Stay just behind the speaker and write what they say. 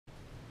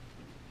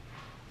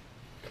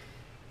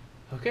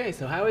Okay,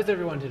 so how is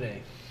everyone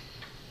today?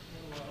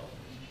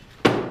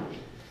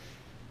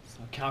 So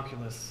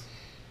calculus.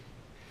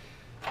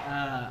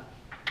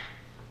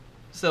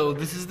 So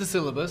this is the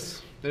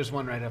syllabus. There's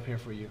one right up here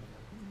for you.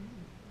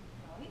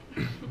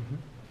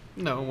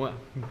 No, well,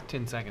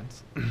 10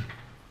 seconds.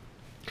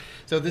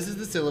 So this is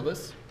the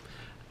syllabus.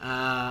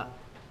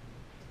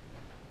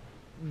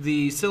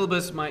 The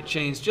syllabus might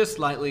change just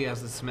slightly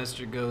as the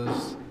semester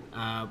goes,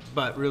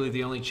 but really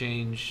the only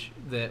change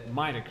that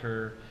might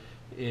occur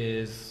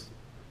is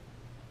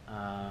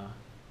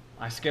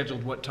I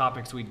scheduled what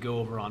topics we'd go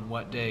over on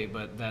what day,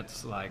 but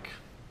that's like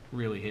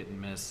really hit and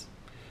miss.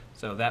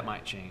 So that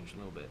might change a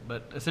little bit,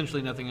 but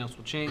essentially nothing else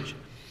will change.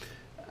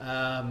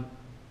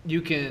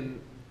 You can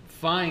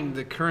find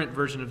the current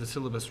version of the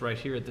syllabus right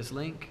here at this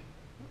link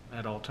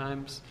at all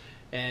times,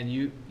 and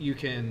you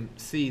can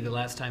see the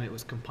last time it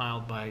was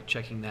compiled by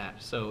checking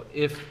that. So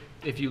if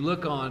you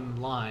look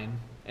online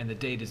and the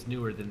date is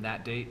newer than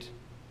that date,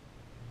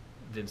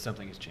 then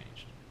something has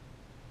changed.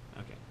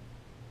 Okay.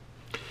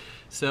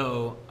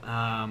 So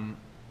I'm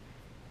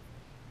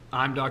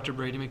Dr.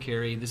 Brady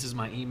McCary. This is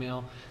my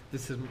email.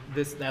 That's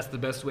the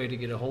best way to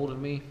get a hold of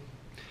me,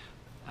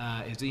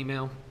 is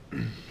email.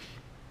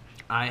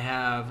 I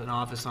have an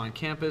office on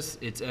campus.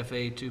 It's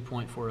FA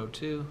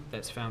 2.402.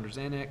 That's Founders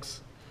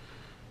Annex.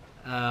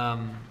 I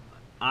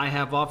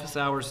have office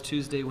hours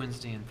Tuesday,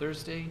 Wednesday, and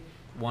Thursday,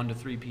 1 to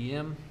 3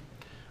 p.m.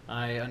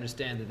 I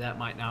understand that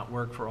might not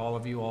work for all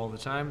of you all the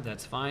time.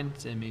 That's fine.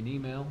 Send me an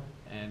email,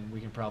 and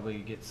we can probably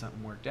get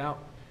something worked out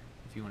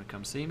if you want to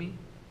come see me.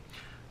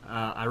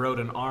 I wrote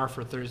an R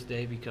for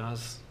Thursday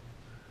because,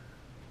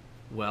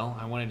 well,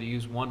 I wanted to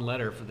use one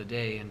letter for the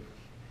day, and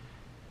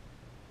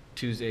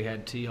Tuesday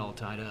had T all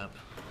tied up,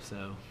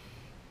 so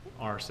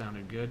R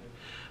sounded good.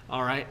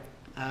 All right,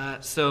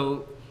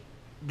 so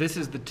this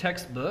is the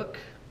textbook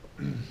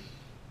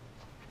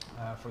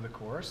for the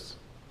course.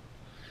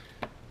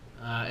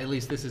 At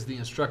least this is the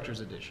instructor's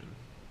edition.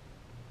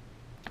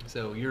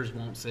 So yours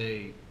won't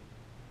say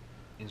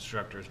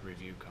instructor's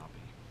review copy.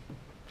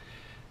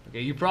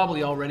 Okay, you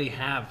probably already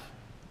have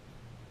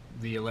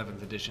the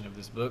 11th edition of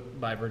this book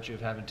by virtue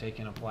of having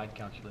taken Applied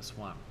Calculus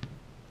 1.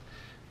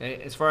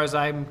 Okay, as far as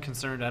I'm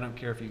concerned, I don't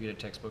care if you get a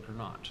textbook or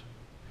not.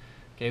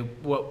 Okay,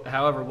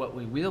 however, what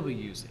we will be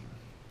using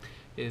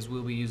is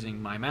we'll be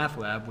using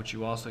MyMathLab, which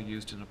you also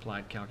used in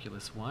Applied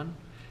Calculus 1,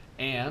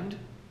 and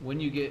when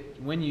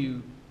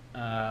you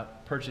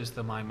purchase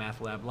the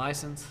MyMathLab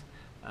license,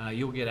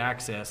 you'll get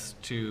access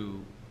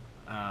to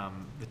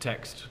the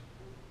text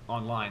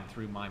online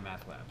through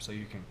MyMathLab, so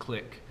you can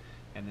click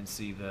and then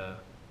see the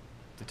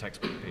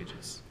textbook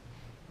pages.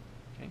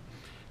 Okay,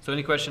 so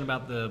any question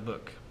about the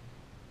book?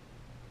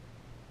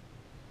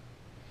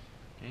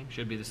 Okay,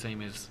 should be the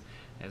same as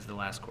the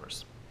last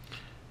course.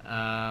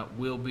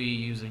 We'll be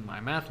using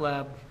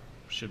MyMathLab,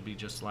 should be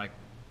just like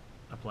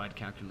Applied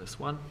Calculus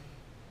 1.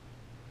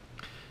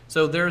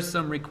 So there's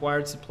some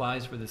required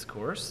supplies for this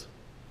course.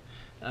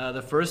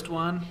 The first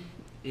one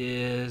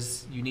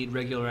is you need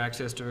regular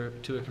access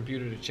to a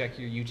computer to check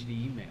your UTD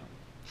email.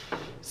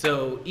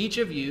 So each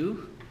of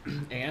you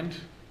and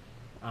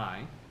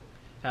I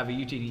have a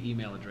UTD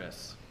email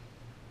address.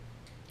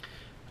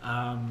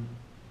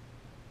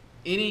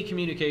 Any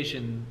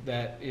communication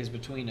that is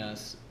between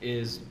us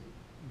is,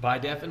 by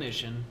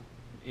definition,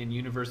 in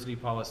university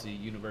policy,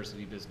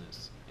 university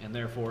business, and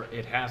therefore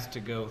it has to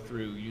go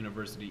through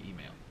university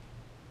email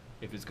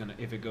if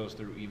it goes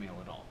through email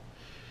at all.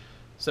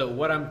 So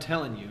what I'm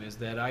telling you is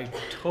that I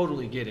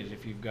totally get it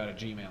if you've got a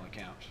Gmail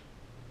account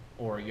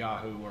or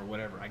Yahoo or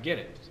whatever. I get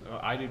it.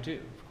 I do too.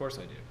 Of course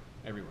I do.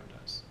 Everyone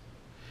does.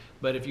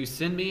 But if you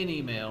send me an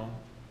email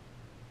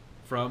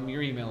from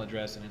your email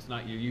address and it's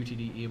not your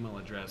UTD email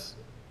address,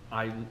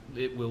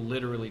 it will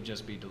literally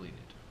just be deleted.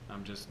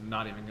 I'm just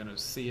not even going to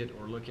see it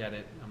or look at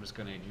it. I'm just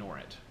going to ignore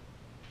it,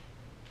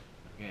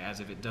 okay, as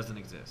if it doesn't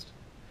exist.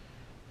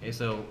 Okay,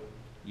 so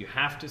you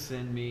have to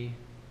send me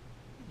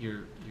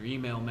your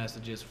email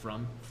messages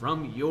from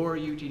your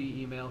UTD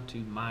email to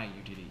my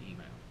UTD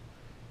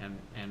email,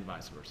 and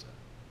vice versa.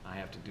 I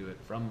have to do it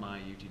from my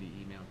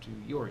UTD email to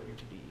your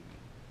UTD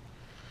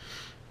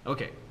email.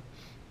 Okay.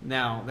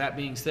 Now, that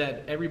being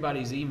said,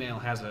 everybody's email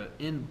has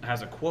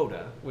a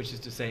quota, which is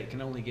to say it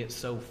can only get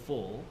so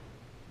full.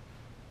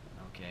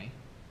 Okay.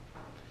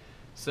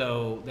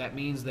 So that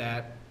means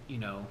that,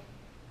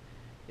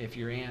 if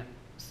your Aunt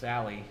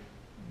Sally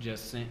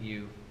just sent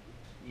you,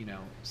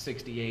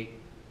 68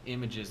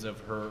 images of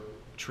her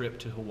trip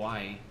to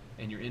Hawaii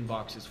and your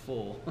inbox is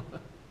full,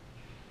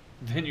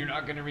 then you're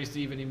not going to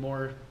receive any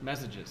more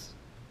messages.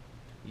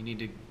 You need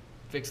to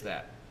fix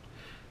that.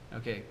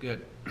 Okay,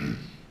 good.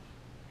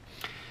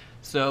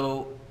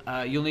 So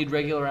you'll need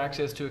regular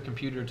access to a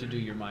computer to do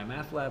your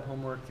MyMathLab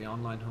homework, the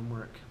online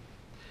homework.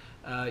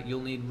 You'll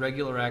need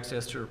regular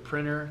access to a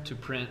printer to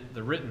print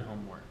the written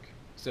homework.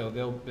 So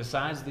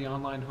besides the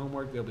online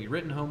homework, there'll be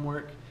written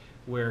homework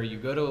where you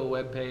go to a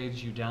web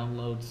page, you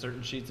download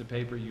certain sheets of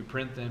paper, you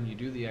print them, you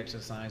do the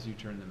exercise, you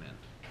turn them in.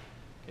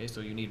 Okay, so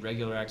you need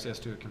regular access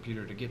to a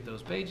computer to get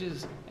those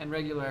pages and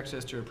regular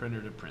access to a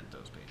printer to print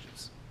those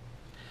pages.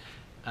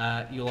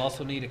 You'll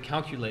also need a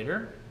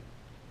calculator.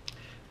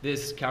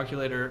 This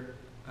calculator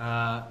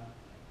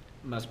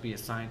must be a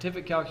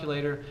scientific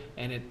calculator,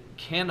 and it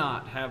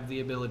cannot have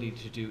the ability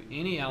to do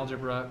any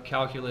algebra,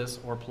 calculus,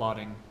 or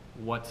plotting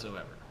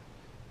whatsoever.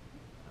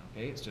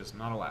 Okay, it's just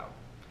not allowed.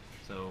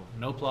 So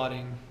no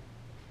plotting,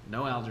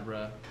 no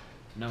algebra,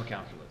 no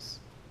calculus.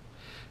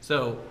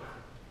 So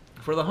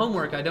for the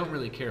homework, I don't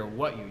really care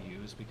what you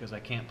use because I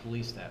can't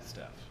police that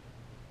stuff.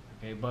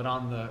 Okay, but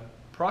on the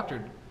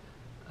proctored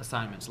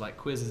assignments like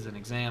quizzes and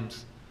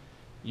exams,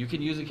 you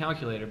can use a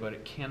calculator, but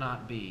it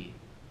cannot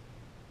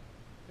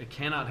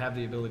have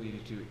the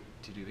ability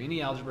to do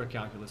any algebra,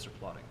 calculus, or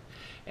plotting.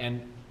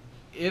 And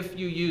if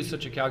you use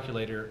such a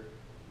calculator,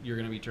 you're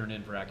going to be turned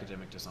in for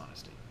academic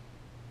dishonesty.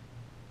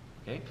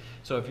 Okay?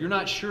 So if you're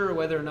not sure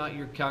whether or not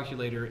your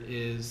calculator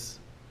is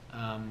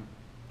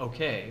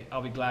okay,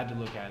 I'll be glad to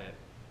look at it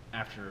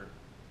after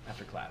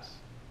class.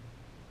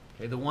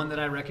 Okay, the one that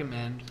I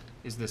recommend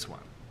is this one.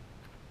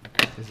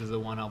 This is the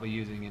one I'll be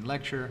using in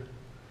lecture.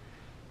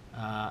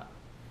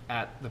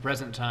 At the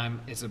present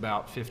time, it's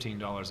about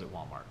 $15 at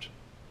Walmart.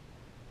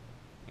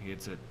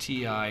 It's a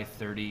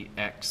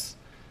TI-30X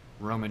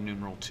Roman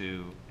numeral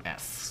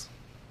 2S.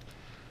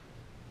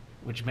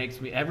 Which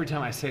makes me, every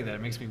time I say that,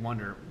 it makes me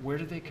wonder, where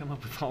did they come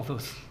up with all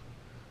those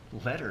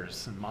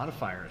letters and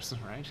modifiers,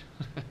 right?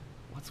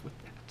 What's with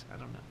that? I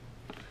don't know.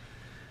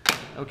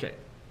 Okay.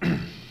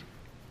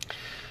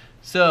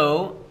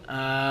 So,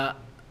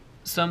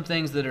 some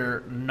things that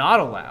are not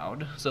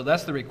allowed, so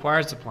that's the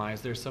required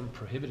supplies. There's some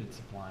prohibited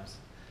supplies.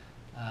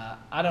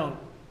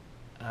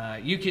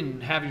 You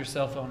can have your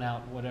cell phone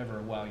out,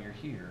 whatever, while you're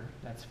here.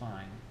 That's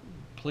fine.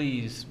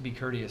 Please be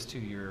courteous to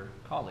your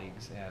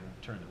colleagues and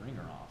turn the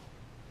ringer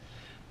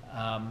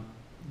off.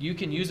 You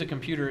can use a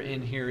computer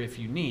in here if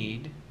you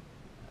need,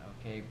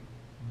 okay,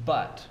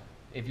 but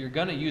if you're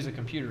going to use a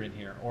computer in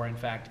here, or in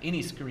fact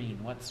any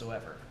screen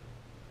whatsoever,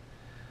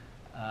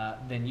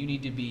 then you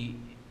need to be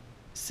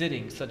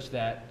sitting such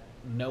that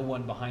no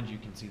one behind you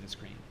can see the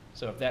screen.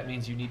 So if that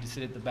means you need to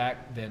sit at the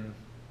back, then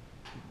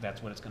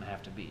that's what it's going to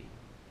have to be.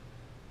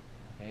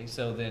 Okay,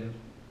 so then,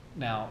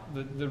 now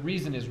the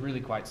reason is really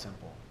quite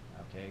simple.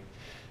 Okay,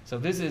 so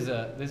this is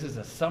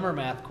a summer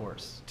math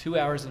course, 2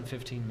 hours and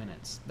 15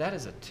 minutes. That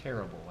is a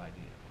terrible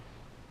idea,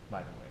 by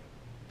the way.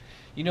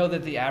 You know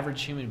that the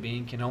average human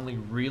being can only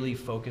really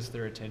focus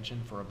their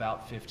attention for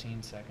about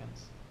 15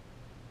 seconds?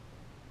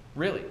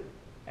 Really?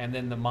 And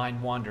then the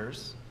mind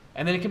wanders,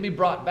 and then it can be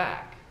brought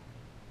back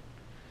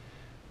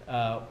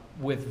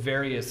with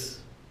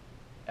various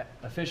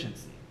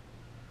efficiency.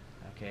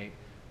 Okay,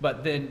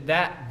 but then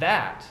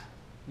that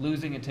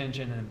losing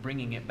attention and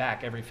bringing it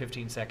back every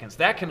 15 seconds,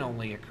 that can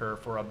only occur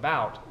for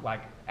about,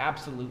 like,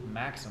 absolute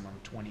maximum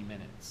 20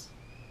 minutes.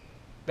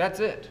 That's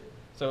it.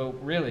 So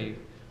really,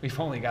 we've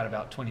only got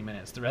about 20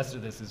 minutes. The rest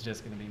of this is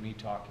just going to be me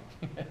talking.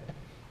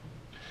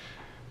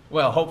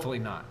 Well, hopefully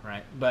not,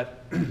 right?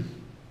 But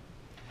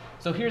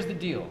so here's the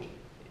deal.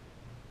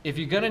 If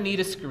you're going to need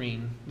a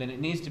screen, then it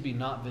needs to be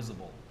not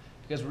visible,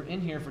 because we're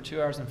in here for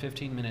 2 hours and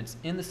 15 minutes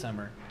in the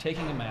summer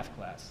taking a math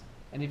class.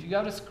 And if you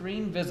got a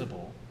screen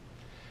visible,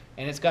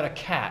 and it's got a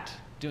cat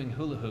doing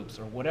hula hoops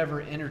or whatever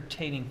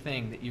entertaining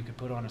thing that you could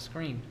put on a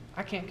screen,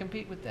 I can't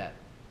compete with that.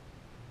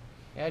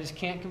 I just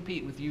can't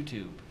compete with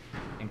YouTube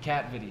and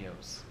cat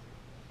videos.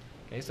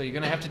 Okay, so you're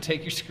going to have to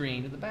take your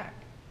screen to the back,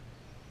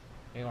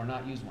 okay, or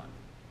not use one.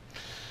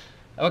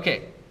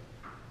 Okay.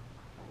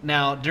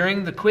 Now,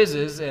 during the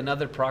quizzes and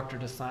other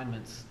proctored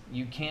assignments,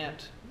 you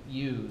can't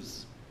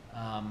use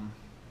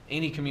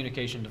any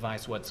communication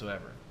device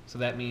whatsoever. So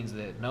that means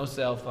that no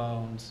cell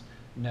phones,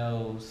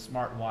 no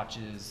smart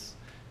watches,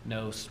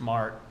 no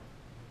smart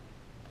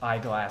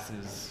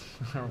eyeglasses,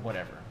 or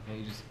whatever. Okay?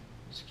 You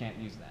just can't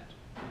use that.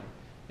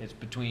 It's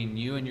between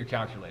you and your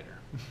calculator.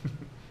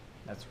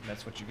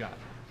 That's what you got.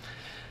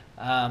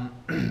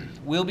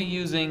 We'll be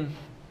using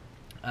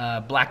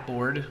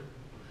Blackboard,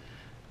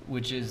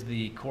 which is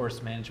the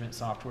course management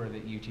software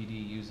that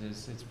UTD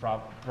uses. It's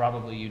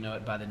probably, you know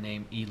it by the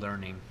name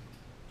e-learning.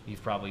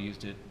 You've probably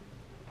used it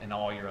in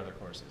all your other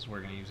courses. We're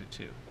going to use it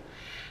too.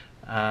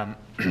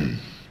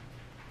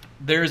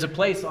 There's a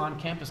place on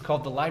campus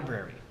called the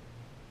library.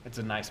 It's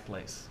a nice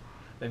place.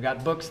 They've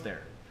got books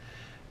there.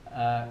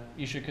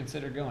 You should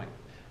consider going.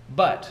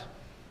 But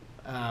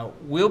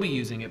we'll be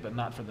using it, but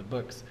not for the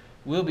books.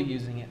 We'll be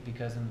using it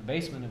because in the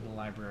basement of the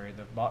library,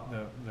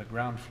 the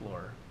ground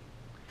floor,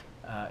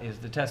 is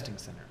the testing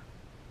center.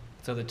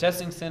 So the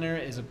testing center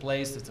is a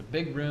place, it's a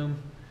big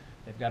room.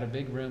 They've got a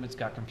big room, it's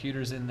got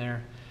computers in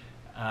there.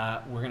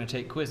 We're going to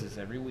take quizzes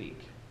every week.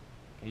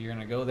 Okay, you're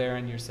going to go there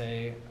and you'll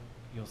say,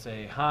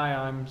 hi,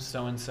 I'm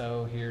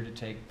so-and-so here to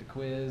take the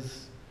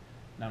quiz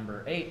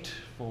number 8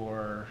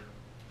 for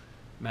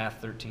Math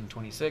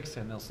 1326,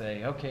 and they'll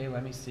say, okay,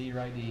 let me see your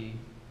ID.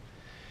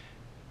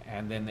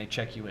 And then they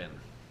check you in.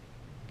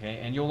 Okay,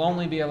 and you'll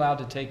only be allowed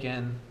to take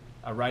in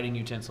a writing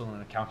utensil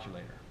and a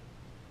calculator.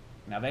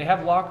 Now they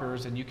have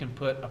lockers, and you can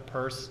put a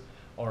purse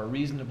or a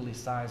reasonably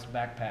sized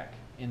backpack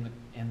in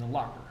the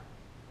locker.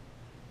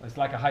 It's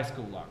like a high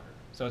school locker,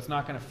 so it's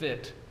not going to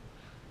fit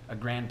a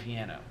grand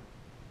piano,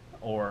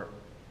 or,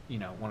 you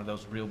know, one of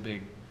those real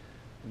big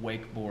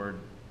wakeboard,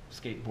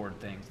 skateboard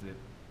things that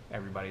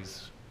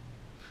everybody's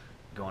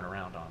going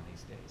around on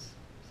these days.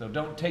 So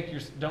don't take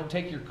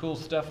your cool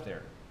stuff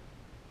there,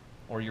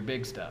 or your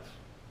big stuff,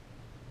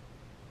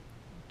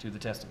 to the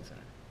testing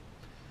center.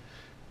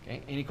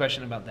 Okay, any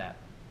question about that?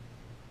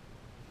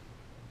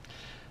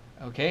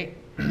 Okay,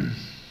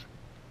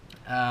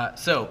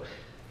 so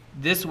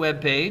this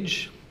web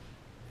page,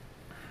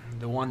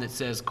 the one that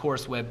says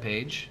course web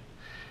page,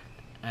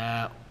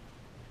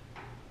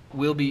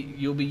 you'll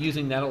be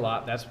using that a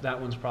lot. That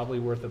one's probably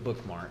worth a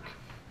bookmark.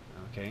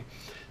 Okay,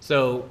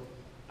 so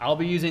I'll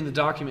be using the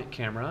document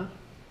camera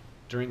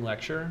during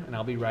lecture, and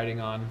I'll be writing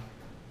on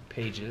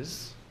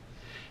pages.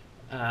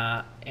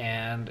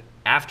 And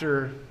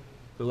after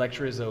the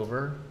lecture is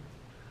over,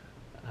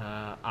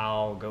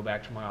 I'll go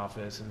back to my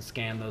office and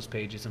scan those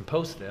pages and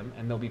post them,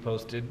 and they'll be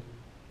posted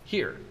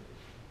here.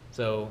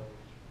 So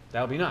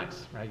that'll be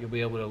nice, right? You'll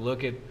be able to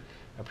look at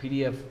a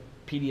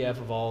PDF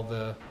of all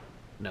the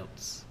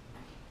notes.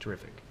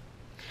 Terrific.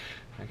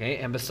 Okay,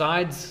 and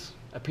besides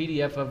a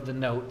PDF of the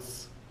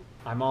notes,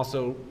 I'm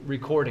also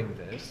recording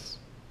this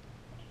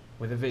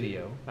with a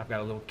video. I've got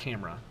a little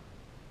camera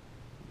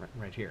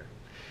right here,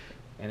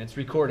 and it's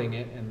recording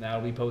it, and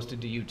that'll be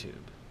posted to YouTube.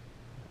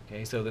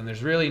 Okay, so then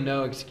there's really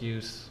no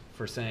excuse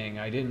for saying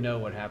I didn't know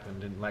what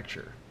happened in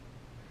lecture,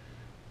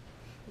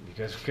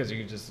 because you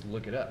can just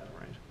look it up,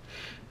 right?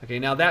 Okay,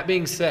 now that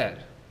being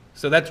said,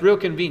 so that's real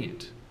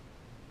convenient,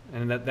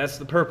 and that's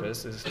the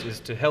purpose, is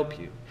to help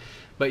you.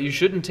 But you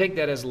shouldn't take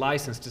that as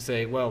license to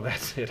say, well,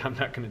 that's it, I'm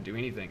not going to do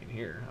anything in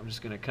here. I'm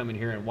just going to come in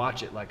here and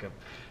watch it like a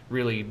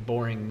really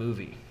boring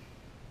movie,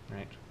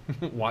 right?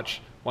 watch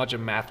a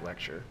math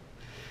lecture.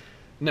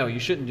 No, you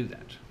shouldn't do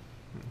that.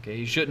 Okay,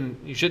 you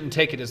shouldn't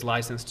take it as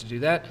license to do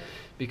that,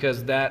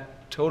 because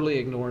that totally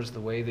ignores the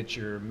way that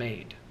you're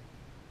made.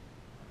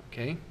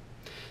 Okay?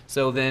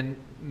 So then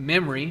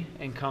memory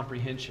and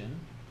comprehension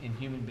in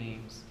human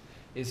beings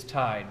is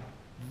tied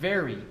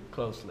very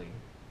closely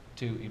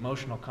to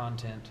emotional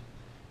content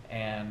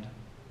and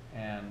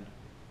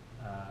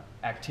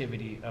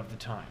activity of the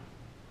time.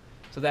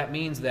 So that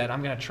means that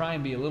I'm going to try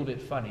and be a little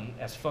bit funny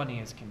as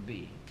can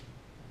be,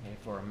 okay,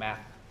 for a math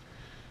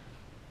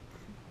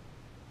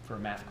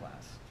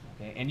class.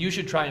 Okay? And you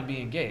should try and be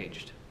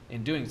engaged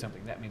in doing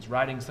something. That means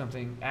writing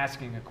something,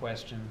 asking a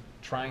question,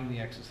 trying the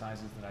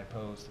exercises that I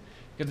posed.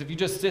 Because if you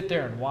just sit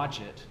there and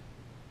watch it,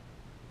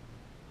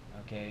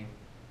 okay,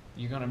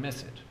 you're going to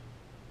miss it.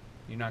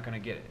 You're not going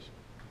to get it.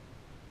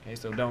 Okay,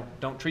 so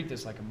don't treat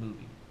this like a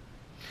movie.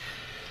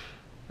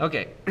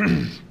 Okay.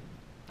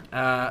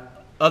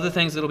 Other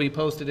things that'll be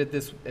posted at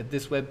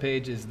this web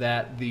page is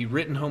that the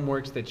written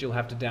homeworks that you'll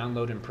have to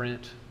download and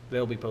print,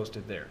 they'll be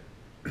posted there.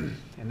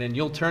 And then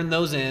you'll turn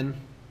those in,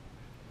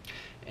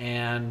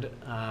 and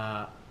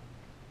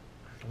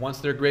once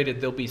they're graded,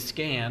 they'll be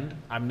scanned.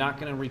 I'm not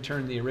going to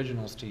return the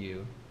originals to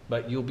you,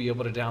 but you'll be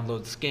able to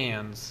download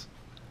scans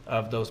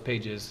of those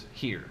pages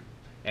here.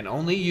 And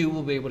only you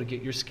will be able to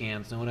get your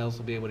scans. No one else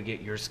will be able to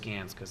get your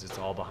scans, because it's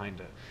all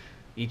behind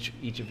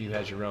each of you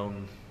has your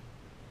own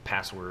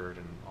password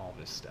and all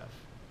this stuff.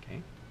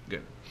 Okay,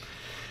 good.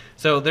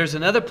 So there's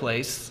another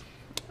place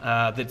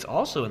that's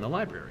also in the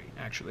library,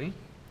 actually.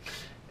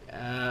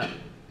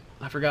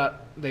 I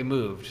forgot they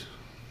moved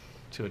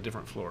to a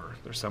different floor.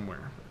 They're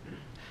somewhere.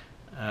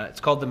 It's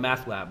called the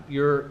Math Lab.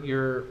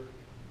 Your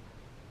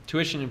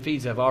tuition and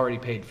fees have already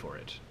paid for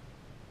it.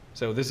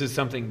 So this is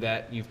something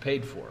that you've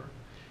paid for.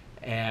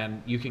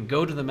 And you can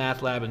go to the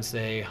Math Lab and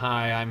say,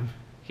 hi, I'm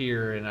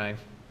here and I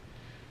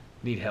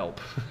need help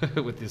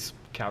with this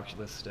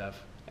calculus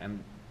stuff.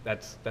 And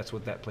that's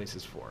what that place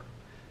is for.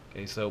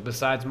 Okay, so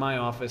besides my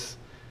office,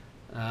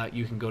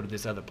 you can go to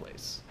this other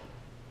place.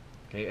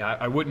 Okay,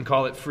 I wouldn't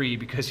call it free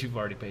because you've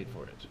already paid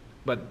for it.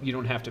 But you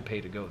don't have to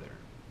pay to go there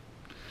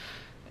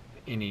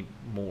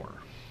anymore.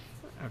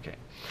 Okay,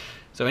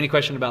 so any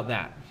question about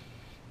that?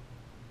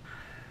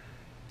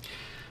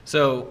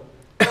 So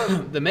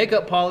the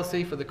makeup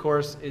policy for the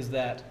course is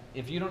that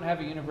if you don't have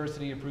a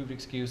university-approved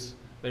excuse,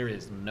 there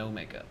is no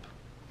makeup.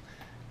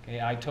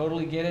 Okay, I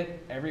totally get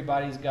it.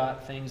 Everybody's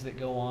got things that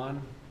go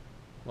on,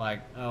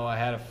 like, oh, I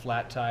had a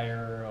flat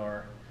tire,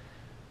 or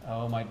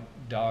oh, my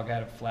dog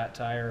had a flat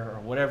tire, or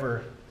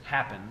whatever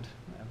happened.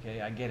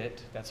 Okay, I get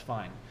it. That's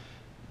fine.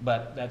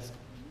 But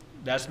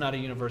that's not a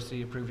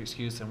university-approved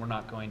excuse, and we're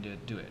not going to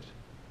do it.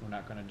 We're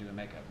not going to do a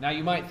makeup. Now,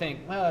 you might think,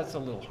 well, that's a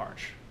little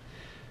harsh.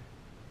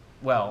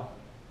 Well,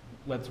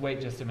 let's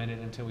wait just a minute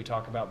until we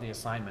talk about the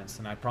assignments,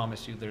 and I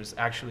promise you there's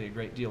actually a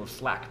great deal of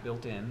slack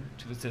built in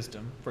to the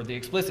system for the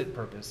explicit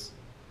purpose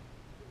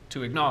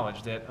to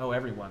acknowledge that, oh,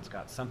 everyone's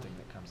got something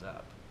that comes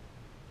up.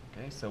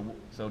 Okay,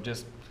 so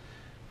just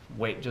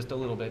wait just a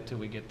little bit till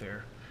we get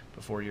there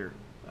before you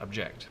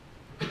object.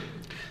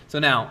 So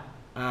now,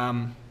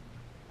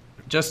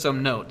 just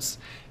some notes,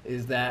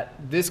 is that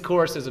this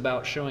course is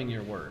about showing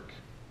your work.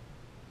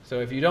 So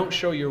if you don't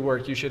show your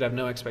work, you should have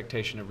no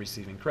expectation of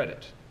receiving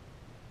credit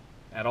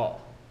at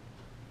all.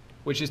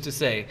 which is to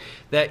say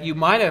that you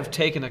might have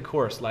taken a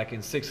course like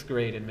in 6th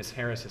grade in Miss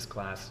Harris's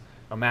class,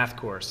 a math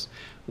course,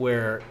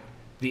 where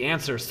the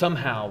answer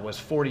somehow was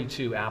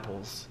 42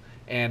 apples.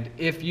 And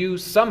if you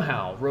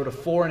somehow wrote a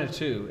 4 and a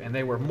 2, and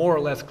they were more or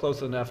less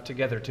close enough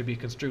together to be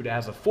construed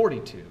as a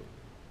 42,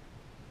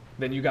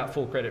 then you got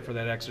full credit for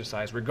that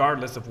exercise,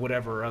 regardless of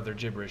whatever other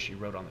gibberish you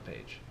wrote on the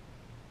page.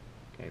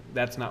 Okay,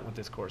 that's not what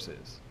this course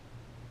is.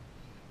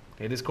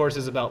 Okay, this course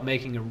is about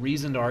making a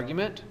reasoned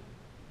argument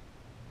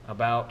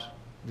about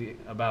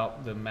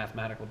the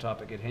mathematical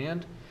topic at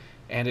hand.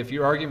 And if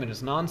your argument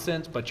is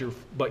nonsense, but you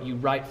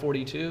write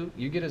 42,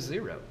 you get a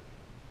 0.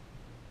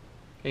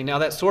 Okay, now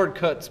that sword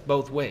cuts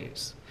both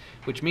ways,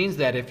 which means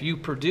that if you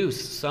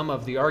produce some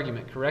of the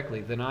argument correctly,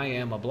 then I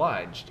am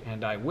obliged,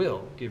 and I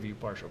will give you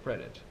partial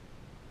credit.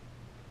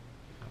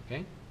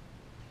 Okay?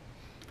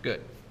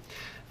 Good.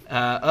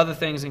 Other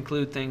things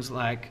include things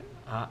like,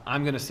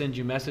 I'm going to send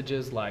you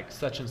messages like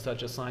such and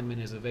such assignment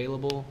is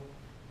available,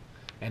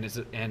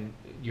 and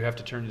you have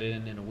to turn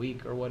it in a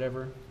week or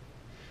whatever.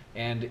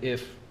 And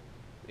if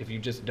you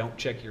just don't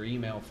check your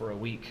email for a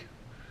week,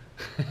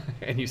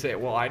 and you say,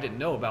 well, I didn't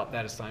know about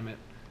that assignment,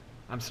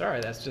 I'm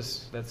sorry, that's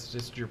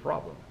just your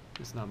problem.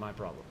 It's not my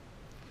problem.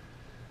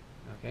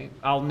 Okay?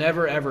 I'll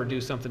never ever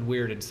do something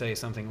weird and say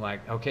something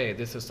like, okay,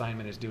 this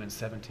assignment is due in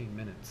 17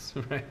 minutes,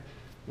 right?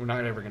 We're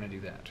not ever going to do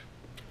that.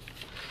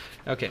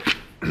 Okay.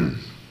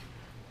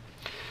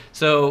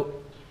 So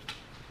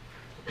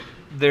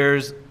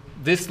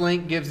this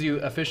link gives you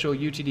official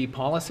UTD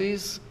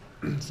policies.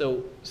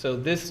 So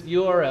this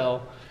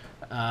URL,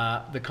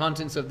 the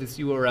contents of this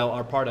URL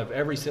are part of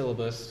every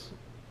syllabus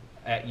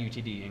at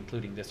UTD,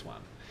 including this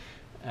one.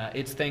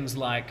 It's things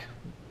like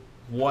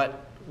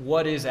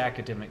what is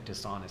academic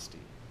dishonesty?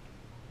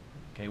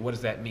 Okay, what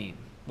does that mean?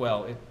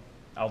 Well,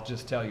 I'll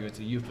just tell you it's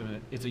a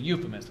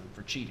euphemism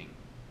for cheating.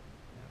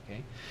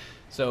 Okay,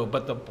 so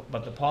but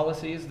the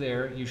policy is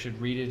there. You should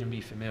read it and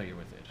be familiar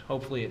with it.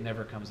 Hopefully, it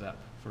never comes up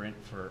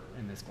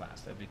in this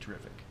class. That'd be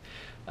terrific.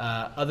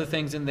 Other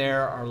things in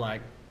there are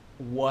like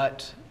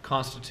what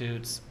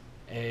constitutes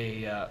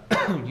a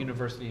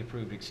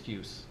university-approved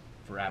excuse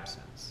for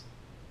absence.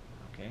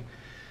 Okay.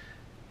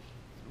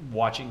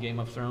 Watching Game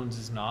of Thrones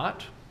is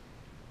not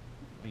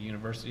a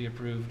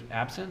university-approved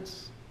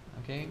absence.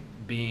 Okay,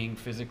 being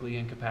physically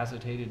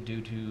incapacitated due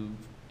to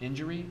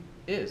injury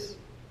is.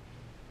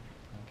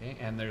 Okay,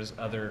 and there's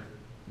other,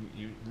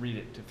 you read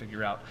it to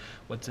figure out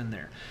what's in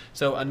there.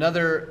 So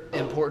another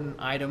important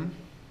item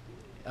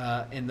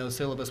in those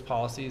syllabus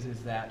policies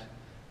is that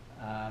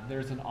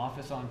there's an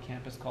office on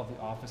campus called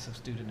the Office of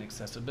Student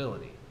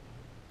Accessibility.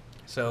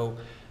 So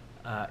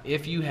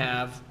if you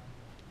have,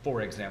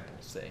 for example,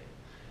 say,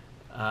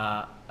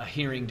 a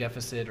hearing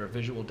deficit or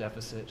visual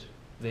deficit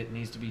that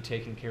needs to be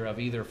taken care of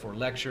either for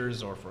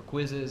lectures or for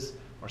quizzes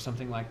or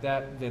something like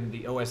that, then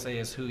the OSA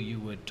is who you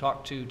would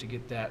talk to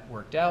get that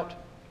worked out.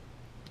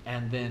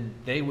 And then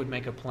they would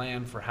make a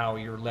plan for how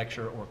your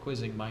lecture or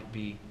quizzing might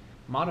be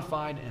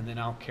modified, and then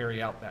I'll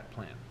carry out that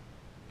plan.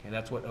 Okay,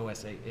 that's what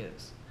OSA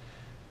is.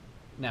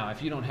 Now,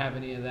 if you don't have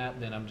any of that,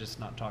 then I'm just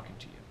not talking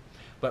to you.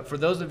 But for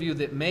those of you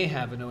that may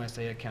have an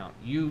OSA account,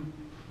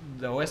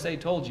 the OSA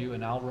told you,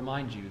 and I'll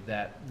remind you,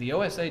 that the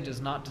OSA does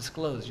not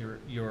disclose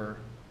your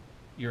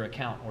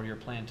account or your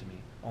plan to me.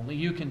 Only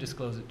you can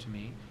disclose it to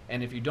me,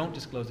 and if you don't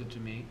disclose it to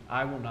me,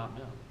 I will not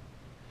know.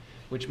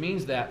 Which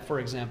means that, for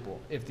example,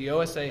 if the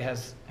OSA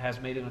has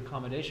made an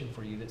accommodation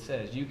for you that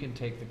says you can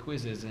take the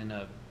quizzes in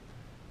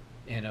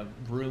a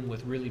room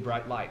with really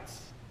bright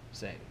lights,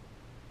 say,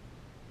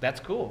 that's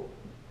cool.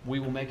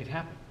 We will make it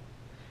happen.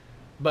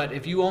 But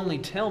if you only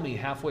tell me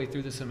halfway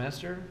through the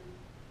semester,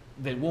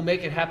 then we'll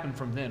make it happen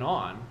from then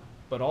on,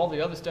 but all the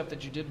other stuff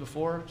that you did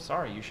before,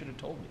 sorry, you should have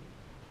told me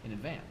in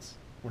advance.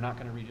 We're not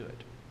going to redo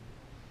it.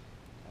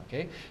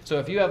 Okay? So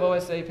if you have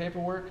OSA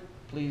paperwork,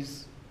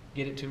 please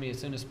get it to me as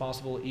soon as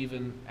possible,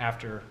 even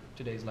after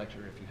today's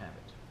lecture if you have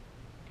it.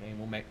 Okay?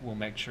 And we'll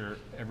make sure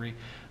every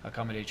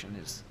accommodation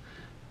is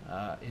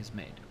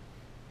made.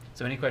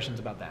 So any questions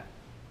about that?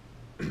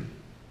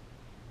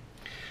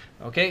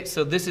 Okay,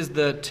 so this is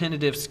the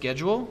tentative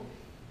schedule.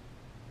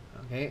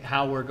 Okay,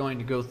 how we're going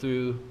to go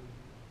through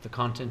the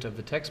content of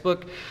the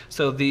textbook.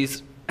 So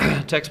these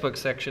textbook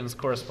sections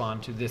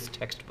correspond to this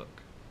textbook,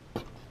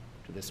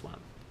 to this one.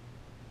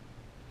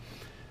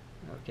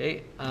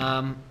 Okay,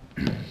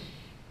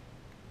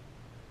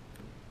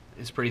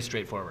 it's pretty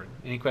straightforward.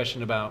 Any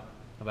question about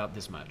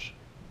this much?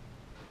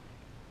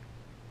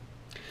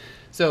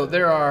 So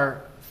there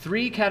are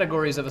 3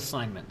 categories of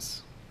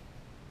assignments.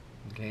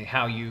 Okay,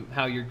 how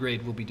your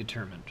grade will be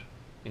determined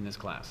in this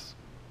class.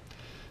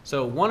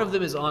 So one of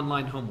them is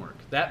online homework.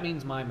 That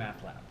means My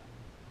Math Lab.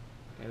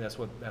 Okay, that's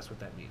what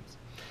that means.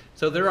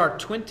 So there are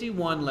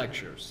 21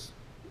 lectures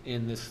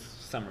in this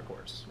summer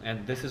course,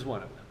 and this is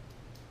one of them.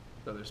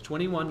 So there's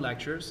 21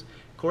 lectures.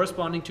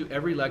 Corresponding to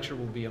every lecture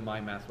will be a My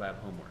Math Lab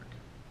homework.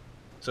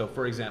 So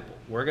for example,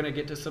 we're going to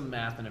get to some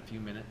math in a few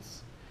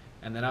minutes,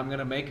 and then I'm going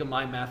to make a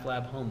My Math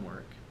Lab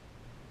homework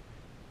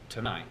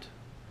tonight,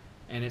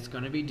 and it's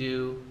going to be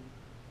due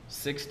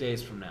 6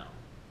 days from now.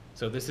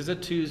 So this is a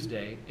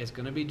Tuesday. It's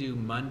going to be due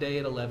Monday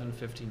at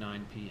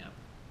 11:59 p.m.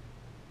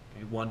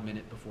 Okay, 1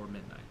 minute before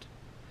midnight.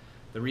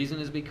 The reason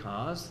is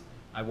because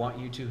I want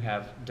you to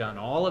have done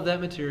all of that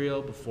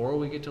material before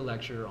we get to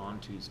lecture on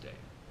Tuesday.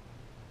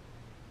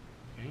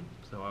 Okay,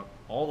 so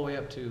all the way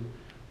up to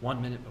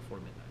 1 minute before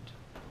midnight.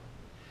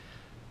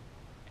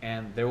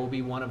 And there will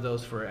be one of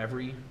those for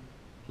every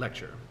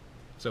lecture.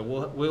 So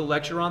we'll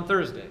lecture on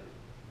Thursday.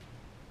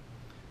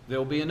 There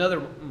will be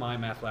another My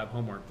Math Lab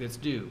homework that's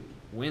due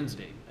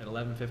Wednesday at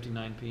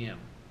 11:59 p.m.,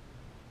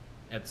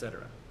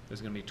 etc.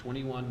 There's going to be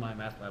 21 My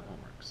Math Lab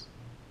homeworks.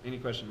 Any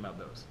question about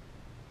those?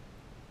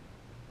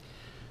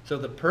 So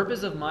the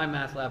purpose of My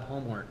Math Lab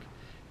homework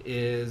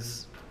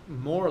is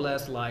more or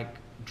less like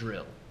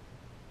drill.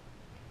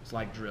 It's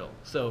like drill.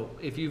 So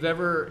if you've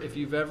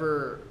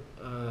ever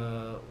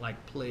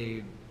like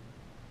played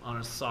on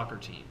a soccer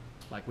team,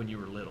 like when you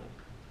were little,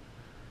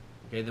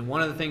 okay, then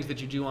one of the things that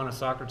you do on a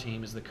soccer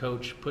team is the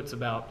coach puts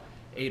about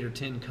 8 or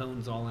 10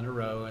 cones all in a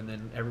row, and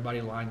then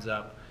everybody lines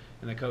up,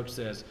 and the coach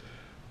says,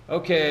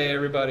 "Okay,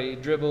 everybody,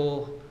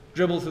 dribble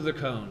through the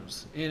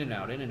cones, in and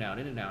out, in and out,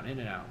 in and out, in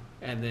and out."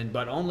 And then,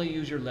 but only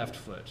use your left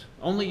foot.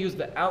 Only use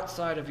the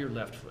outside of your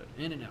left foot.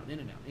 In and out, in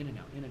and out, in and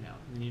out, in and out.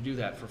 And you do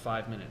that for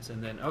 5 minutes.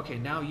 And then, okay,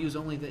 now use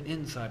only the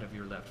inside of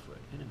your left foot.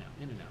 In and out,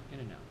 in and out, in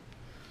and out.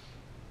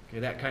 Okay,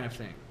 that kind of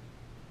thing.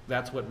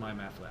 That's what My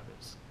Math Lab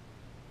is.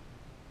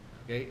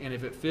 Okay, and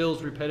if it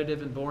feels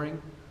repetitive and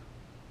boring,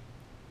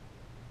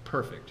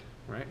 perfect,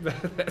 right?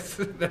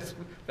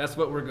 that's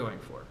what we're going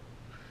for.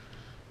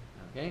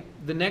 Okay,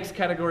 the next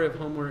category of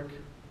homework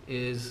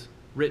is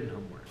written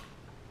homework.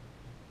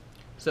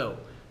 So,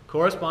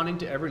 corresponding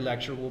to every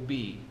lecture will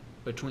be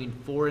between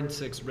 4 and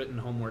 6 written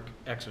homework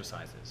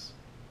exercises.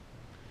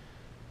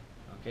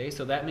 Okay,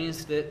 so that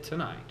means that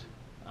tonight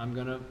I'm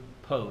going to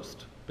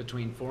post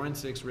between 4 and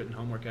 6 written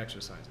homework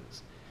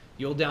exercises.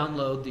 You'll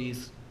download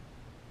these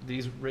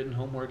written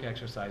homework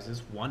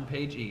exercises, 1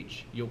 page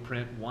each. You'll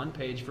print 1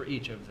 page for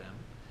each of them.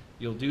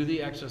 You'll do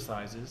the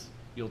exercises.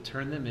 You'll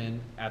turn them in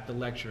at the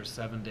lecture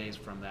 7 days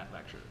from that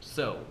lecture.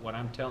 So what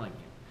I'm telling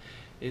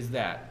you is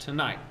that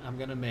tonight I'm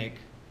going to make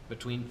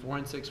between 4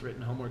 and 6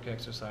 written homework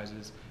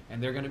exercises,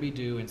 and they're going to be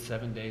due in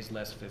 7 days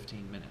less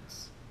 15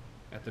 minutes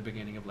at the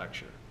beginning of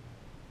lecture.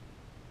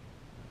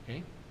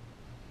 Okay?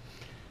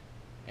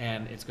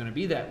 And it's going to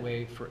be that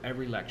way for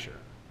every lecture.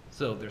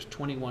 So there's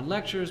 21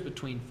 lectures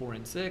between 4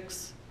 and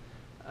 6.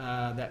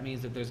 That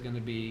means that there's going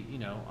to be,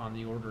 on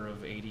the order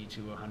of 80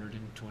 to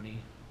 120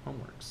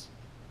 homeworks,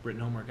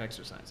 written homework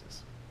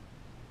exercises.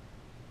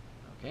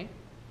 Okay?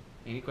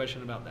 Any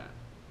question about that?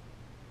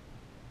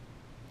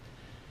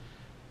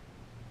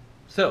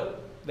 So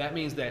that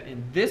means that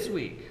in this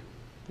week,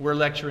 we're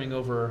lecturing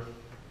over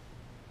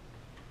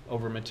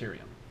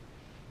material.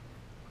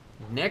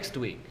 Next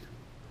week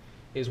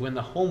is when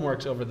the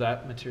homeworks over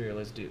that material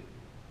is due.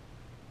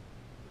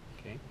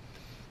 Okay?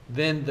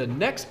 Then the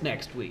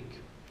next week,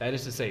 that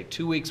is to say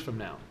 2 weeks from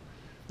now,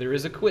 there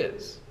is a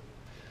quiz.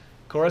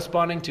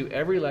 Corresponding to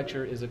every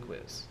lecture is a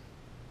quiz.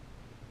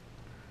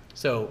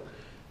 So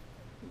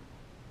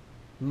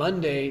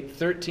Monday,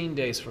 13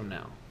 days from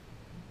now,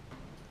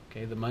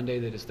 okay, the Monday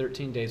that is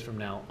 13 days from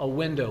now, a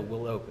window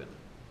will open.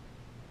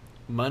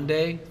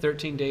 Monday,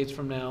 13 days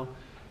from now,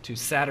 to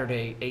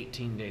Saturday,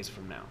 18 days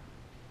from now.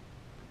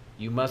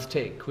 You must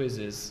take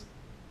quizzes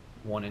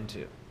 1 and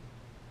 2.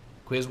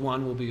 Quiz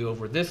 1 will be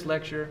over this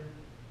lecture.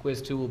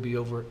 Quiz 2 will be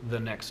over the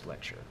next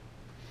lecture.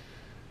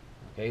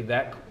 Okay,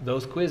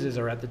 those quizzes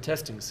are at the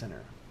testing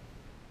center.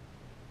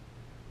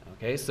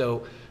 Okay,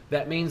 so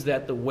that means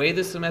that the way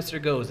the semester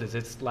goes is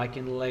it's like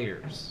in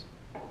layers.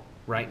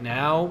 Right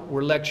now,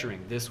 we're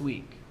lecturing this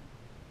week.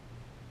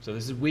 So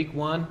this is week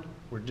 1.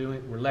 We're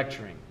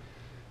lecturing.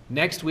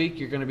 Next week,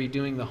 you're going to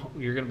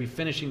be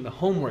finishing the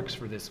homeworks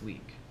for this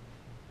week.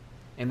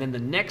 And then the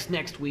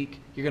next week,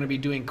 you're going to be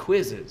doing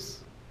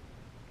quizzes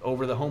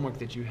over the homework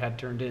that you had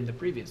turned in the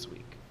previous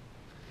week.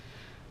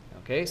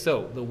 Okay,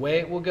 so the way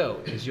it will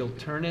go is you'll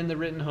turn in the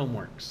written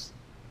homeworks.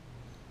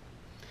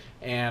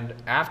 And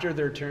after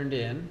they're turned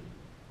in,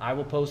 I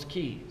will post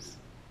keys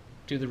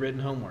to the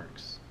written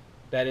homeworks.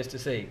 That is to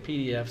say,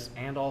 PDFs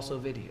and also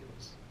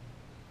videos.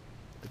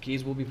 The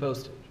keys will be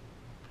posted.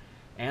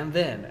 And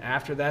then,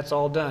 after that's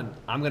all done,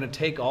 I'm going to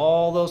take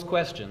all those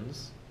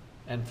questions,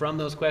 and from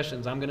those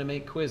questions, I'm going to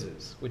make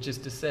quizzes, which is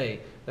to say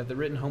that the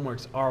written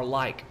homeworks are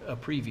like a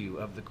preview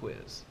of the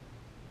quiz.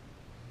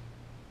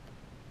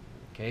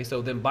 Okay,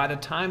 so then by the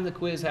time the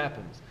quiz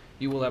happens,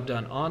 you will have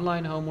done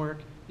online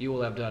homework, you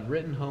will have done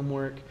written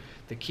homework,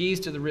 the keys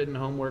to the written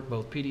homework,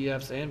 both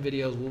PDFs and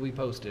videos, will be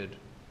posted.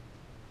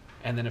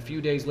 And then a few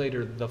days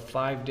later, the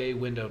 5-day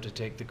window to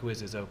take the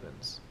quizzes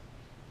opens.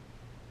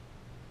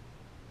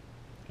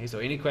 Okay, so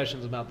any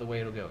questions about the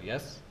way it'll go?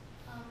 Yes?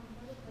 For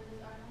the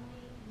quizzes, I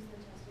only use the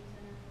testing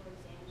center for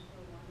exams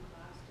for 1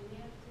 class. Do we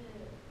have to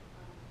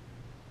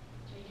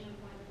change an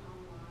appointment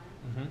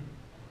online?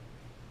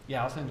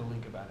 Yeah, I'll send a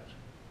link about it.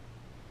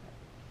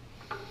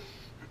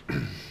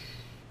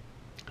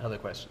 Other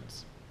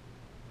questions?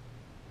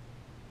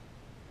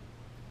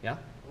 Yeah?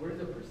 What are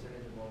the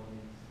percentage of all these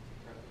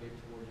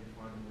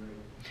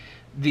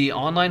The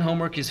online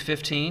homework is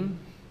 15,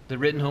 the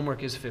written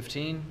homework is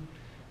 15,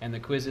 and the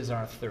quizzes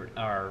are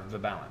the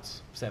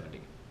balance, 70.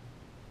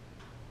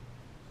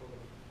 So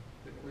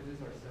the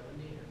quizzes are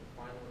 70 and the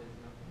final is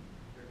nothing?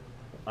 There's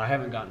no final? I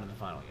haven't gotten to the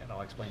final yet.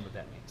 I'll explain what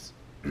that means.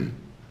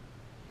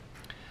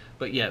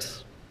 But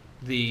yes,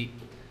 the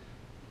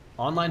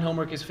online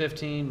homework is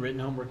 15, written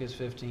homework is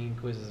 15,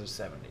 quizzes are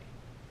 70.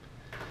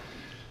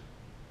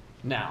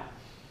 Now,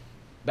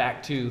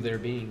 back to there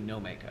being no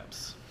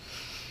makeups.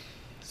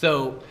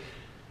 So,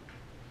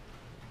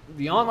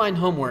 the online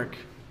homework,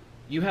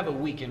 you have a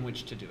week in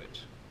which to do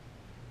it.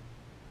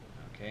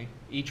 Okay?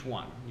 Each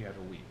one, you have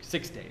a week.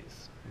 6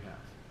 days you have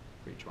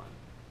for each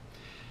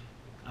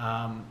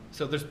one.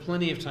 So there's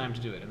plenty of time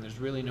to do it, and there's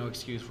really no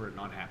excuse for it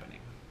not happening.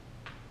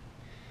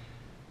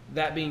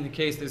 That being the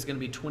case, there's going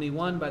to be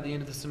 21 by the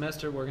end of the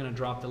semester. We're going to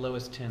drop the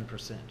lowest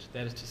 10%.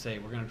 That is to say,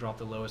 we're going to drop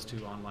the lowest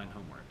 2 online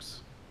homeworks.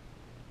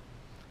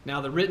 Now,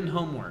 the written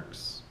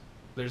homeworks,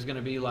 there's going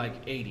to be like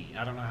 80.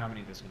 I don't know how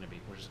many there's going to be.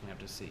 We're just going to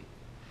have to see.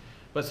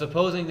 But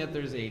supposing that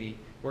there's 80,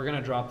 we're going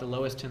to drop the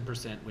lowest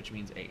 10%, which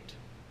means 8.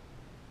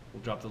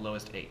 We'll drop the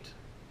lowest 8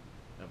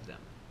 of them.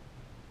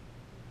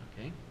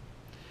 Okay?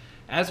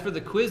 As for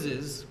the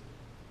quizzes,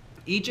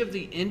 each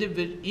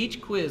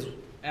quiz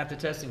at the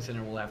testing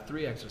center will have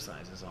 3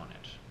 exercises on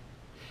it.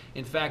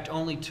 In fact,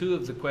 only 2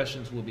 of the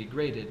questions will be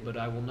graded, but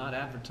I will not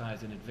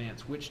advertise in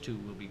advance which 2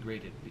 will be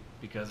graded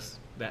because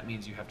that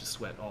means you have to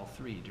sweat all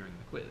 3 during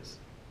the quiz.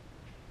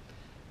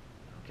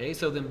 Okay,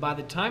 so then by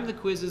the time the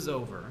quiz is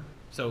over,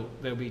 so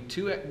there'll be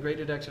 2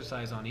 graded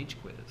exercises on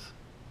each quiz.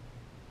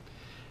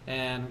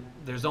 And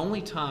there's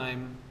only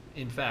time,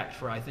 in fact,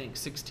 for I think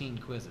 16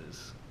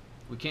 quizzes.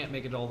 We can't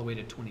make it all the way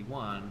to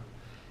 21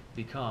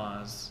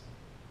 because,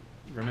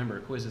 remember,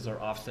 quizzes are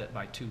offset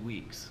by 2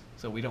 weeks.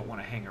 So we don't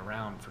want to hang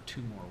around for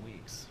 2 more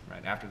weeks,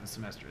 right, after the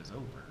semester is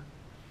over.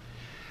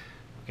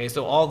 Okay,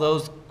 so all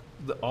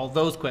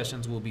those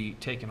questions will be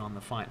taken on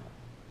the final.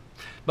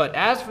 But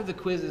as for the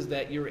quizzes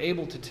that you're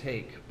able to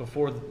take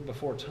before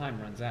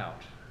time runs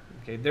out,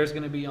 okay, there's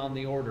going to be on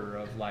the order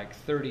of like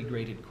 30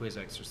 graded quiz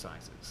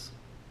exercises.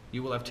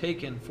 You will have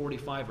taken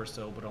 45 or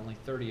so, but only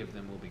 30 of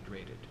them will be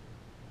graded.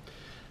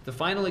 The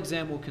final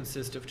exam will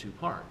consist of 2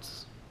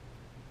 parts.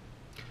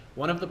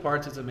 One of the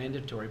parts is a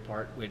mandatory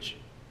part, which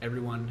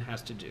everyone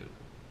has to do.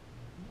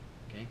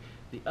 Okay?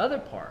 The other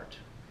part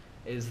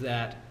is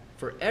that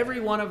for every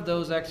one of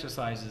those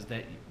exercises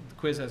that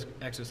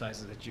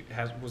exercises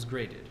that was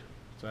graded,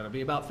 so that'll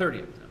be about 30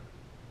 of them.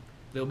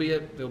 There'll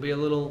be a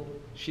little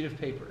sheet of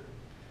paper.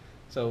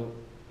 So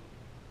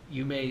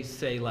you may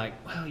say like,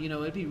 well, you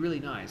know, it'd be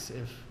really nice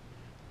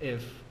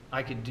if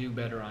I could do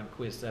better on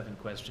quiz 7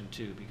 question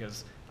 2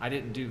 because I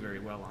didn't do very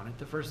well on it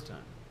the first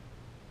time.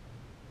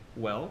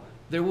 Well,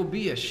 there will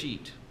be a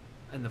sheet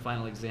in the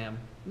final exam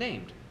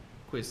named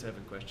quiz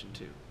 7 question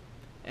 2,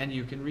 and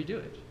you can redo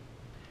it.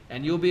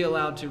 And you'll be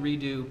allowed to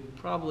redo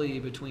probably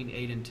between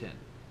 8 and 10.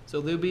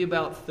 So there'll be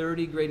about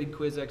 30 graded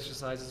quiz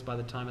exercises by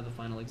the time of the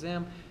final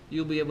exam.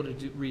 You'll be able to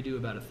redo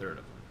about 1/3 of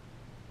them.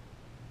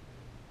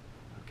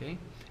 Okay?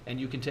 And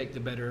you can take the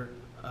better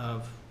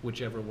of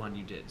whichever one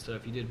you did. So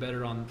if you did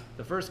better on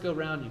the first go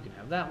round, you can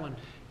have that one.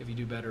 If you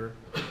do better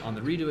on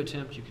the redo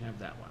attempt, you can have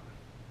that one.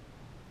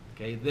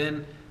 Okay?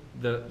 Then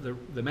the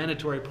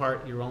mandatory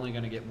part, you're only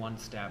going to get 1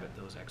 stab at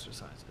those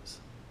exercises.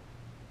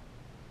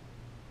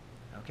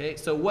 Okay,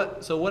 so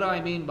what do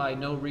I mean by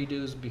no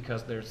redos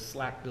because there's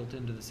slack built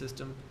into the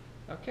system?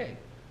 Okay,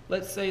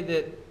 let's say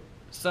that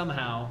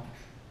somehow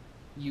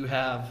you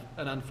have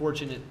an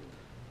unfortunate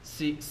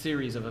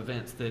series of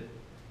events that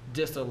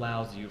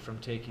disallows you from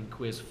taking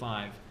quiz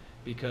 5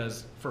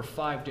 because for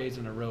 5 days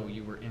in a row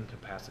you were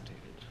incapacitated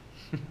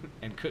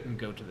and couldn't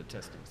go to the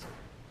testing center.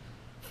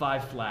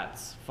 5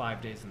 flats,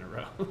 5 days in a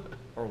row,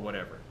 or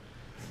whatever.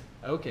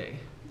 Okay,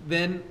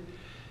 then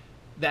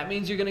that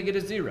means you're going to get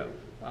a 0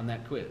 on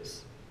that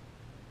quiz.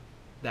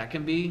 That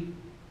can be,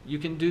 you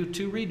can do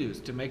 2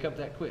 redos to make up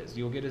that quiz.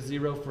 You'll get a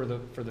 0 for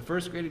the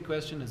first graded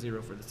question, a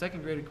 0 for the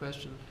second graded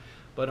question,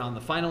 but on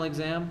the final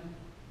exam,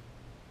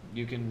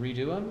 you can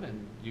redo them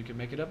and you can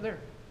make it up there.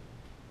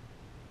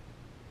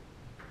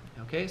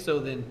 Okay, so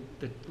then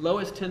the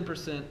lowest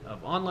 10%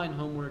 of online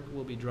homework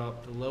will be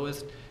dropped, the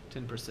lowest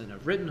 10%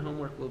 of written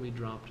homework will be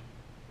dropped,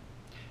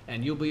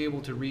 and you'll be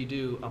able to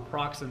redo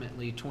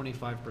approximately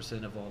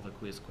 25% of all the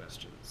quiz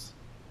questions.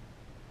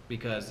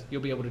 Because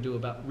you'll be able to redo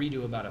about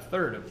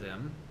 1/3 of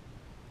them,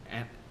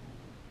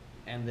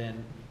 and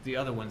then the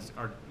other ones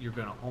you're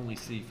going to only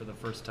see for the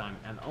first time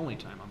and only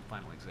time on the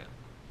final exam.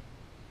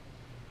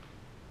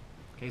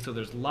 Okay, so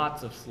there's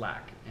lots of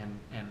slack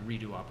and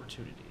redo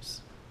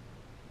opportunities.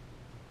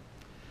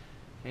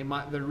 Okay,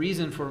 the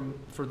reason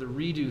for the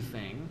redo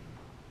thing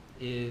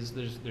is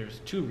there's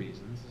 2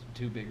 reasons,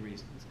 2 big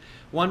reasons.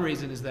 One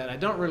reason is that I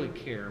don't really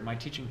care. My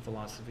teaching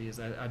philosophy is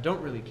that I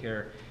don't really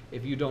care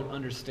if you don't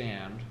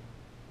understand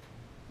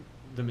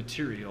the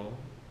material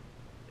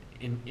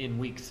in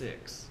week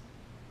 6.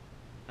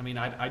 I mean,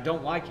 I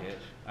don't like it.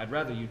 I'd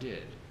rather you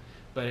did.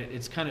 But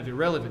it's kind of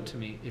irrelevant to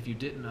me if you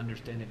didn't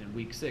understand it in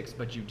week 6,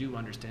 but you do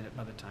understand it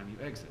by the time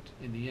you exit.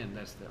 In the end,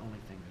 that's the only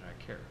thing that I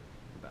care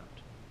about.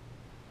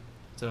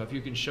 So if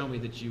you can show me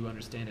that you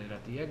understand it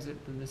at the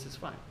exit, then this is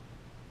fine.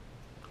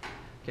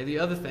 Okay, the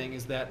other thing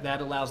is that that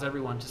allows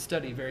everyone to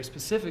study very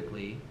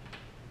specifically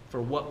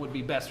for what would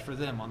be best for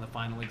them on the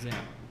final exam.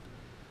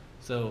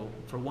 So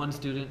for one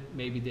student,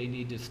 maybe they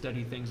need to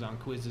study things on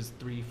quizzes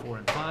 3, 4,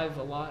 and 5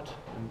 a lot.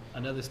 And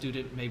another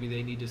student, maybe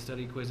they need to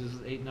study quizzes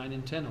 8, 9,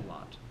 and 10 a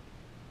lot.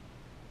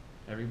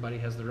 Everybody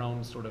has their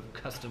own sort of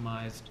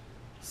customized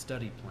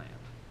study plan.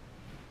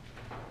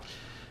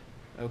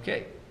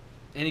 Okay,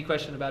 any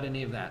question about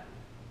any of that?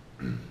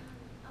 I'm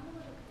a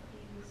little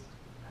confused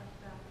about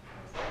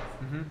the quizzes.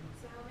 Mm-hmm.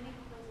 So how many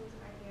quizzes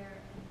are there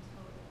in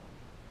total?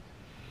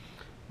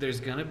 There's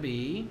gonna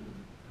be,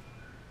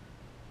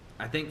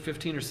 I think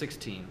 15 or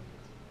 16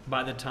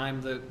 by the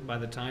time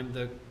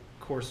the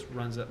course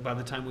runs up, by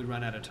the time we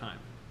run out of time.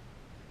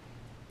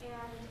 And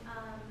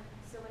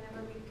so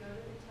whenever we go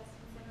to the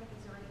testing center,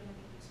 there's already going to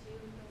be 2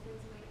 quizzes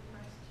waiting for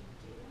us to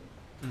do.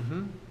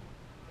 Mm-hmm.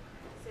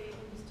 So you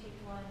can just take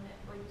one,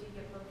 or do you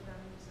get both of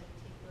them? Just like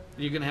take both of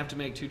them. You're gonna have to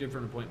make 2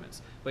 different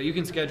appointments, but you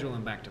can schedule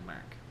them back to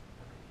back.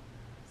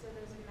 So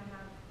those are going to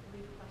have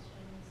 3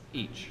 questions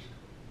Each.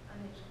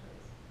 on each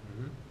quiz.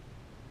 Mm-hmm.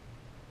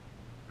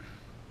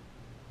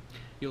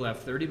 You'll have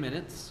 30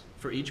 minutes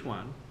for each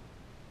one,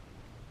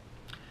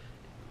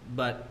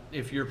 but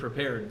if you're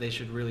prepared, they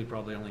should really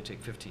probably only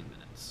take 15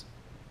 minutes,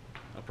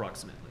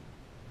 approximately.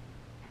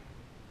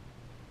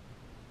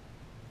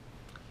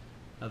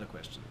 Other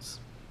questions?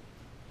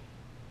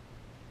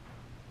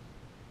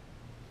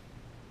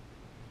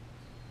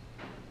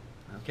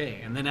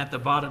 Okay, and then at the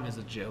bottom is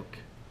a joke.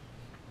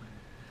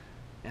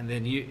 And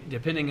then you,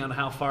 depending on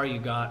how far you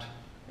got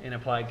in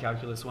Applied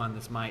Calculus 1,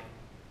 this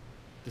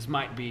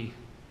might be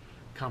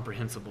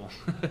comprehensible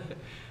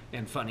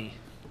and funny,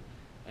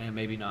 and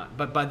maybe not.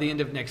 But by the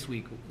end of next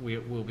week,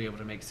 we'll be able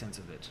to make sense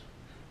of it.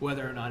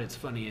 Whether or not it's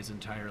funny is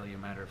entirely a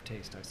matter of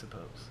taste, I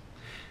suppose.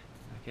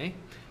 Okay?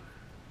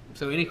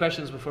 So any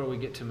questions before we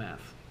get to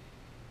math?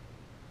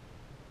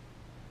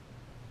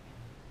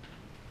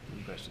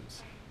 Any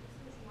questions?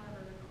 This is more of a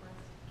request.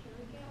 Can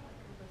we get like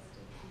a list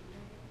of due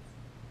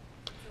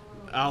dates? It's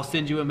a little I'll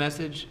send you a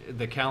message.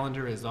 The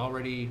calendar is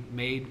already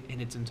made in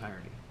its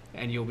entirety,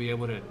 and you'll be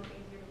able to, a little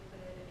easier to put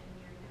it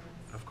in your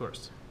notes. of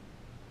course.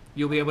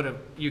 You'll be able to,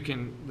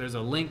 there's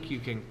a link, you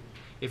can,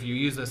 if you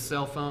use a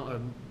cell phone, a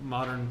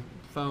modern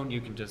phone,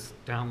 you can just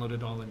download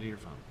it all into your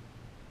phone.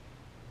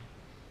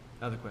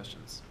 Other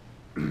questions?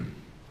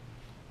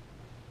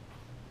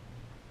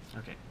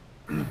 Okay.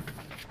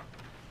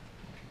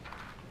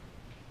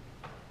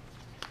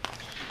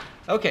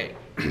 Okay.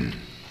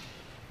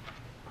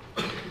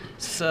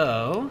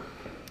 So,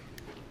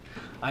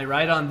 I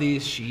write on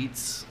these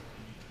sheets,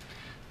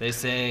 they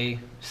say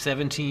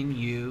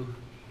 17U,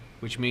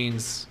 which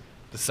means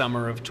the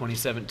summer of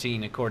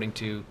 2017 according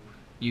to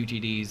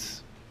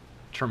UTD's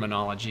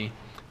terminology,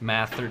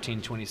 Math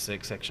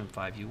 1326, Section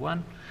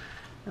 5U1,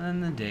 and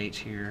then the date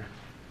here.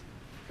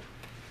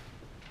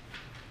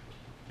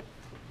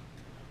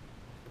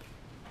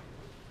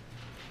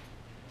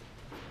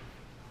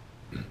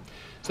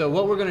 So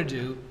what we're going to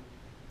do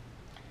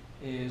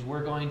is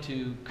we're going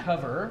to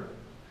cover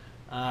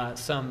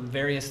some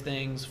various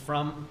things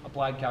from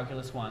Applied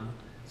Calculus 1.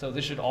 So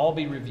this should all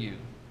be review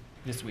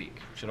this week.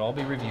 Should all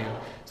be review.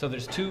 So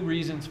there's 2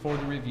 reasons for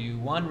the review.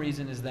 One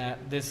reason is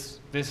that this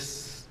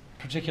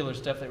particular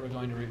stuff that we're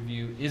going to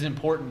review is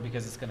important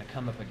because it's going to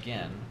come up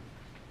again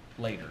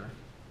later.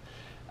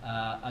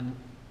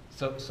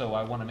 So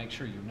I want to make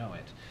sure you know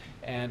it.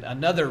 And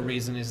another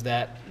reason is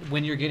that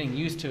when you're getting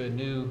used to a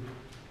new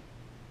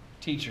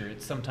teacher,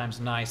 it's sometimes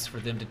nice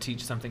for them to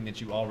teach something that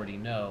you already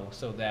know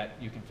so that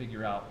you can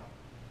figure out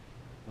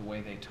the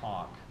way they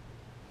talk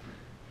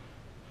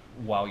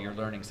while you're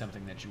learning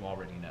something that you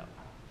already know.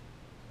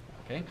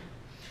 Okay?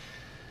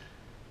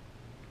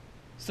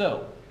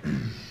 So,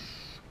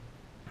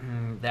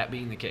 that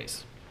being the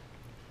case,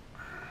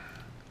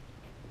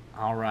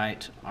 I'll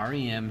write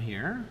REM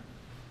here,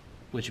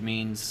 which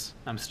means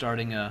I'm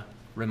starting a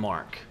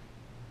remark.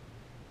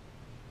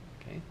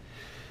 Okay?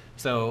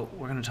 So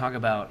we're going to talk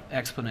about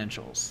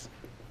exponentials.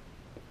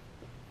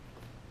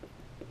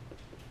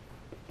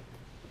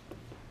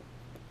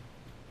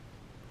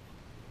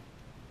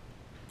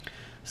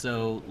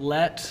 So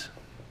let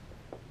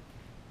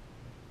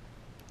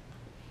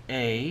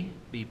A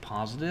be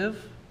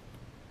positive,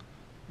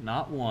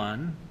 not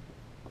 1,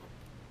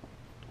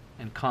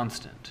 and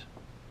constant.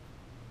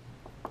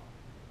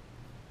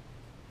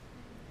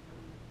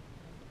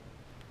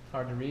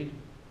 Hard to read?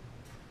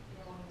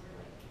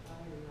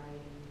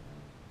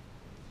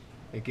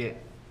 It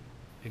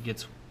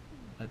gets,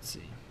 let's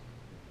see.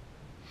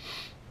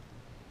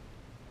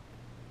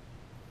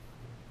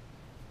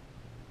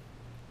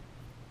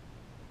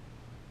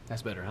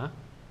 That's better, huh?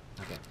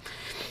 Okay.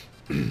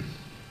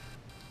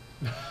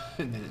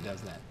 And then it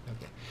does that.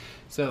 Okay.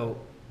 So,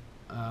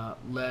 blah,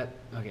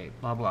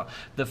 blah.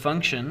 The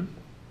function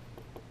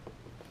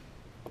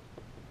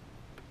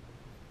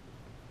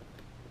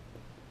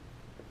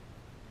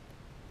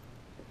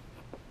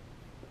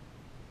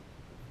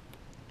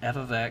f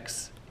of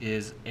x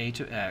is a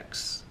to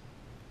x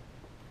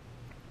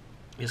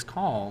is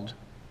called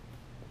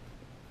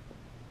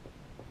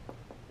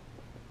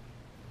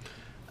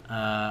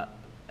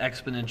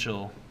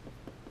exponential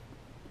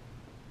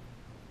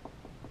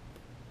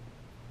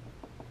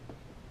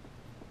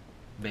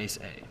base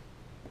A.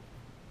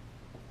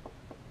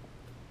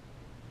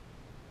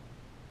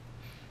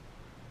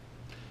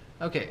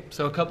 Okay,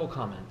 so a couple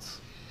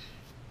comments.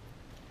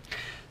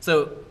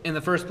 So in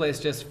the first place,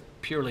 just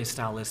purely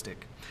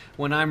stylistic.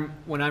 When I'm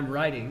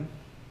writing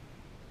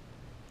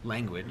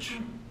language,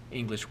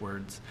 English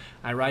words,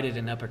 I write it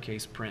in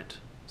uppercase print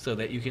so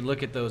that you can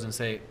look at those and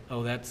say,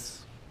 oh,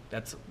 that's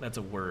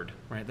a word,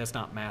 right? That's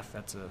not math.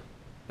 That's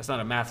not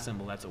a math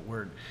symbol. That's a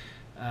word.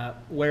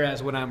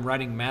 Whereas when I'm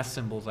writing math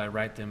symbols, I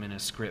write them in a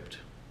script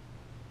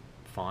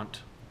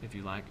font, if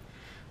you like.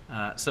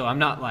 So I'm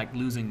not like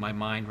losing my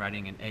mind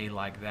writing an A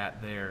like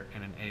that there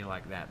and an A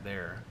like that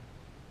there.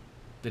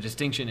 The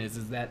distinction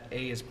is that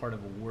A is part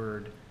of a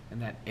word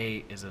and that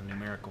A is a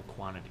numerical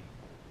quantity.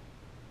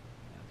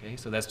 Okay,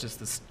 so that's just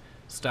the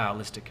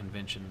stylistic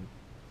convention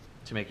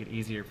to make it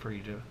easier for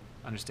you to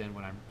understand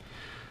what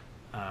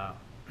I'm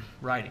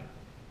writing.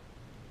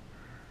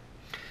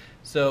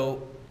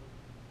 So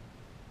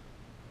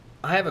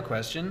I have a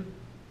question.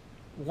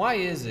 Why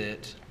is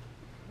it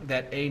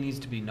that A needs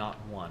to be not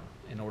 1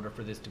 in order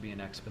for this to be an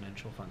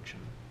exponential function?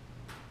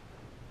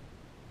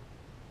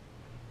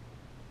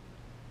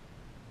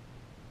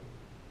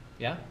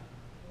 Yeah?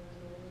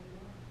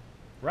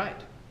 Right.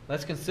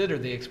 Let's consider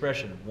the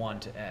expression 1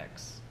 to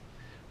x.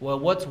 Well,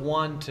 what's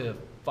 1 to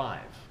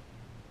 5?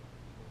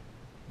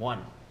 1.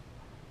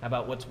 How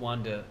about what's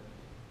 1 to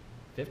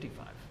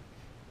 55?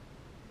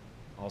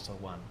 Also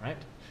 1, right?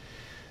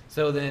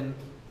 So then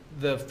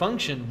the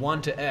function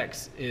 1 to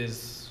x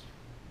is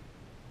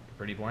a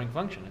pretty boring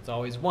function. It's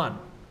always 1.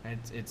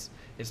 It's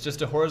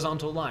just a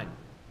horizontal line.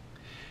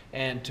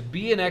 And to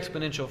be an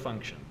exponential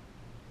function,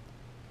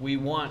 we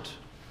want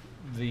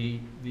the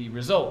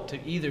result to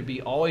either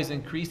be always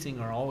increasing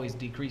or always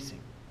decreasing,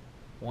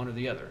 one or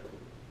the other,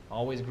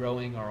 always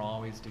growing or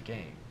always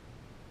decaying.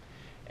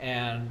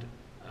 And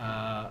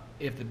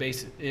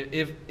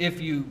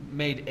if you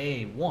made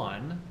A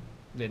 1,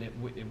 then it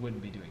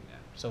wouldn't be doing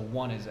that. So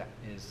 1 is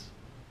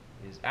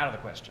out of the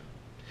question.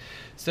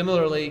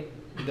 Similarly,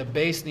 the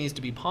base needs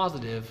to be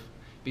positive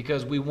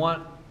because we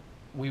want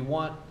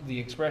the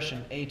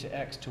expression A to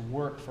x to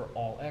work for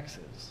all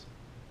x's.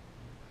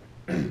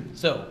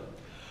 So,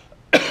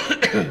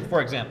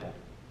 for example,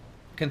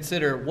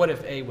 consider what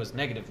if A was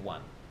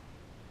 -1?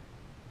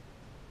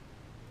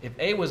 If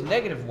A was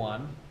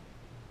 -1,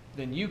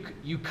 then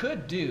you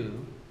could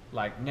do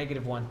like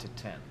 -1 to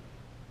 10.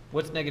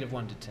 What's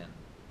 -1 to 10?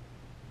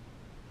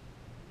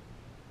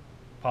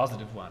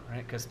 +1,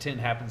 right? Because 10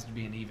 happens to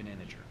be an even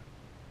integer.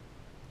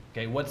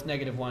 Okay, what's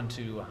 -1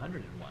 to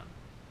 101?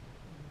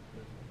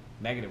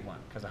 -1,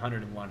 because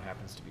 101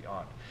 happens to be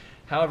odd.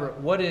 However,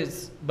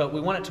 but we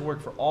want it to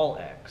work for all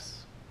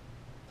x.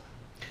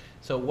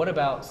 So what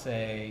about,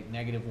 say,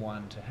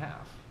 -1 to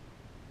half?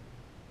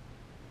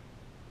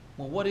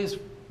 Well, what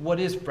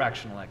is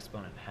fractional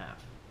exponent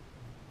half?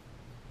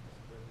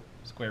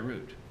 Square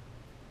root.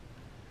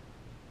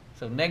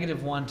 So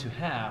 -1 to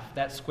half,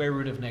 that's square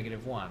root of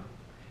 -1.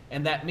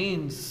 And that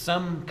means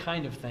some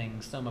kind of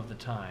thing some of the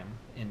time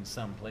in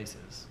some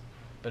places.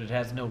 But it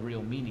has no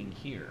real meaning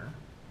here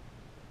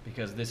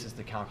because this is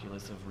the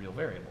calculus of real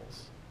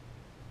variables.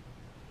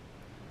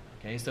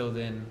 Okay, so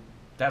then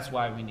that's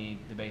why we need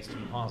the base to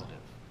be positive.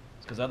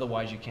 It's because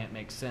otherwise you can't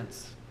make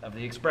sense of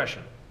the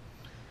expression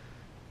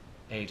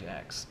A to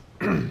x.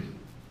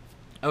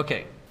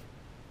 Okay,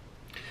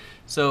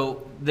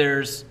 so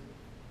there's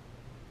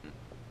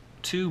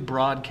two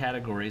broad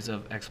categories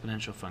of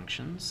exponential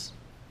functions,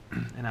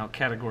 and I'll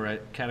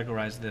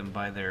categorize them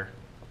by their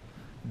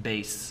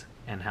base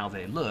and how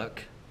they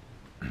look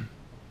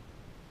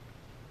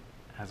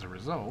as a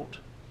result.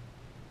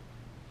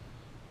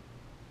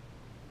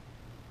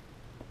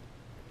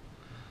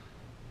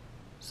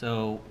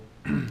 So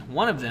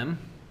one of them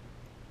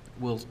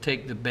will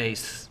take the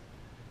base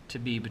to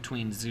be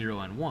between 0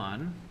 and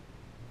 1.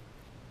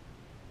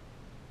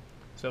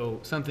 So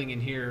something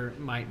in here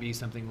might be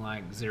something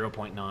like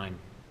 0.9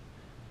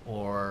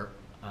 or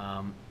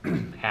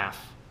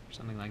half,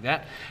 something like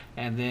that.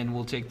 And then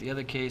we'll take the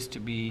other case to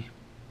be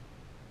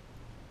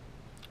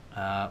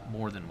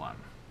more than 1.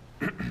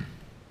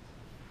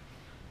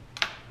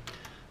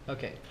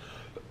 Okay.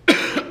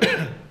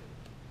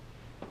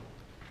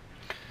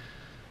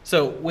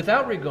 So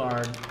without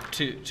regard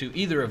to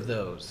either of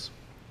those,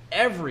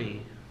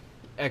 every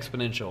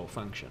exponential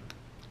function,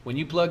 when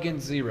you plug in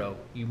 0,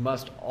 you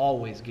must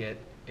always get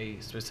a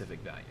specific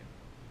value.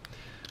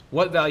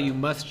 What value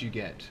must you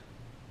get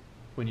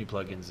when you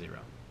plug in 0?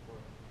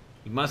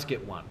 You must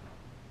get 1.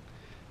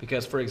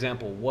 Because, for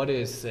example, what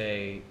is,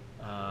 say,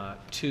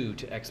 2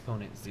 to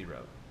exponent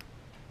 0?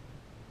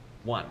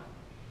 1.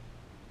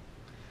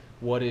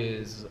 What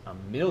is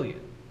 1,000,000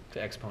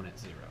 to exponent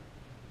 0?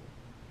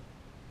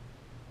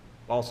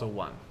 Also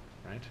 1,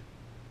 right?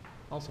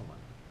 Also 1.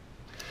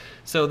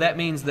 So that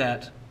means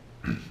that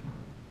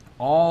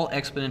all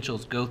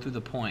exponentials go through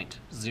the point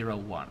 0,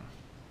 1.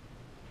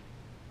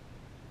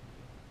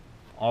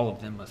 All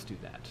of them must do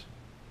that.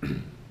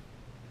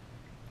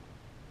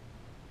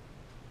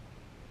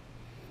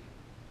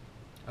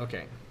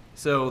 Okay,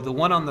 so the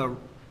one on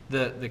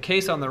the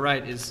case on the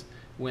right is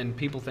when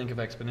people think of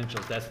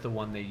exponentials, that's the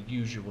one they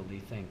usually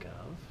think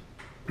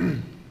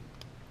of.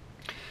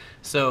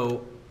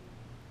 So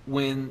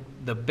when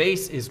the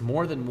base is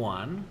more than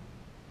 1,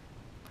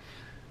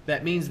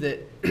 that means that,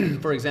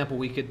 for example,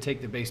 we could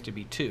take the base to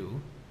be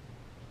 2,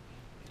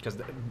 because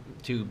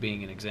 2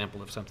 being an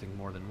example of something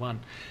more than 1.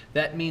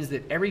 That means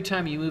that every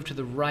time you move to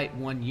the right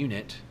 1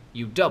 unit,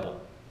 you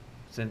double,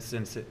 since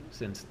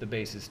the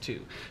base is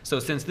 2. So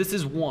since this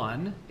is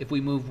 1, if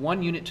we move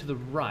 1 unit to the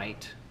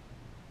right,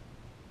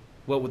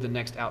 what would the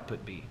next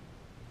output be?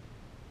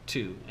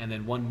 2. And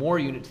then 1 more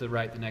unit to the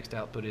right, the next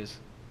output is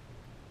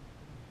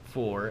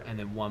 4. And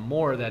then 1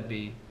 more, that'd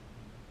be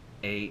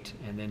 8,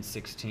 and then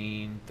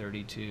 16,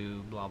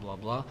 32, blah, blah,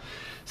 blah.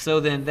 So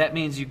then that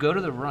means you go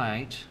to the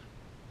right,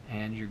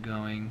 and you're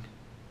going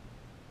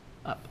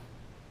up.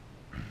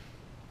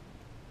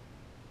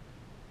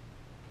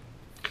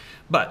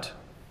 But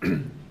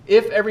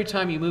if every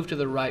time you move to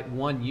the right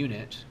 1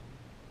 unit,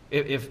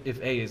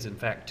 if A is in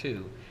fact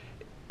 2,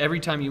 every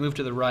time you move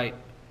to the right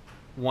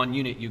 1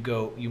 unit,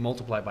 you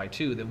multiply by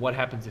 2, then what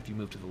happens if you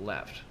move to the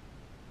left?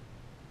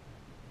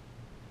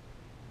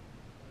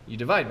 You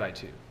divide by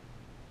 2,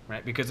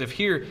 right? Because if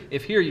here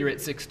you're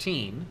at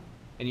 16,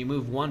 and you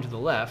move 1 to the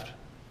left,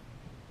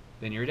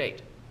 then you're at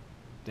 8.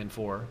 Then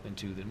 4, then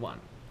 2, then 1.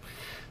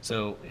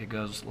 So it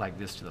goes like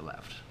this to the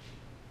left.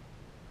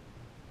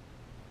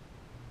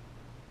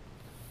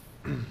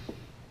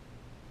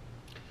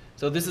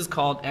 So this is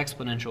called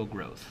exponential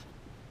growth.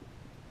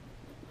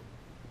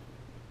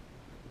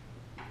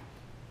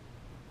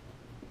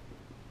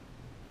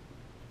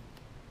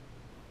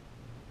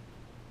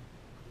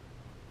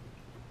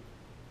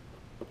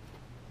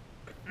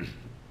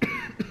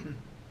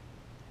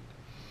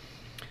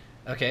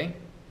 Okay,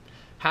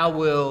 how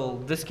will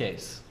this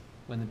case,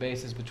 when the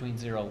base is between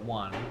 0,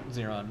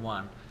 and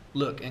 1,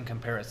 look in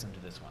comparison to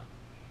this one?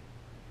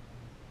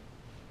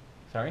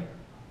 Sorry?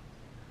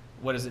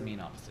 What does it mean,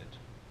 opposite?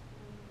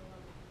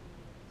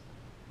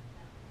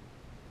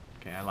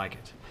 Okay, I like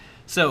it.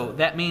 So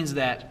that means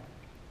that,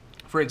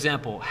 for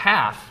example,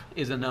 half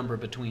is a number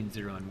between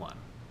 0 and 1.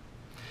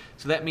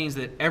 So that means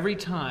that every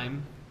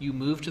time you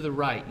move to the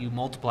right, you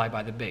multiply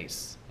by the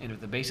base. And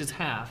if the base is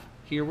half,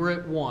 here we're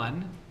at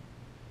 1.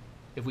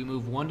 If we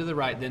move 1 to the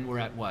right, then we're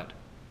at what?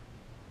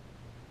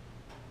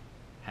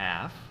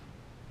 Half.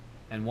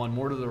 And 1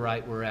 more to the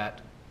right, we're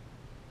at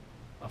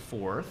a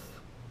 4th.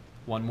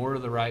 1 more to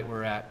the right,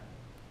 we're at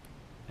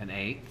an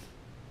 8th,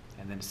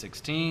 and then a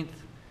 16th,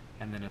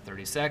 and then a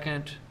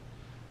 32nd,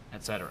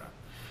 etc.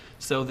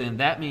 So then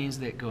that means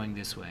that going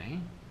this way,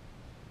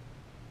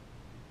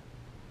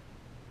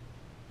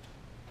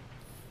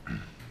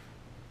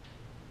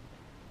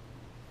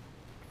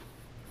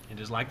 it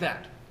is like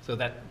that. So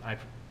that, I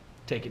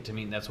take it to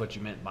mean that's what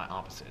you meant by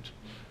opposite,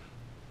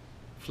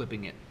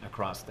 flipping it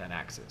across that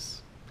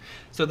axis.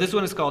 So this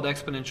one is called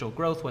exponential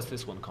growth. What's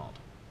this one called?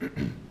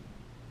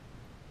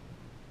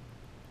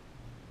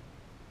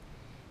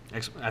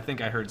 I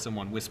think I heard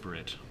someone whisper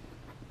it.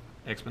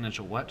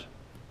 Exponential what?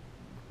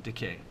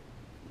 Decay.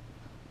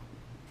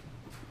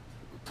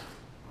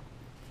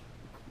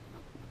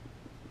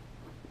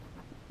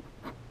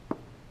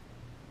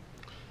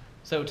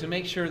 So to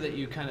make sure that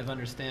you kind of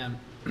understand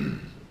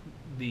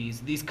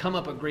these come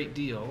up a great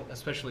deal,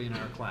 especially in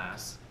our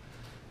class.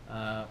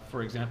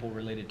 For example,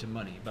 related to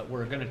money. But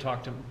we're going to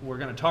talk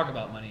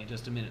about money in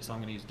just a minute, so I'm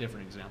going to use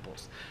different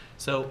examples.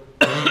 So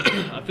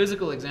a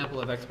physical example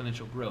of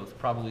exponential growth,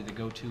 probably the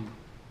go-to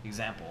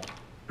example,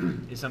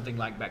 is something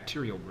like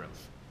bacterial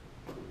growth.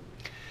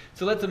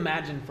 So let's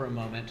imagine for a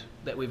moment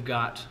that we've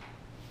got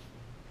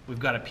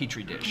a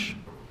petri dish.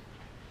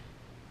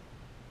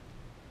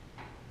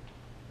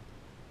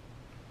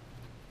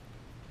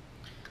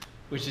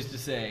 Which is to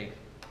say,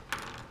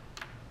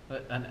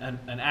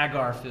 an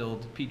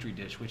agar-filled petri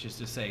dish, which is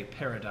to say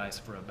paradise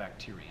for a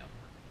bacterium.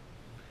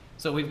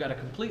 So we've got a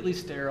completely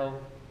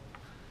sterile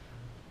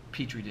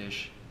petri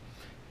dish,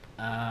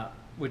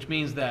 which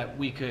means that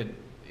we could,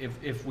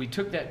 if we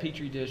took that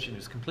petri dish and it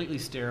was completely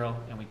sterile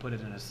and we put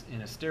it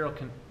in a sterile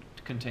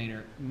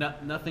container,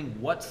 nothing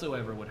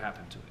whatsoever would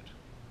happen to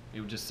it. It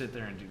would just sit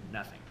there and do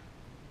nothing.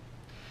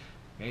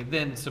 Okay,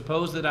 then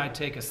suppose that I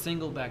take a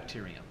single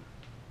bacterium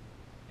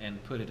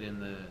and put it in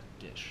the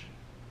dish.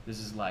 This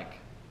is like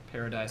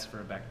paradise for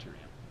a bacterium.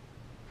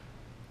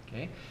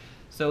 Okay,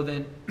 so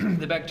then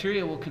the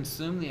bacteria will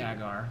consume the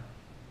agar,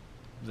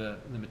 the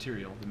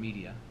material, the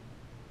media,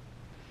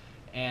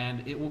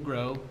 and it will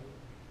grow,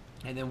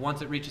 and then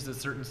once it reaches a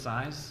certain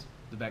size,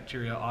 the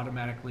bacteria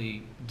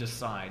automatically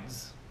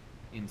decides,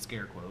 in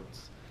scare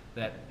quotes,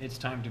 that it's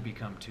time to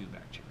become 2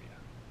 bacteria.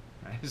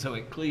 Right? So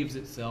it cleaves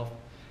itself,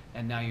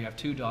 and now you have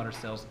 2 daughter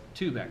cells,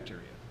 2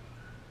 bacteria.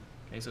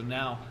 Okay, so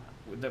now,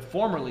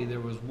 formerly there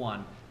was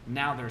 1,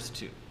 now there's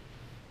 2.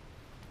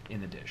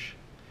 in the dish.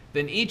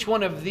 Then each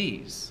one of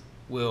these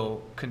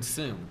will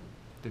consume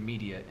the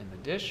media in the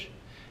dish,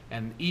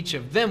 and each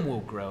of them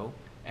will grow,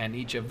 and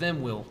each of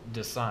them will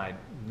decide,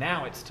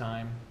 now it's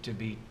time to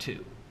be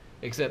 2.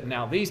 Except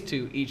now these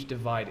 2 each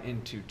divide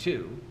into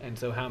 2, and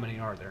so how many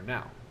are there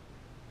now?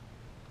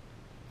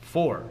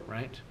 4,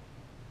 right?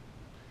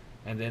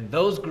 And then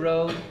those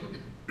grow,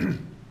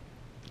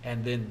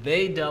 and then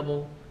they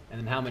double, and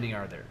then how many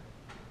are there?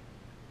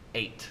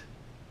 8.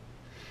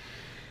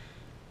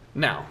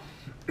 Now,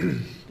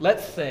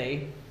 let's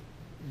say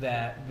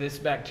that this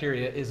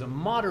bacteria is a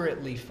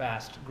moderately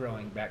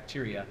fast-growing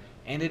bacteria,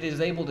 and it is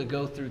able to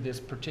go through this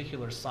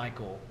particular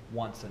cycle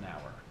once an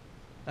hour.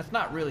 That's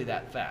not really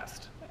that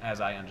fast,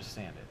 as I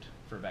understand it,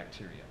 for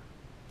bacteria.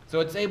 So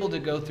it's able to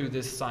go through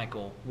this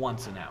cycle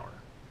once an hour.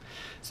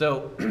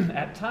 So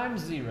at time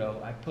 0,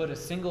 I put a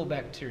single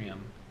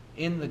bacterium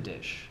in the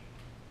dish.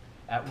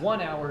 At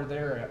 1 hour,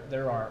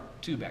 there are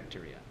 2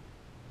 bacteria.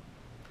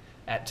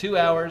 At 2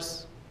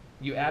 hours,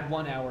 you add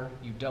 1 hour,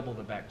 you double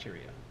the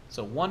bacteria.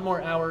 So 1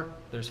 more hour,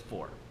 there's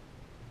 4.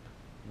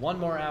 1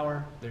 more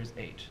hour, there's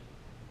 8.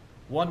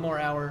 1 more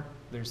hour,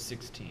 there's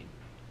 16.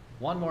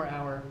 1 more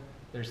hour,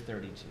 there's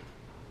 32.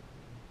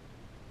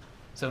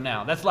 So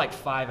now, that's like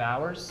 5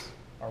 hours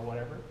or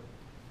whatever.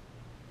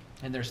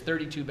 And there's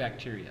 32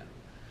 bacteria.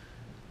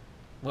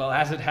 Well,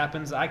 as it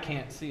happens, I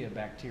can't see a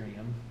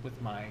bacterium with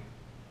my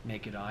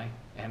naked eye,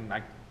 and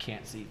I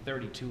can't see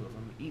 32 of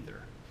them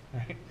either.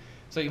 Right?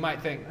 So you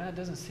might think, it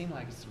doesn't seem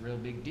like it's a real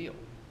big deal.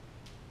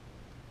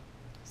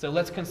 So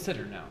let's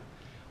consider now.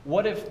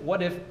 What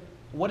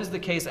is the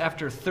case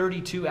after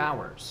 32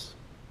 hours?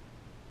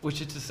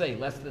 Which is to say,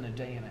 less than a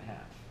day and a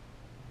half.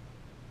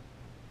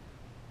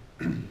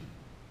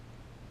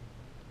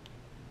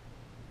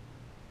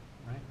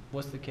 Right?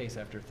 What's the case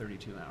after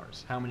 32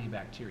 hours? How many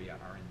bacteria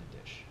are in the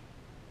dish?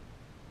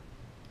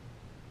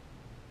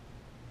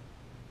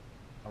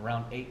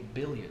 Around 8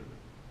 billion.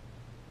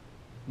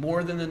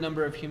 More than the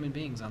number of human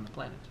beings on the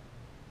planet.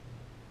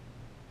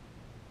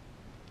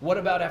 What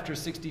about after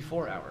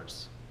 64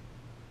 hours?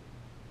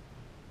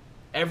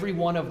 Every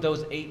one of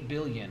those 8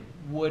 billion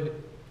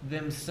would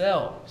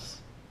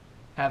themselves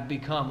have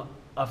become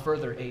a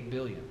further 8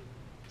 billion.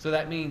 So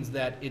that means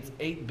that it's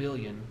 8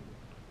 billion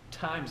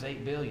times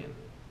 8 billion.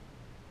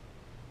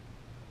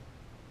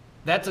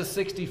 That's a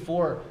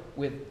 64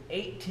 with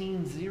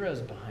 18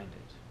 zeros behind it.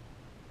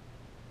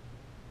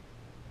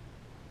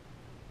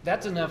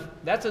 That's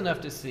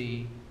enough to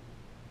see.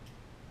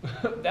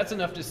 That's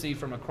enough to see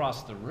from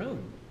across the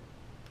room.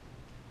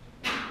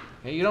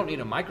 Okay, you don't need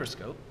a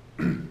microscope.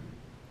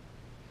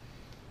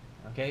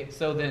 Okay,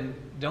 so then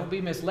don't be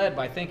misled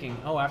by thinking,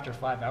 oh, after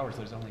 5 hours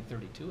there's only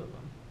 32 of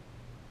them.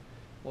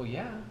 Well,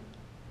 yeah,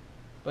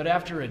 but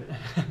after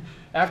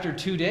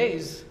 2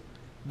 days,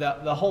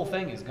 the whole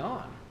thing is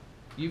gone.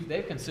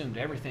 They've consumed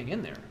everything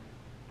in there.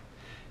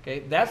 Okay,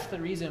 that's the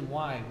reason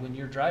why when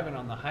you're driving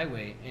on the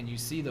highway and you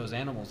see those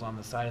animals on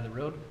the side of the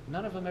road,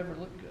 none of them ever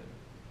look good.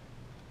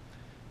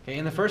 Okay,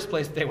 in the first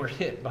place, they were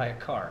hit by a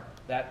car.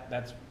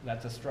 That's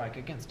a strike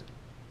against them.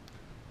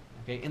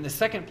 Okay, in the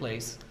second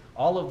place,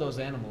 all of those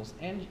animals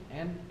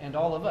and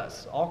all of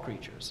us, all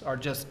creatures, are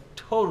just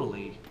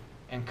totally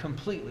and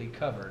completely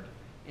covered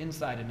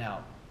inside and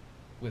out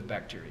with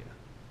bacteria.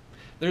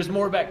 There's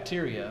more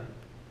bacteria,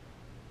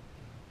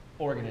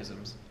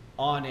 organisms,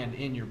 on and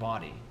in your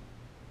body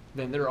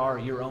than there are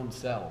your own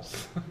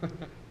cells.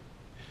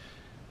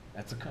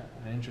 That's an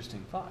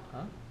interesting thought,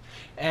 huh?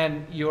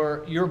 And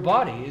your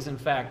body is, in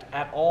fact,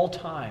 at all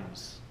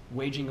times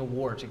waging a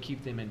war to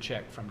keep them in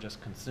check from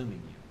just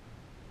consuming you.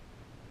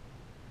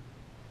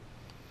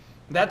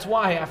 That's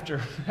why after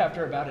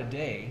about a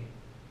day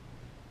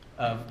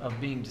of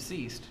being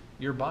deceased,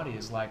 your body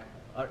is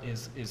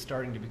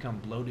starting to become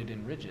bloated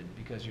and rigid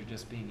because you're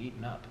just being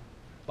eaten up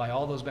by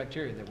all those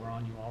bacteria that were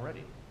on you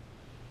already.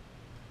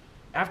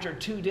 After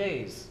 2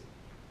 days,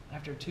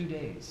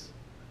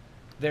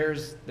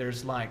 there's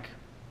like,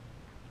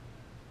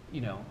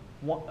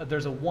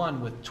 there's a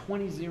 1 with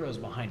 20 zeros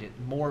behind it,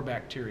 more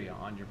bacteria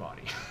on your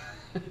body.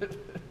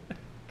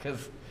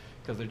 Because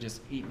they're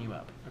just eating you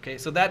up. Okay,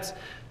 so that's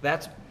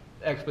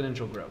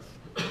exponential growth.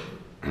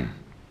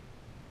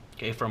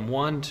 Okay, from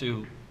 1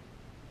 to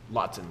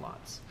lots and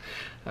lots.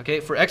 Okay,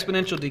 for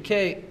exponential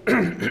decay,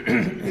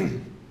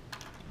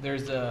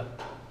 here's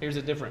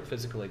a different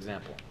physical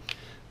example.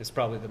 It's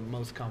probably the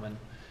most common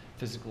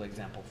physical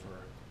example for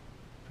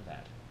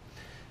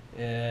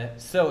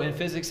that. So in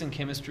physics and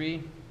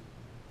chemistry,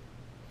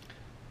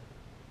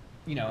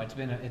 it's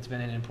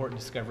been an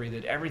important discovery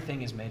that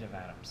everything is made of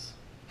atoms.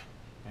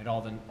 And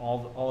all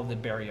of the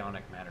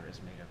baryonic matter is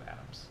made of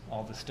atoms,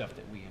 all the stuff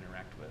that we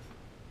interact with.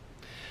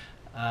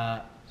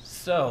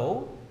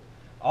 So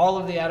all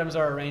of the atoms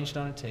are arranged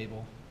on a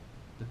table,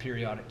 the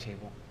periodic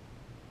table.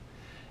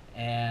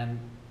 And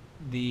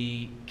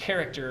the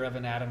character of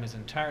an atom is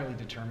entirely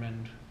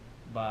determined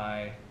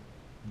by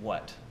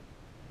what?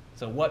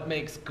 So what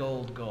makes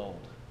gold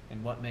gold,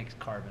 and what makes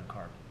carbon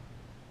carbon?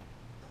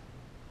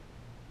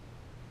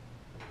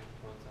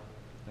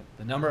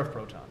 The number of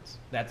protons.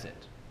 That's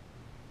it.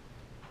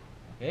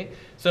 Okay?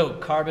 So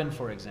carbon,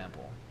 for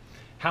example.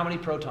 How many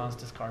protons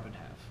does carbon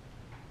have?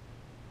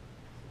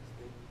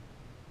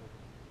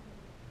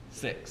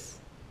 6.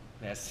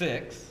 It has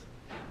 6.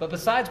 But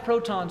besides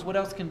protons, what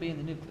else can be in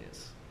the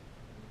nucleus?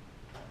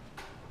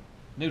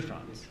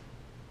 Neutrons.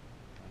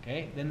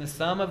 Okay? Then the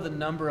sum of the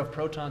number of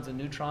protons and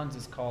neutrons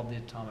is called the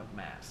atomic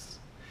mass.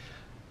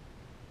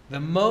 The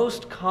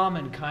most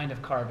common kind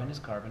of carbon is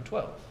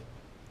carbon-12.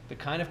 The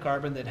kind of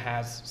carbon that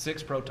has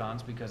 6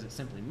 protons because it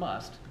simply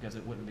must, because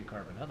it wouldn't be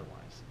carbon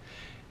otherwise,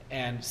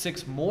 and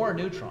 6 more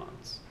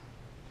neutrons.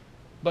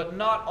 But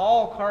not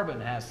all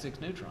carbon has 6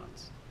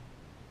 neutrons.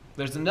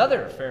 There's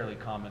another fairly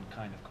common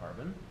kind of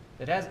carbon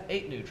that has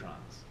 8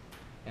 neutrons,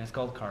 and it's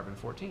called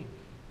carbon-14.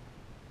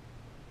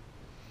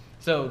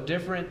 So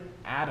different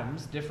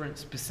atoms, different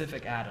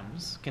specific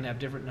atoms, can have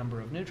different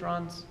number of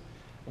neutrons.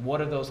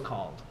 What are those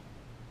called?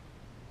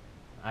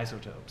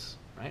 Isotopes,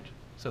 right?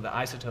 So the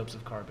isotopes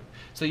of carbon.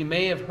 So you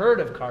may have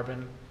heard of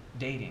carbon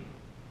dating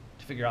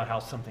to figure out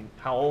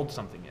how old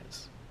something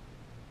is.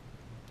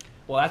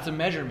 Well, that's a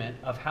measurement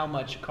of how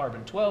much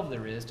carbon-12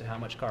 there is to how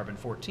much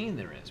carbon-14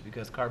 there is,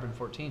 because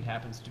carbon-14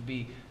 happens to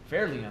be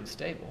fairly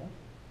unstable,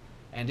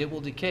 and it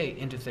will decay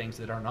into things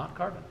that are not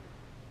carbon.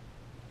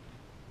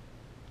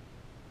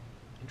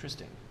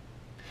 Interesting.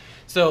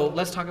 So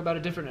let's talk about a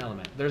different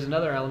element. There's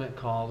another element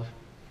called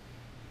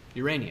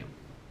uranium.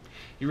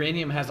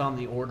 Uranium has on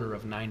the order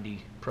of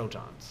 90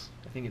 protons.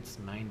 I think it's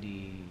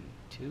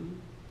 92?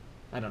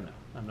 I don't know.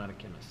 I'm not a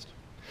chemist.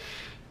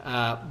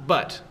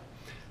 But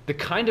the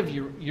kind of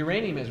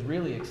uranium is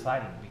really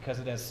exciting because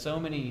it has so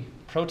many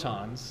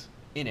protons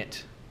in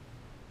it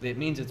that it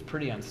means it's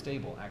pretty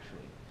unstable,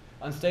 actually.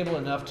 Unstable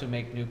enough to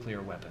make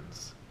nuclear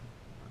weapons.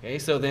 Okay,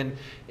 so then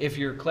if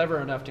you're clever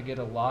enough to get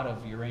a lot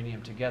of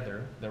uranium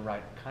together, the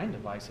right kind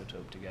of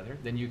isotope together,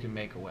 then you can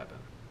make a weapon.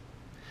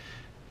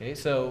 Okay,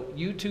 so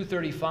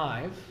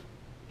U-235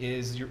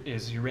 is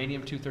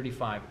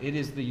uranium-235. It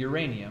is the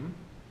uranium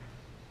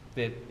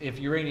that, if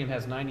uranium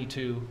has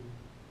 92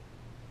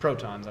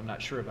 protons, I'm not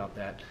sure about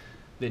that,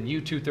 then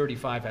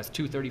U-235 has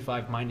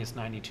 235 minus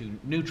 92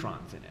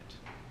 neutrons in it.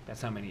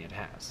 That's how many it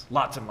has.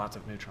 Lots and lots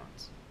of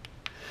neutrons.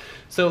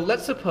 So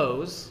let's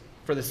suppose,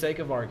 for the sake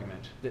of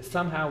argument, that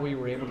somehow we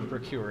were able to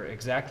procure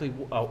exactly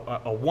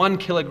a 1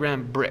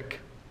 kilogram brick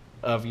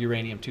of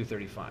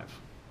uranium-235.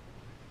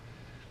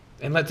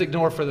 And let's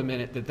ignore for the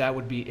minute that that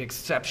would be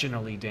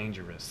exceptionally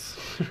dangerous,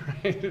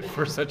 right,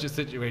 for such a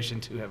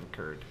situation to have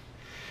occurred.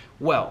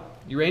 Well,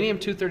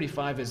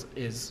 uranium-235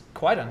 is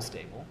quite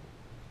unstable,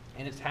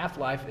 and its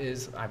half-life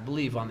is, I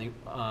believe, on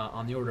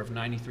the order of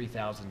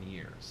 93,000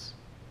 years.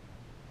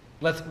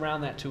 Let's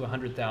round that to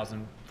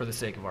 100,000 for the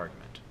sake of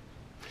argument.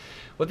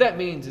 What that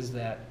means is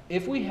that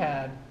if we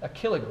had a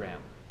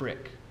kilogram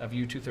brick of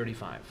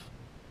U-235,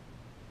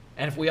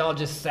 and if we all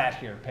just sat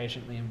here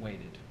patiently and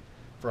waited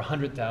for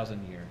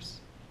 100,000 years,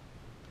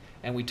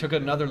 and we took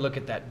another look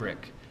at that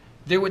brick,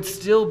 there would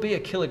still be a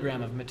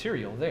kilogram of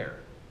material there,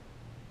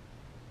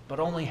 but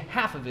only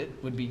half of it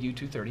would be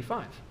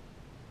U-235.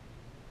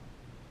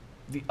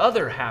 The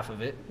other half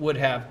of it would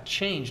have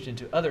changed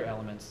into other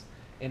elements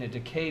in a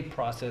decay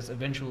process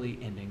eventually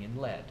ending in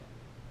lead.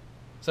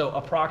 So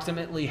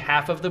approximately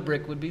half of the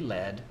brick would be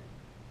lead,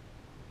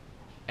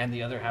 and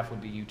the other half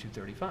would be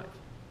U-235.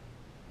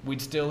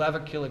 We'd still have a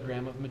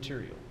kilogram of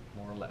material,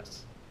 more or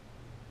less.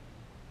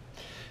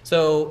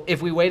 So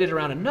if we waited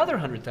around another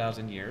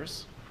 100,000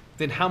 years,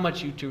 then how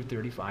much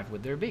U-235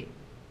 would there be?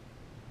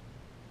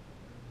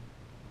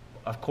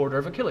 A quarter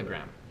of a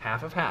kilogram,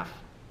 half of half.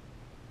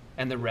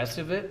 And the rest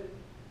of it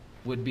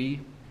would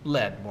be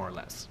lead, more or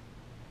less.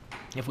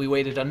 If we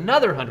waited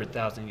another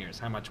 100,000 years,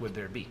 how much would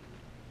there be?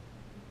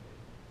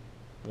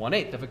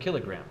 1/8 of a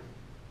kilogram.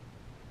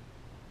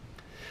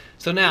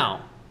 So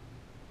now,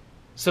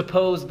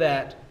 suppose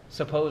that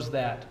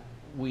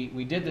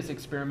we did this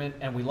experiment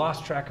and we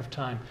lost track of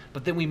time,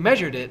 but then we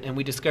measured it and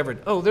we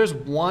discovered, oh, there's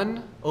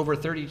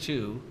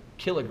 1/32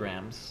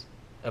 kilograms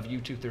of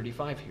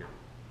U-235 here.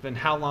 Then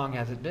how long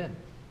has it been?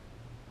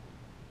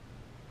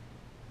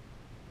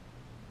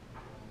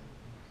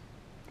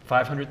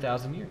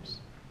 500,000 years.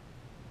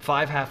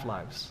 5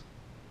 half-lives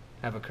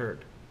have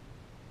occurred.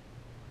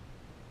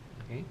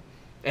 Okay?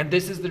 And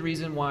this is the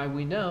reason why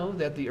we know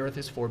that the Earth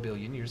is 4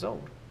 billion years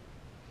old.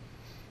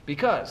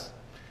 Because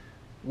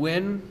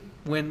when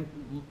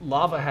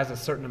lava has a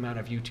certain amount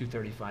of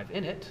U-235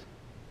 in it,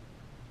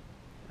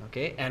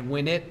 okay, and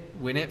when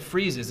it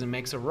freezes and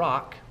makes a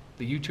rock,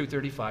 the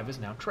U-235 is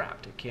now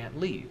trapped. It can't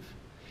leave.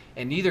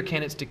 And neither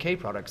can its decay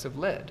products of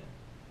lead.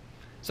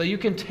 So you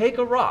can take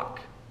a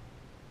rock.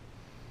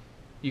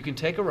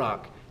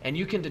 And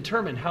you can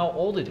determine how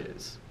old it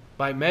is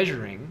by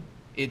measuring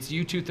its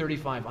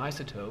U-235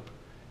 isotope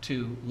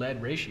to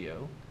lead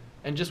ratio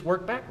and just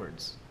work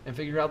backwards and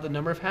figure out the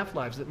number of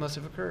half-lives that must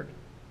have occurred.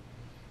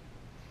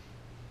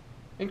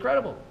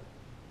 Incredible.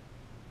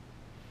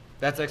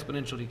 That's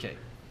exponential decay.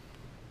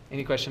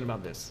 Any question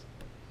about this?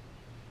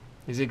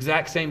 It's the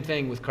exact same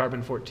thing with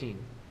carbon-14,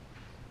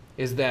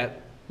 is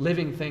that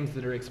living things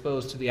that are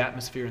exposed to the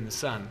atmosphere and the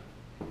sun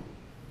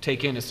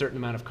take in a certain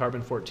amount of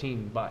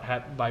carbon-14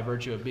 by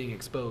virtue of being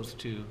exposed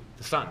to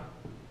the sun.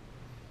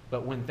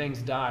 But when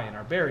things die and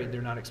are buried,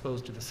 they're not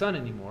exposed to the sun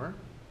anymore,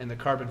 and the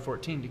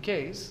carbon-14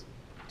 decays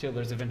till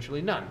there's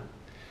eventually none.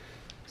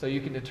 So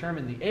you can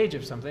determine the age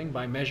of something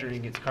by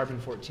measuring its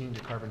carbon-14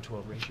 to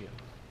carbon-12 ratio.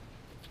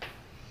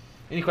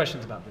 Any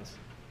questions about this?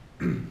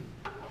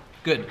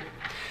 Good.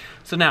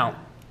 So now,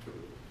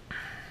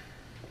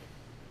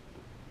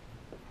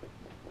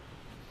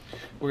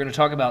 we're going to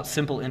talk about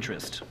simple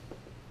interest.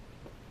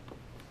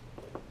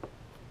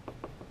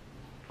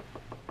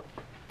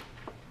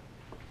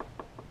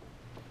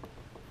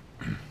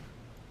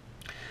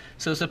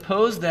 So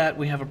suppose that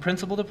we have a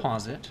principal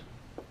deposit,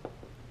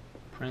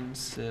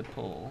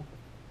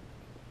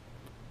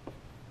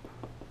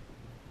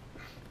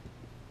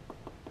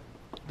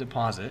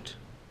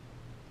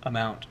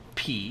 amount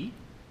P,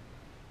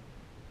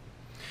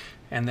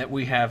 and that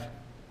we have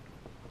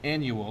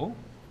annual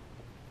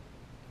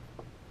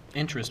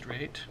interest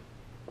rate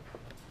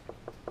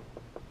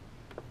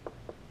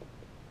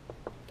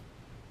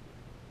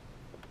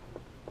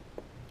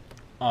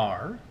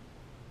R,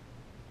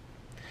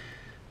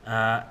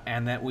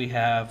 and that we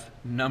have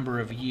number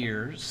of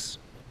years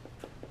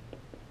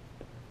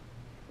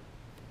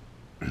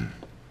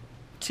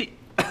T,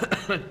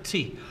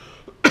 T.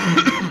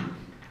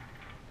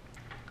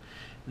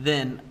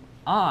 Then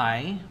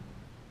I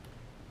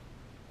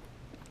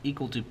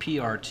equal to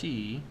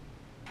PRT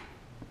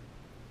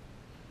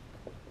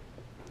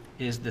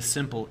is the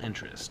simple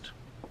interest.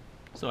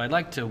 So I'd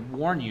like to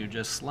warn you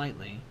just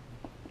slightly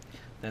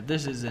that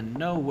this is in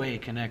no way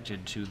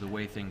connected to the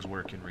way things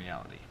work in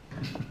reality.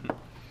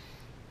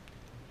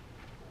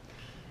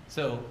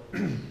 So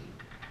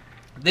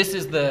this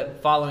is the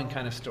following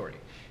kind of story.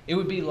 It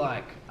would be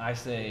like I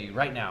say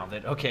right now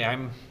that, okay,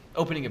 I'm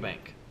opening a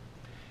bank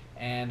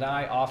and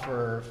I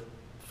offer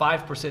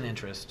 5%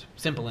 interest,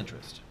 simple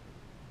interest.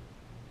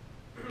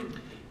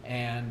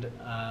 And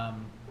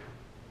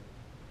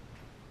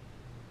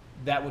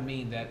that would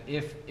mean that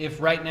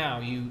if right now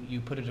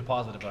you put a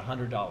deposit of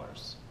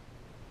 $100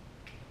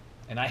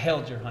 and I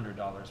held your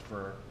 $100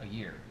 for a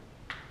year,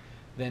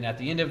 then at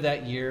the end of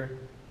that year,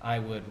 I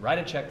would write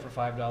a check for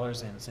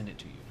 $5 and send it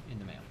to you in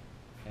the mail,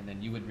 and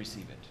then you would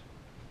receive it.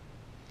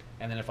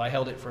 And then if I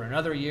held it for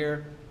another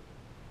year,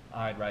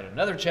 I'd write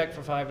another check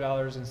for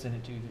 $5 and send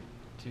it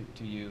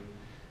to you,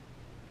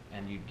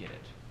 and you'd get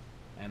it.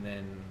 And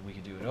then we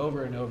could do it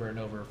over and over and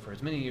over for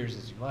as many years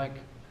as you like.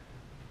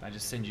 I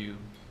just send you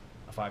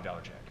a $5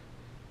 check.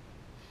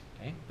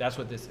 Okay, that's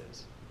what this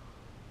is.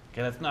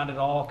 Okay, that's not at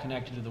all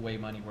connected to the way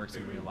money works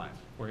in real life.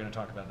 We're going to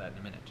talk about that in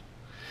a minute.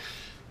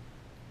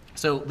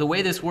 So the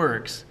way this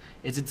works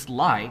is it's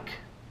like,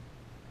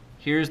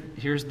 here's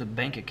the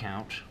bank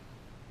account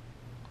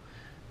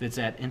that's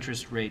at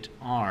interest rate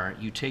R.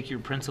 You take your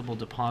principal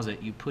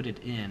deposit, you put it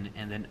in,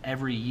 and then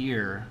every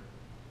year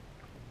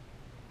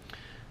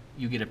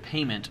you get a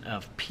payment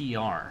of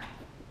PR.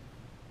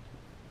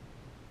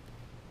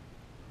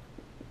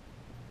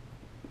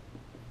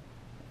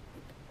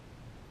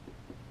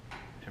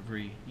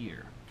 Every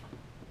year.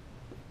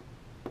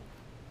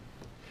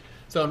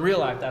 So in real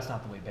life, that's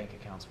not the way bank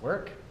accounts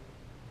work.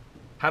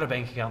 How do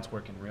bank accounts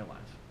work in real life?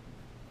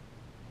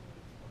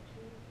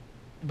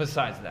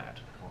 Besides that.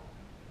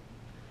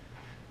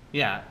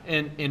 Yeah,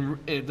 and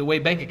the way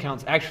bank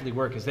accounts actually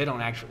work is they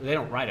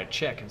don't write a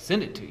check and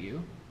send it to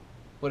you.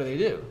 What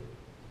do?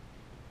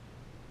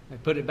 They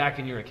put it back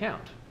in your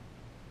account.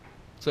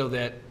 So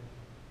that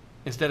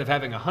instead of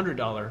having a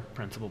 $100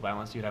 principal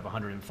balance, you'd have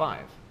 105.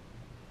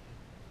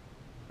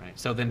 Right?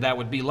 So then that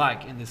would be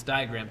like in this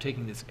diagram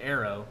taking this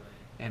arrow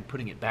and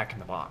putting it back in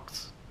the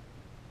box.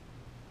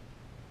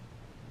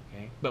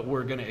 Okay? But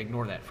we're going to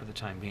ignore that for the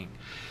time being.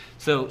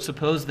 So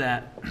suppose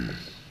that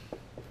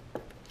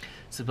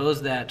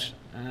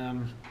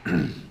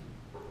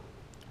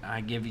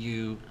I give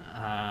you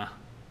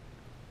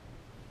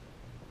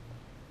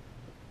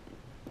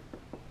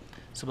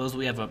suppose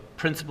we have a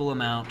principal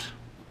amount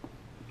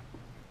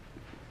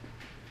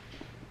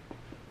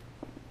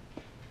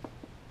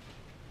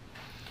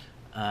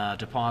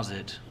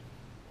deposit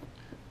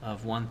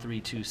of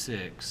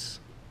 1326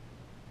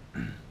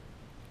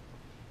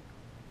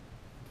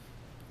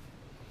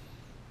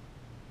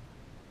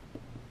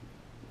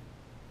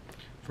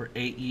 for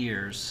 8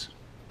 years.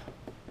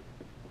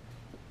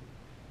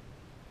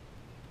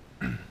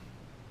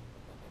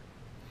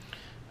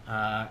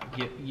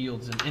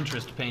 Yields an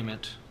interest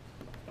payment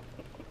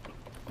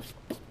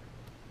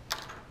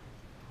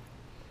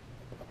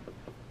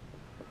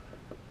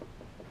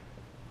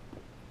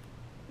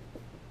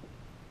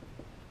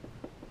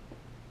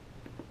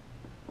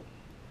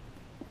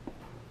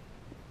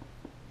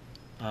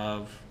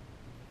of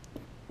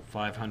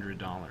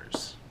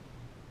 $500.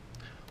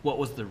 What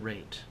was the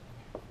rate?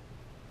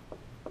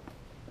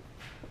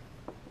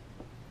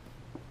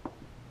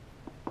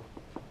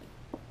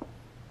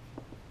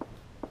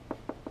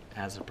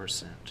 As a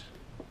percent.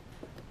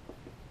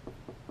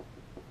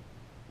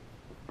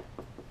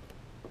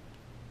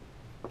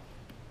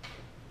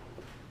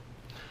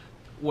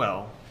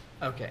 Well,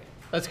 okay.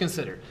 let's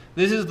consider.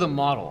 This is the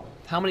model.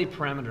 How many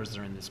parameters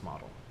are in this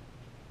model?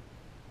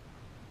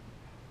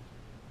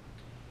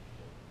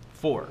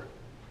 4.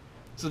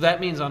 So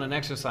that means on an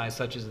exercise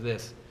such as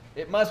this,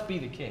 it must be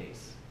the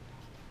case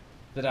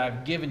that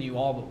I've given you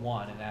all but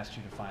one and asked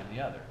you to find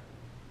the other.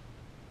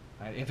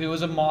 Right? If it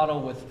was a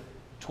model with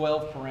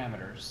 12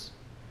 parameters,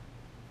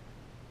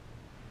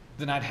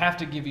 then I'd have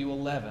to give you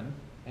 11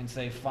 and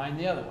say, find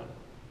the other one.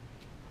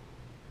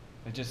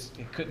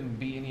 It couldn't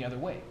be any other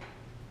way.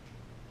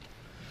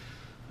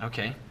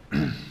 Okay,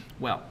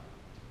 well,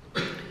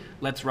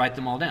 let's write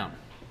them all down.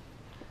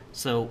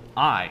 So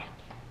I,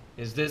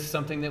 is this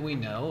something that we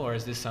know, or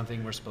is this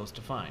something we're supposed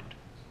to find?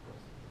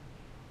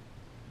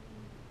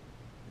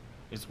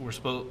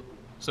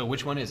 So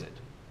which one is it?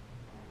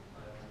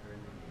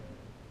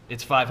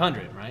 It's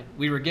 500, right?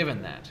 We were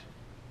given that.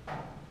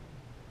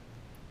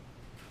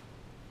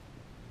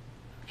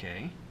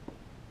 Okay.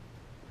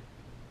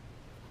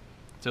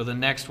 So the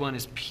next one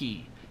is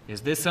P.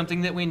 Is this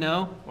something that we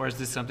know, or is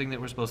this something that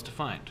we're supposed to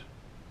find?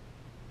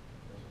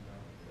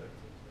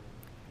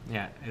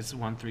 Yeah, it's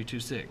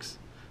 1326.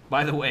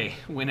 By the way,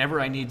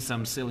 whenever I need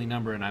some silly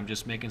number and I'm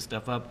just making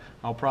stuff up,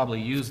 I'll probably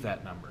use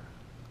that number.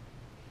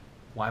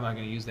 Why am I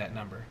going to use that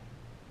number?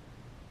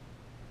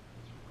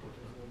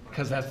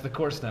 Because that's the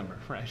course number,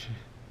 right?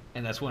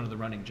 And that's one of the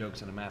running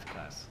jokes in a math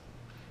class.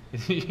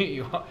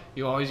 You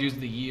always use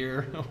the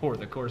year or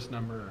the course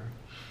number or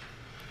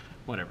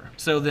whatever.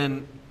 So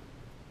then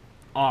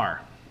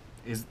R,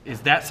 is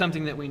that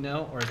something that we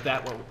know, or is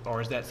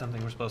that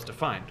something we're supposed to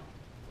find?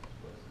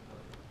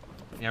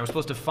 Yeah, we're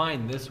supposed to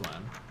find this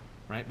one,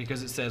 right?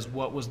 Because it says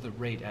what was the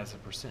rate as a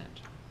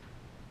percent.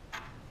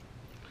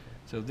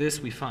 So this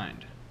we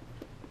find.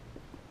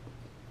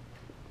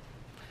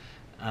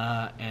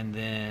 And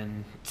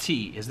then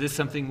T, is this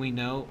something we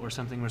know or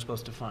something we're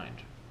supposed to find?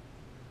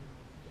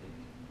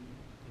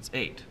 It's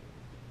 8.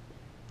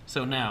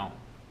 So now,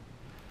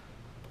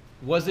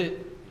 was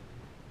it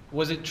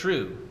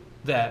true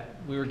that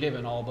we were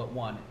given all but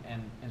one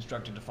and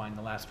instructed to find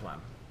the last one?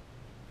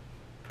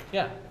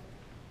 Yeah.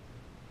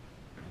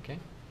 Okay.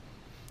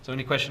 So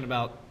any question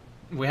about,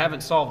 we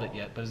haven't solved it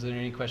yet, but is there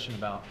any question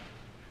about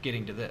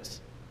getting to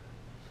this?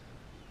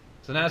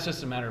 So now it's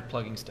just a matter of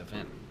plugging stuff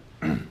in.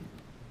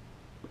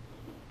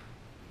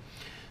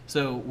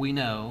 So we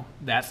know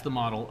that's the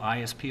model,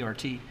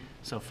 ISPRT.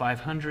 So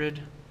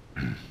 500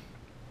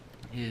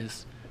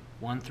 is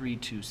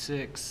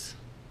 1326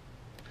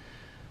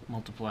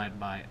 multiplied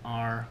by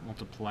R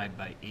multiplied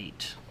by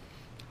 8.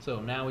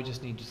 So now we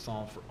just need to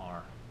solve for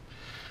R.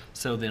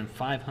 So then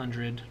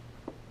 500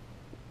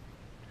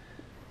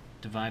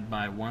 divided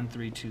by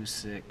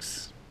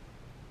 1326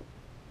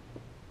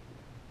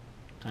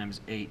 times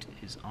 8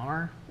 is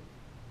R.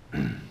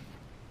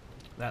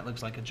 That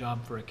looks like a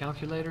job for a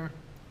calculator.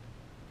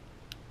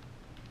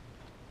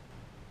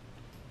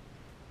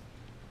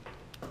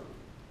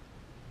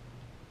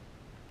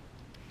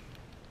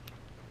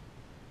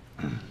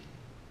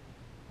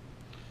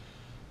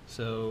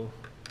 So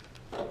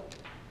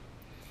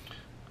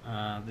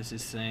this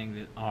is saying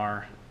that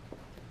R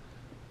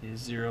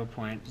is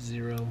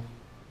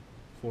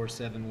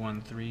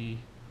 0.04713,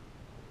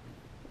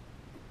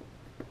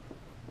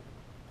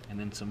 and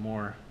then some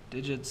more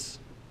digits.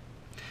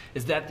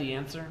 Is that the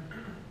answer?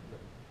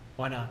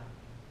 Why not?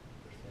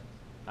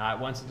 It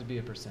wants it to be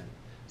a percent.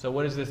 So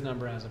what is this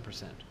number as a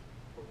percent?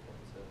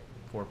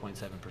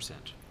 4.7%.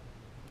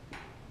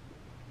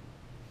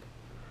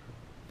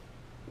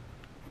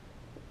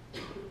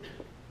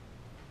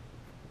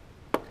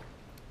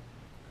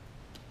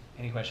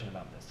 Any question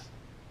about this?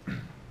 Any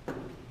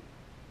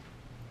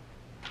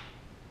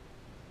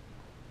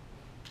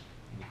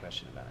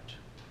question about it?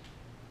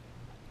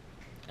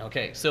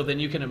 Okay, so then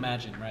you can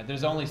imagine, right?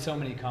 There's only so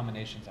many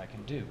combinations I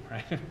can do,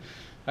 right?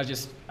 I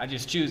just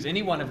choose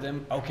any one of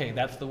them. Okay,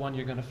 that's the one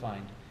you're going to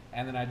find,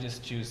 and then I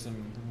just choose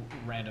some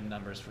random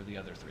numbers for the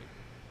other 3,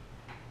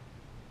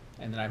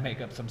 and then I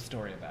make up some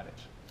story about it.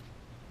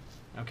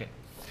 Okay,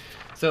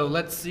 so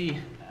let's see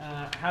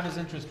how does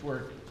interest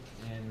work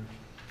in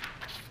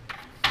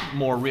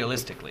more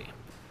realistically.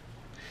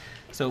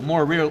 So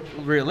more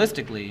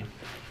realistically,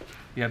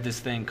 you have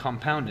this thing,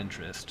 compound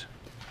interest.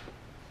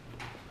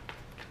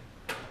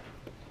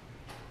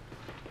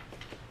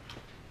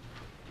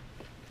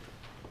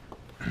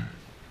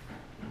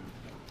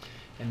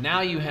 And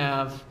now you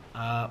have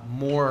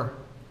more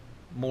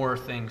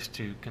things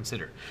to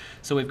consider.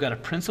 So we've got a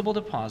principal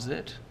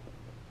deposit.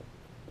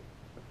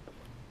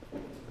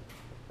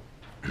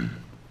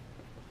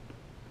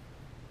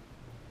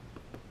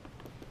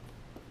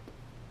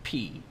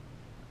 P.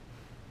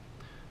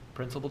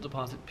 Principal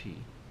deposit P.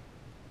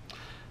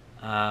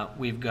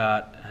 We've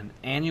got an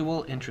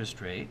annual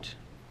interest rate.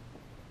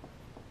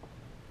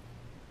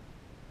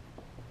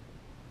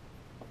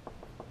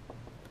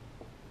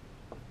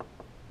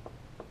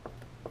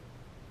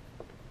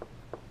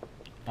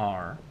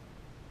 R.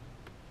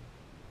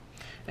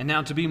 And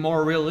now to be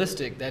more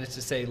realistic, that is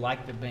to say,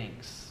 like the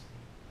banks.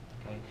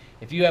 Okay?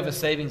 If you have a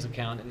savings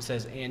account and it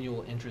says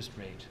annual interest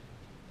rate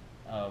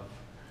of,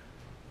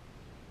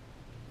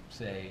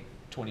 say,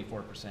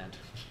 24%.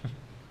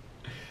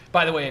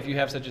 By the way, if you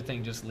have such a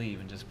thing, just leave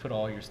and just put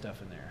all your stuff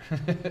in there.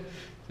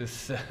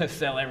 Just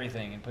sell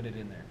everything and put it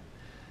in there.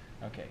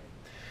 Okay.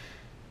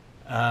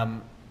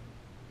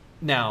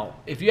 Now,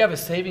 if you have a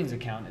savings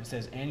account, it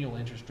says annual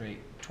interest rate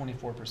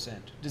 24%.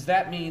 Does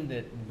that mean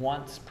that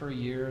once per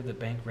year the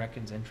bank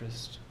reckons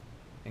interest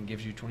and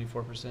gives you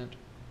 24%?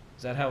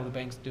 Is that how the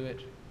banks do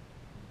it?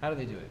 How do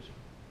they do it?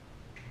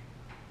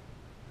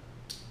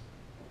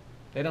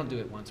 They don't do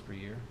it once per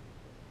year.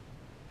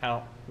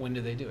 How? When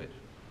do they do it?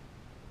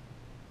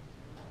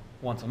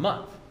 Once a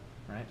month,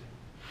 right?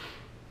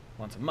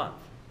 Once a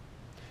month.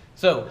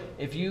 So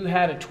if you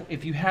have a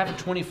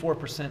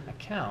 24%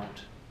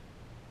 account,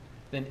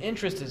 then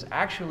interest is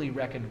actually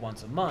reckoned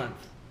once a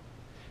month.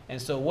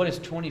 And so what is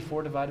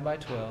 24 divided by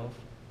 12?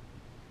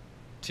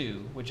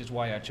 2, which is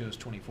why I chose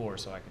 24,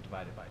 so I could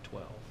divide it by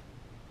 12.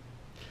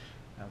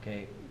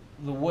 Okay,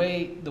 the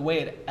way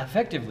it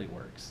effectively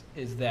works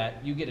is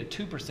that you get a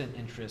 2%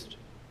 interest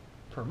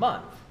per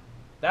month.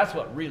 That's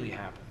what really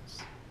happens.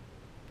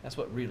 That's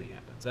what really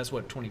happens. That's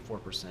what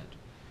 24%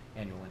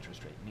 annual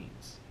interest rate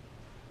means.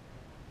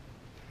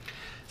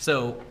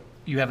 So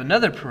you have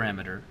another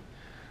parameter,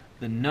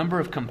 the number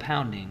of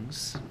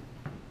compoundings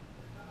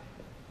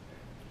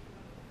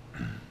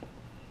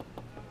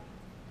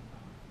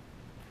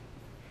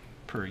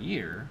per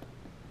year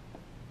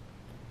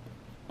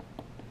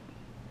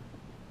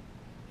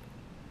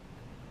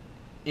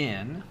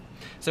in.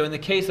 So in the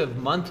case of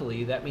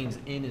monthly, that means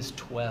in is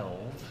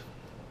 12.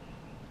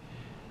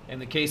 In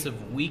the case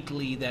of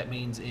weekly, that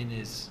means in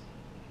is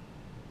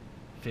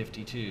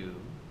 52.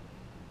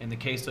 In the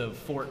case of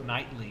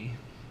fortnightly,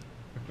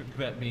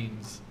 that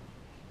means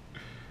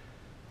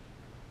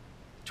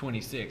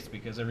 26,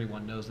 because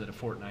everyone knows that a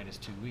fortnight is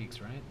 2 weeks,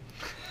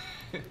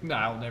 right? No,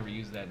 I'll never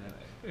use that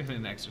in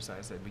an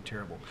exercise. That'd be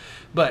terrible.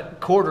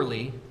 But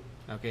quarterly,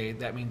 okay,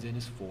 that means in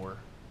is 4.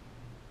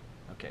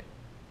 Okay.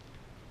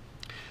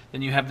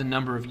 Then you have the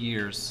number of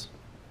years.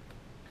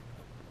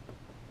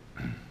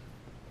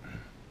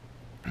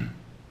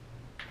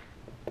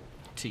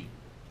 T.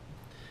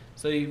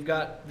 So you've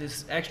got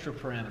this extra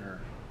parameter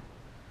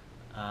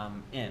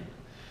N.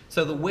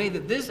 So the way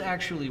that this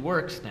actually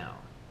works now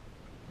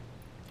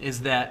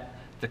is that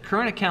the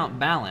current account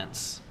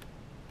balance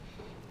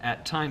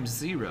at time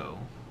 0,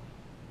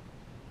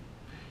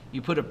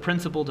 you put a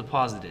principal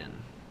deposit in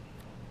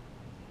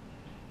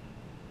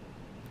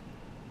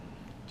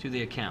to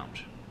the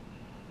account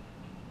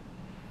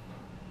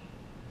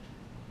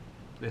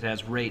that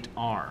has rate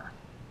R.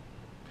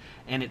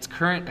 And its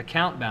current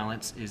account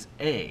balance is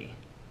A.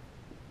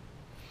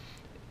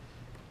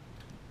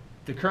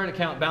 The current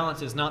account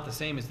balance is not the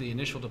same as the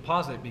initial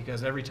deposit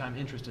because every time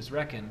interest is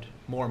reckoned,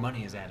 more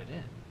money is added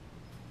in.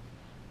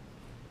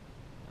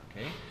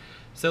 Okay?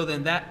 So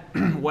then that,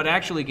 what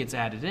actually gets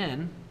added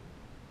in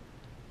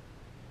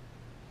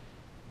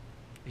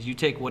is you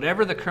take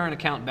whatever the current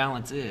account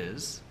balance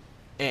is,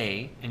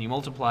 A, and you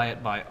multiply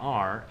it by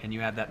R, and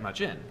you add that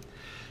much in.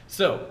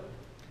 So,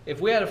 if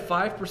we had a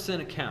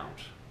 5% account,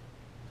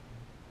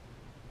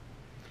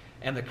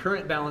 and the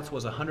current balance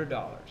was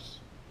 $100,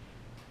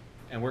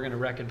 and we're going to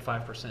reckon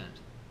 5%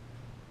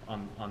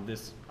 on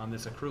this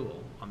accrual,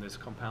 on this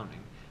compounding,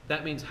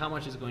 that means how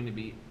much is going to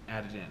be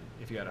added in?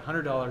 If you had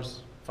 $100,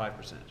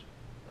 5%.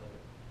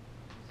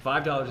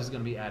 $5 is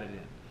going to be added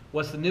in.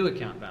 What's the new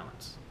account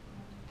balance?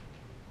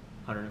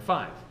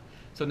 105.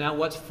 So now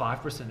what's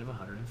 5% of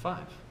 105?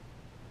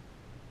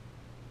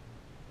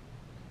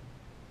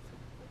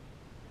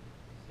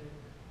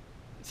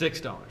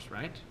 $6,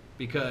 right?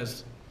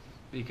 Because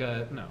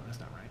no, that's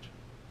not right.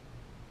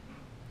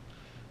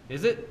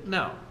 Is it?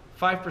 No.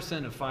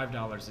 5% of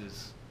 $5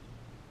 is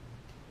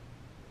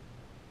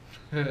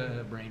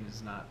brain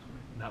is not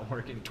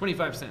working.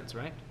 25 cents,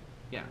 right?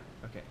 Yeah,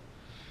 okay.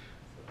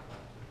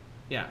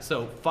 Yeah,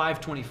 so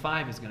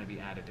 525 is going to be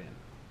added in.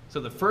 So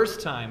the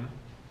first time,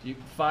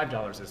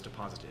 $5 is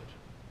deposited.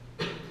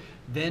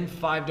 Then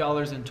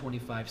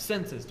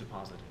 $5.25 is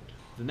deposited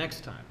the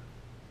next time.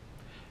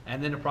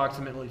 And then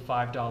approximately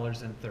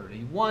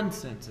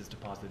 $5.31 is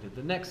deposited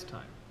the next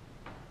time.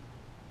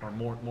 Or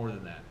more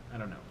than that. I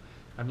don't know.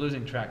 I'm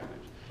losing track of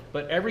it.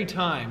 But every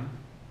time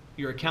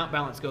your account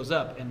balance goes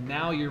up, and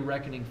now you're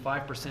reckoning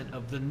 5%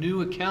 of the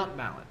new account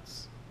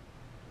balance.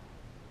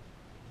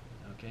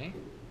 Okay?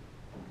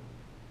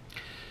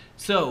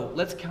 So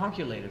let's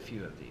calculate a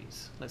few of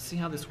these. Let's see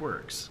how this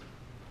works.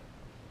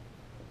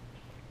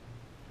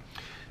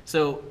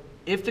 So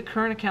if the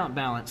current account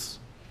balance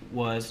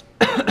was,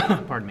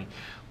 pardon me,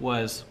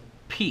 was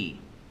P,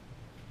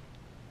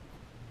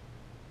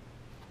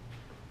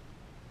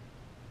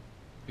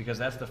 because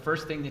that's the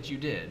first thing that you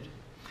did,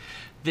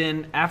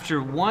 then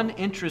after one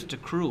interest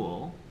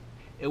accrual,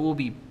 it will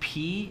be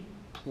P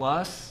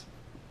plus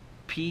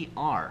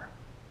PR,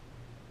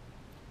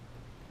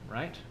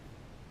 right?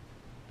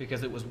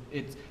 Because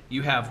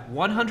you have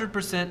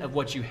 100% of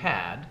what you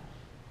had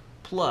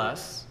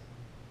plus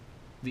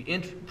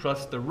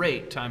the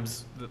rate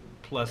times the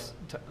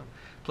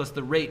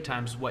rate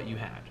times what you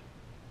had.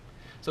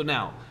 So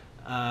now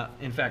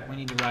In fact, we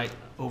need to write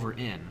over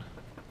n,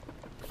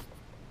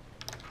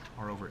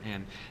 r over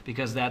n,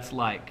 because that's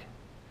like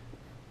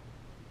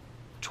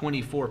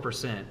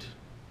 24%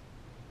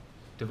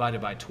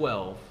 divided by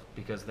 12,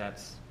 because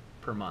that's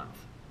per month,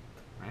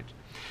 right?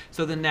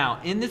 So then now,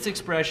 in this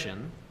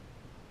expression,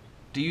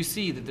 do you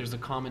see that there's a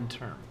common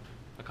term,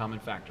 a common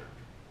factor?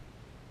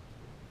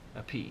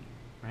 A p,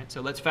 right?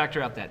 So let's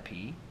factor out that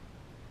p.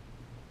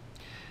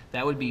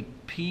 That would be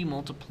p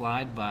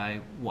multiplied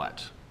by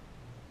what?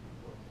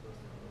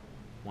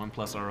 1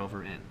 plus r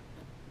over n.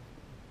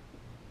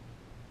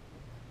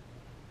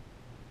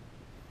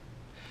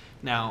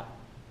 Now,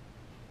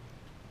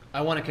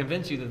 I want to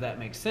convince you that that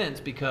makes sense,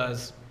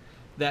 because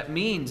that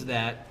means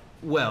that,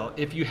 well,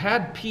 if you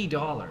had p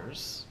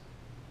dollars,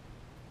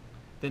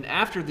 then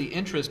after the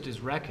interest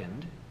is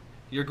reckoned,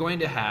 you're going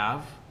to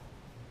have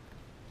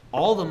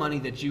all the money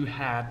that you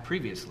had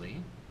previously,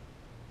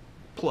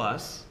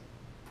 plus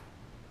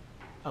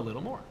a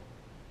little more.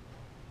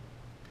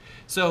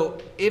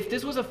 So if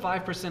this was a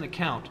 5%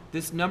 account,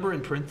 this number in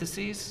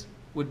parentheses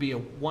would be a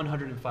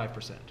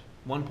 105%,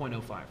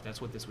 1.05. That's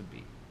what this would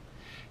be.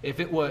 If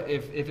it was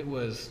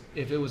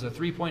a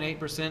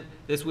 3.8%,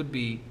 this would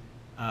be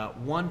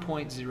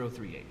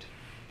 1.038.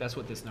 That's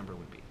what this number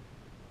would be.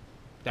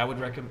 That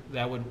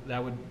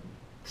would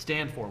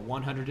stand for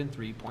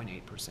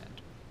 103.8%.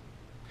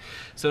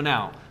 So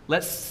now,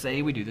 let's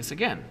say we do this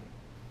again.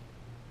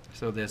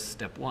 So this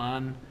step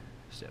 1,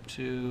 step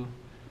 2,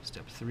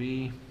 step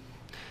 3.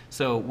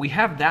 So we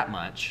have that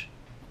much,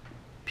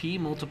 p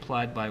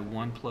multiplied by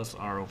 1 plus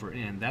r over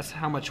n. That's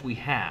how much we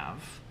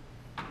have.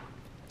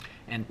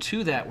 And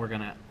to that, we're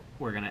gonna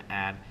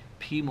add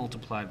p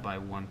multiplied by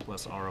 1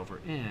 plus r over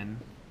n,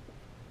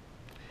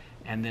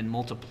 and then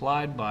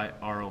multiplied by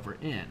r over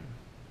n.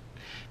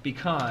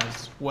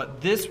 Because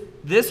what this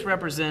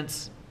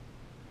represents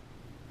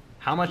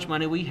how much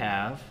money we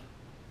have,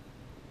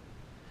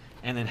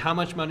 and then how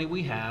much money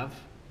we have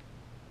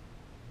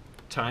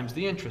times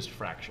the interest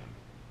fraction.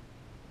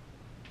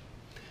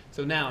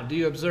 So now, do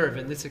you observe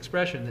in this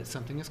expression that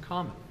something is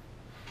common?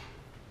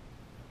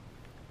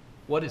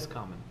 What is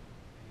common?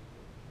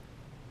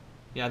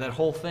 Yeah, that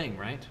whole thing,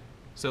 right?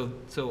 So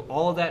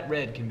all of that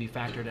red can be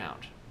factored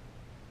out.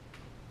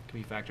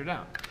 Can be factored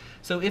out.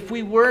 So if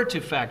we were to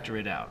factor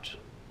it out,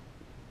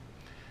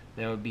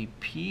 that would be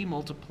p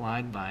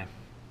multiplied by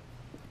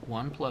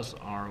 1 plus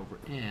r over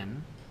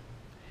n.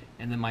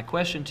 And then my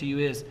question to you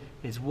is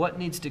what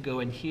needs to go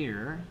in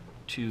here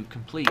to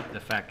complete the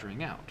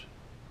factoring out?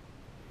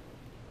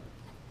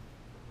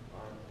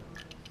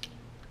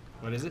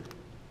 What is it?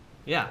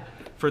 Yeah,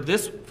 for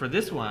this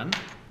one,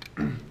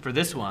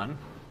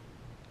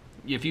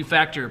 if you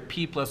factor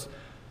p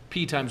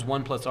times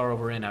 1 plus r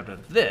over n out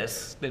of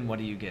this, then what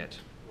do you get?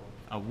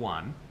 A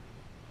 1.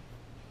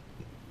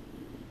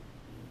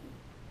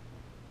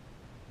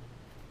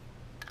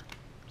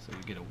 So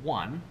you get a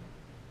 1.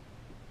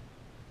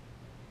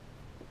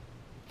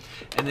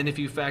 And then if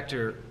you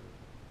factor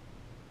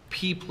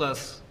p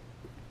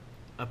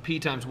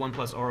times 1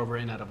 plus r over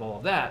n out of all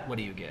of that, what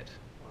do you get?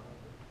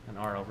 An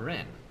r over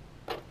n.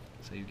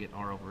 So you get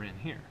r over n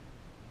here.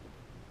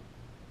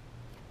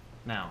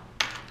 Now,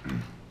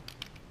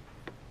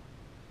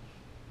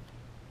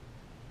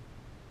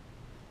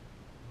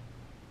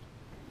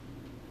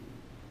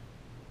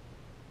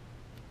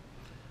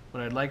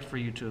 what I'd like for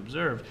you to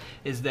observe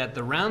is that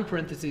the round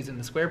parentheses and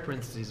the square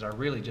parentheses are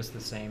really just the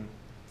same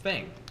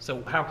thing.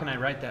 So how can I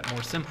write that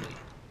more simply?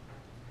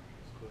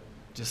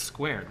 Just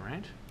squared,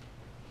 right?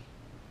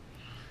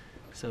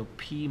 So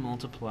p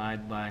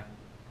multiplied by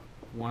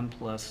 1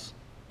 plus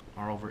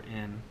r over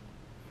n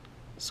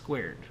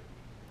squared.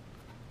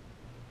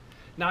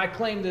 Now I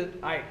claim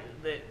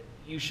that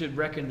you should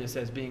reckon this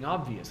as being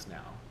obvious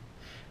now,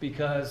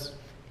 because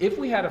if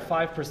we had a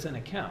 5%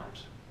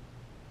 account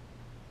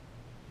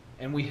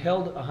and we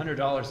held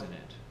 $100 in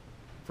it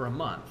for a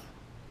month,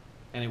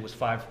 and it was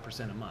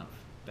 5% a month,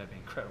 that'd be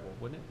incredible,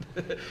 wouldn't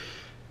it?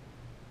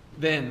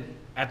 Then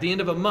at the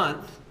end of a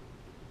month,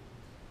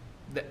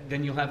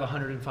 then you'll have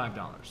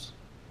 $105,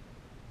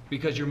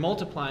 because you're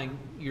multiplying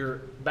your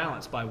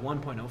balance by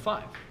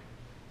 1.05.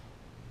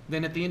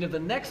 Then at the end of the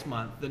next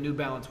month, the new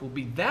balance will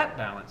be that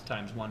balance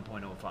times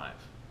 1.05.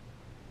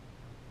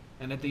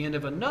 And at the end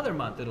of another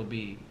month, it'll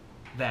be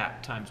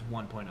that times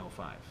 1.05.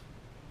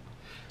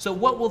 So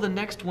what will the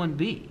next one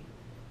be?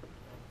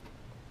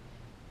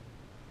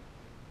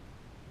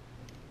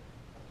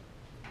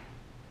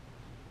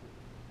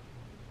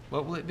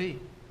 What will it be?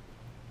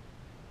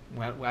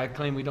 Well, I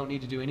claim we don't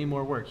need to do any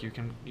more work. You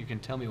can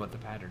tell me what the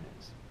pattern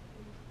is.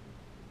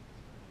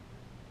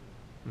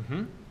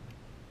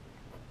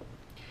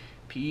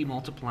 P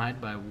multiplied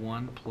by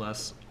 1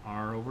 plus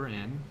r over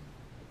n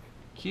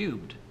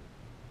cubed.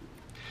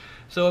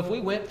 So if we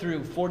went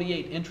through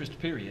 48 interest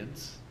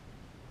periods,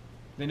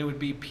 then it would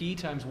be p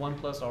times 1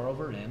 plus r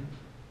over n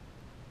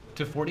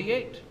to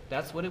 48.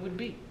 That's what it would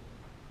be.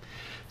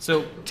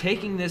 So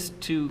taking this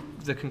to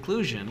the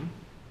conclusion,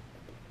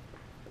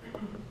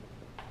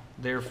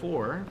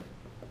 therefore,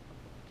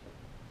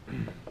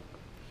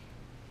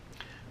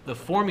 the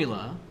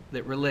formula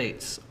that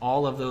relates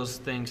all of those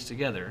things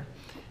together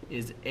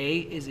is A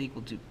is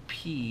equal to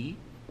P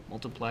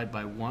multiplied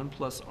by 1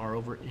 plus R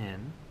over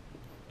N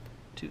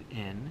to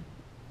N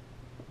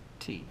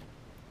T.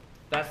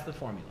 That's the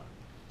formula.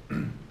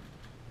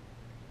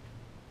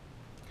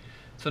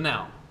 So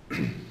now,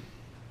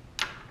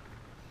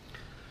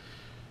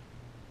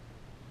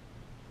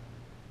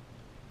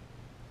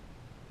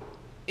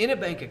 in a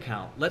bank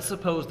account, let's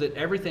suppose that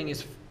everything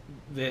is,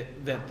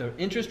 that the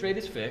interest rate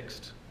is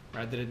fixed,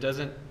 right? That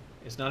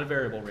it's not a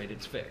variable rate,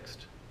 it's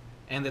fixed.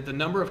 And that the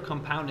number of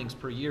compoundings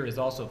per year is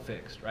also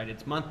fixed, right?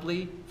 It's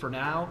monthly for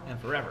now and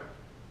forever.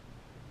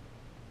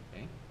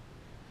 Okay?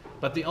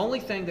 But the only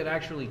thing that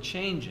actually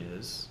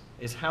changes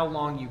is how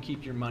long you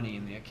keep your money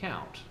in the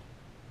account,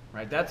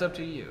 right? That's up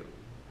to you.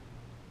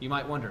 You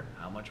might wonder,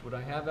 how much would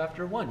I have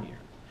after 1 year?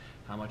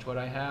 How much would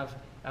I have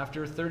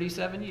after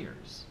 37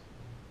 years?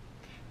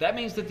 That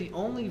means that the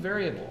only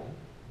variable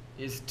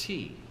is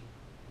T.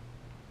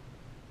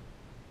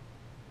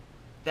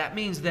 That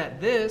means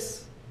that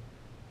this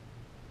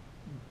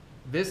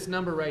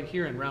number right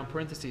here in round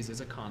parentheses is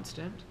a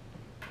constant.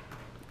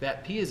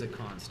 That P is a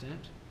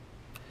constant.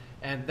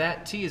 And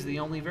that T is the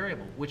only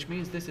variable, which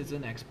means this is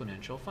an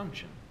exponential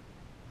function.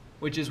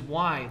 Which is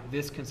why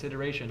this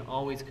consideration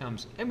always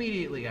comes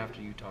immediately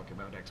after you talk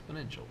about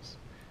exponentials,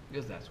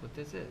 because that's what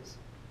this is.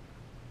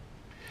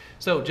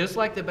 So just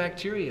like the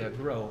bacteria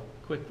grow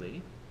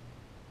quickly,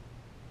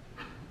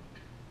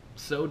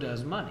 so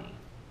does money.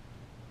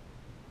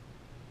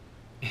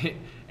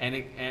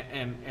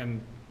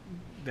 and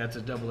that's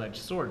a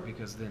double-edged sword,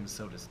 because then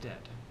so does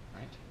debt,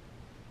 right?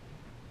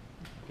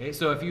 Okay,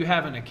 so if you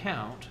have an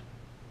account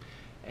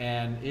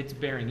and it's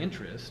bearing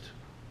interest,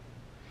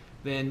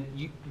 then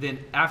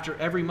after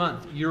every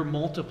month you're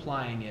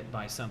multiplying it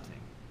by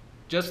something.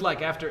 Just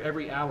like after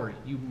every hour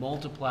you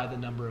multiply the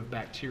number of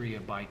bacteria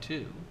by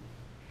 2.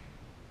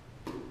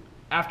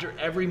 After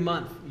every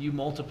month you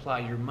multiply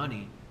your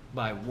money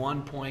by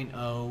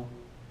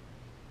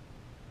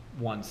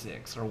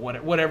 1.016 or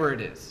whatever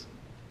it is.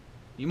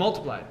 You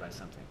multiply it by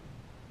something.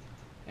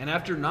 And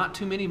after not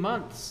too many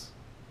months,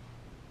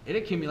 it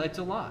accumulates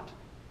a lot.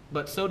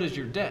 But so does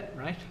your debt,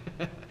 right?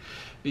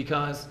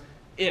 Because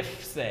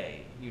if,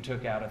 say, you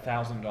took out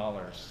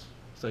 $1,000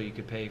 so you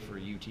could pay for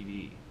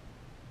UTV,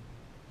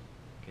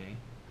 okay,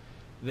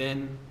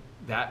 then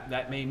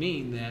that may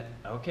mean that,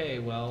 okay,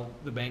 well,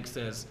 the bank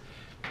says,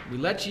 we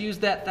let you use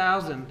that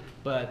 $1,000,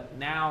 but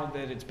now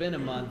that it's been a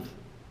month,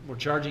 we're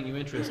charging you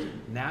interest.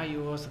 Now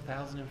you owe us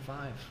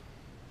 $1,005.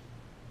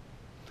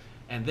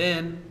 And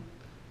then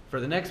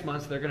for the next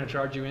month, they're going to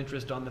charge you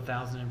interest on the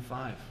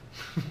 $1,005.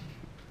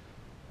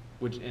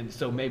 And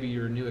so maybe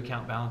your new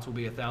account balance will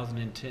be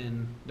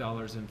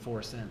 $1,010.04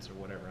 or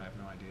whatever. I have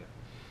no idea.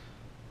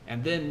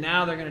 And then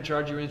now they're going to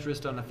charge you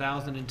interest on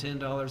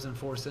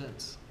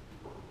 $1,010.04.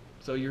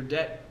 So your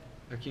debt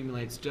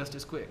accumulates just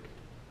as quick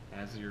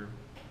as your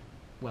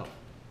wealth.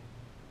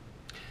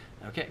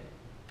 Okay.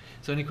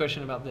 So any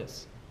question about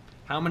this?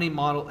 How many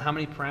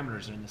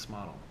parameters are in this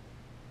model?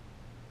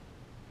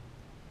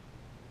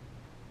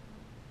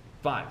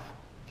 5.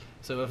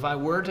 So if I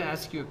were to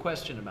ask you a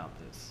question about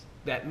this,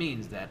 that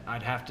means that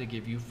I'd have to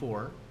give you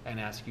 4 and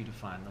ask you to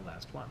find the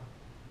last one.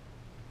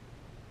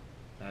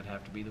 That'd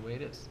have to be the way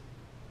it is.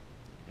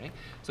 Okay?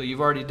 So you've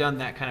already done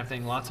that kind of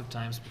thing lots of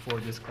times before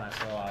this class,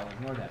 so I'll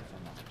ignore that for a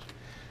moment.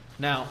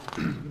 Now,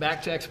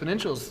 back to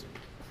exponentials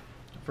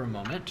for a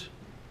moment.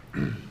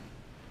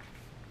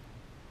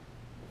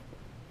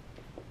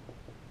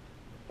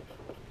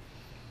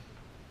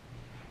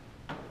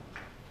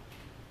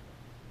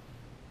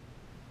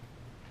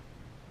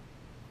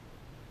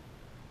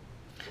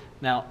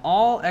 Now,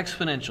 all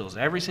exponentials,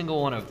 every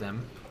single one of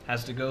them,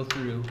 has to go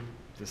through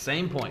the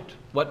same point.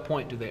 What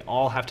point do they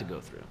all have to go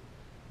through?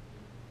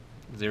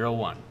 0,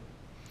 1.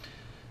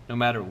 No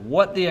matter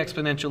what the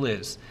exponential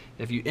is,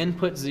 if you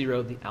input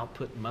 0, the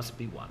output must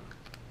be 1.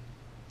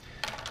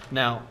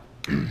 Now,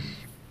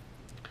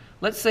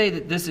 let's say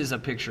that this is a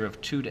picture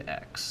of 2 to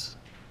x.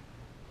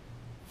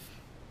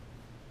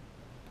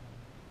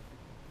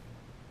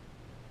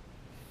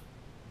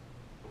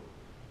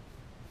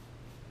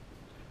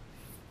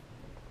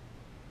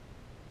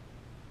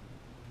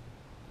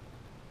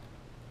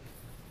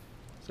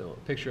 So a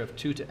picture of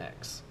 2 to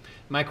x.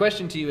 My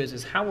question to you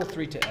is how will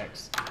 3 to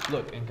x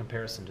look in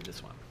comparison to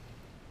this one?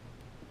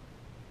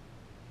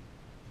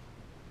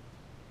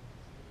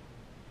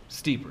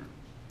 Steeper.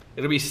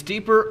 It'll be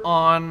steeper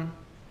on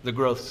the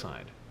growth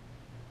side.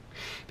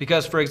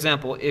 Because, for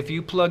example, if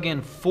you plug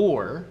in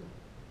 4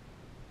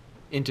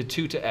 into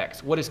 2 to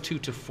x, what is 2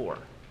 to 4?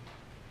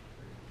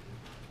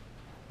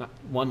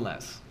 1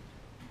 less.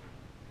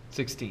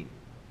 16.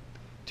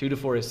 2 to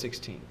 4 is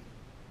 16.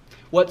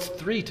 What's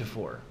 3 to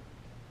 4?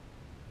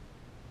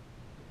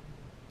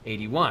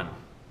 81.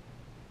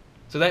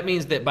 So that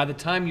means that by the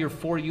time you're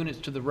 4 units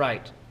to the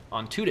right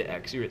on 2 to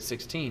x, you're at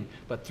 16,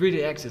 but 3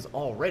 to x is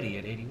already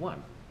at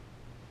 81.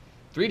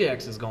 3 to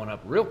x is going up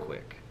real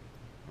quick,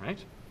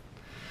 right?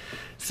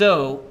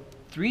 So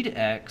 3 to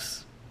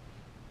x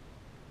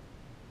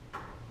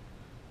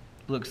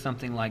looks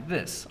something like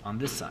this on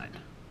this side.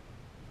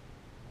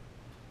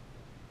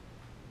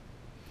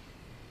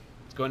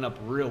 It's going up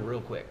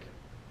real quick.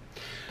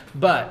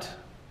 But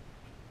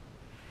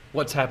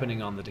what's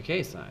happening on the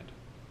decay side?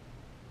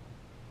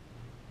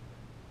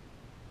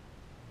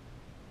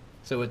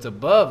 So it's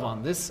above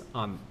on this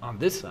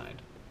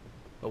side,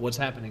 but what's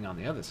happening on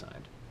the other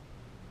side?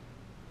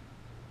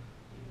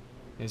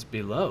 It's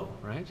below,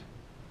 right?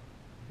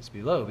 It's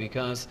below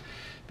because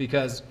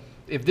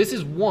if this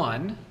is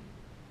 1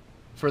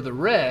 for the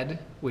red,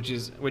 which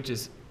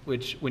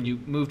when you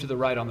move to the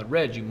right on the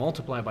red, you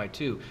multiply by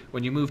 2.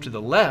 When you move to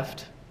the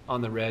left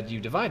on the red, you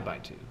divide by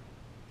 2.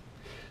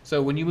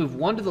 So when you move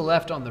 1 to the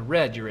left on the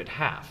red, you're at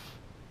half.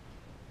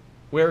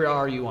 Where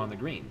are you on the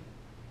green?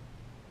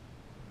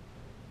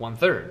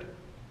 1/3.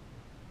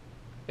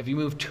 If you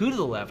move 2 to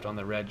the left on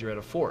the red, you're at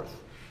a 1/4.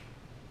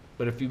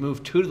 But if you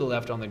move 2 to the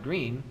left on the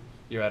green,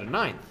 you're at a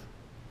 1/9.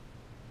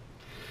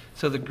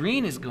 So the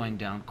green is going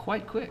down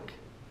quite quick.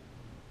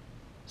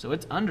 So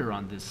it's under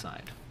on this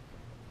side.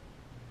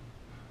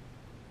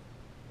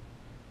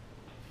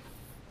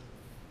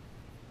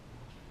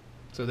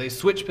 So they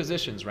switch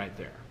positions right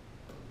there.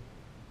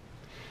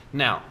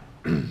 Now,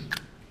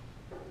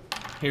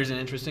 here's an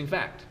interesting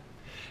fact,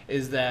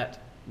 is that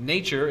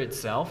nature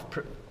itself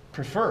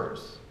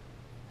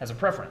has a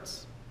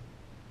preference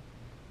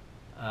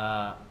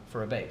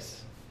for a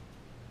base.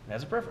 It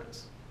has a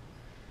preference.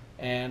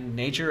 And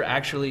nature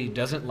actually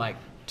doesn't like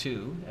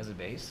 2 as a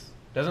base,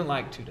 doesn't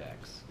like 2 to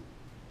x.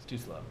 It's too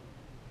slow.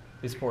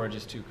 This porridge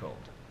is too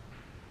cold.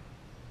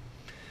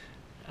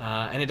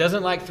 And it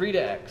doesn't like 3 to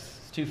x.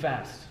 It's too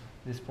fast.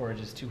 This porridge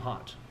is too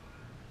hot.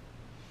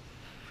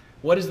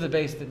 What is the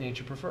base that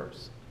nature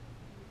prefers?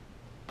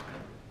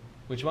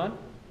 Which one?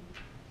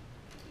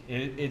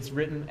 It's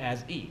written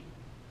as E,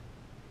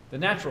 the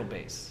natural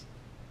base,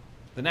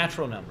 the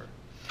natural number.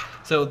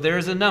 So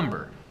there's a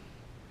number.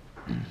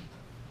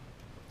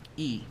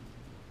 E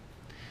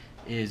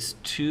is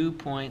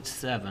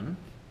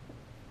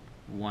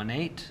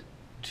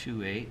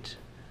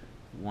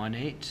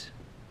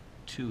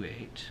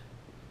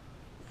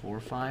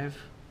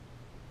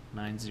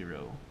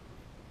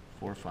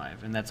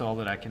and that's all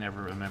that I can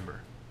ever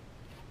remember.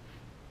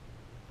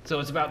 So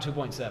it's about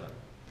 2.7.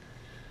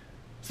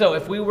 So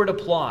if we were to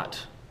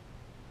plot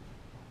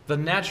the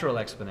natural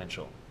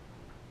exponential,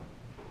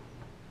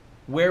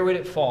 where would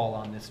it fall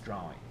on this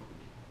drawing?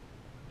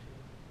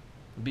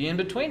 It'd be in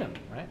between them,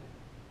 right?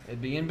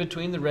 It'd be in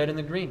between the red and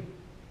the green.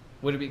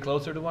 Would it be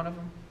closer to one of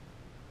them?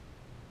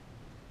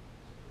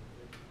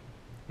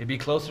 It'd be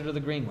closer to the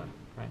green one,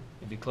 right?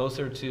 It'd be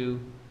closer to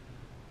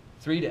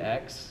 3 to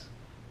x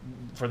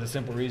for the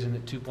simple reason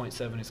that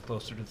 2.7 is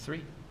closer to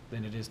 3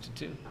 than it is to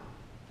 2.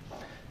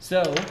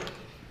 So,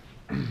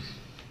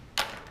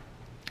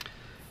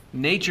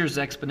 nature's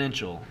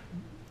exponential,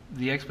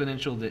 the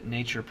exponential that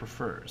nature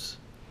prefers,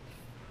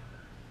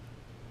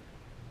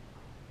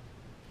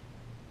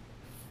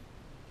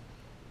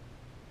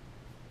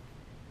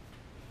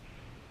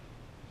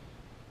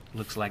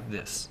 looks like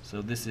this.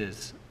 So this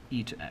is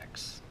e to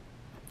x.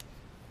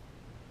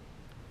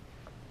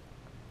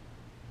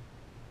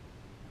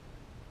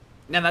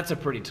 Now that's a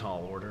pretty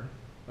tall order,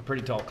 a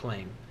pretty tall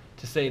claim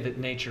to say that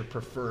nature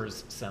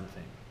prefers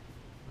something.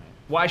 Right?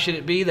 Why should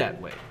it be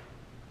that way?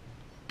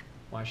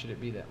 Why should it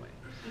be that way?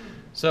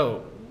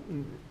 So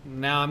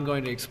now I'm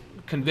going to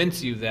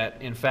convince you that,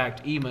 in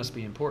fact, E must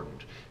be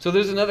important. So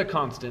there's another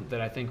constant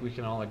that I think we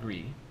can all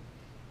agree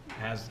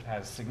has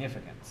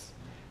significance.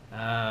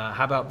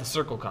 How about the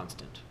circle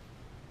constant?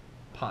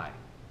 Pi.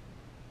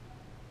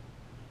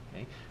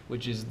 Okay?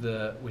 Which is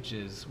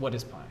what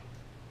is pi?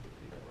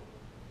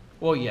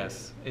 Well,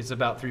 yes, it's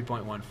about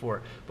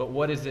 3.14. But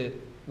what is it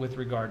with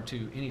regard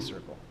to any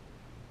circle?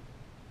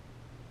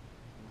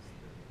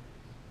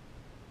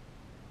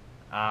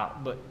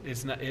 But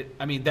it's not.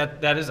 I mean,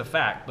 that is a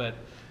fact, but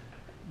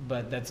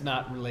that's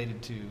not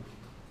related to.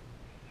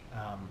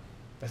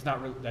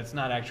 That's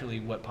not actually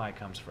what pi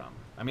comes from.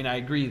 I mean, I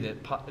agree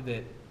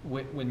that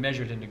when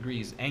measured in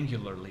degrees,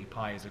 angularly,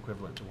 pi is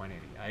equivalent to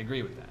 180. I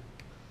agree with that.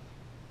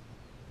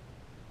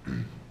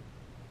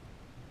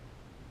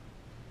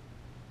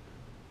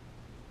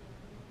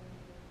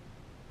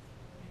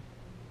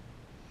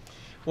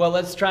 Well,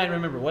 let's try and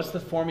remember. What's the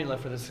formula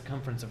for the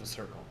circumference of a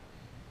circle?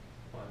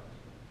 What?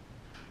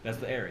 That's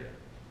the area.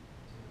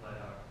 2 pi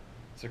r.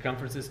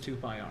 Circumference is 2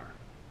 pi r.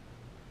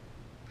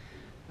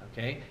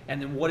 Okay?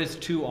 And then what is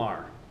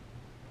 2r?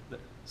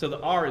 So the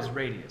r is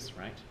radius,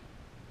 right?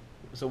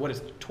 So what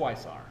is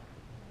twice r?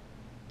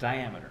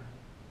 Diameter.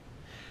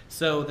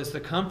 So the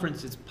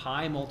circumference is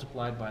pi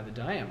multiplied by the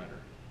diameter.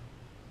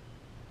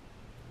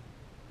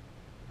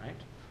 Right?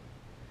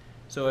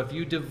 So if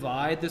you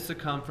divide the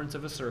circumference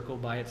of a circle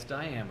by its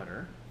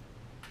diameter,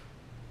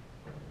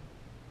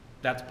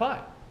 that's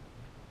pi.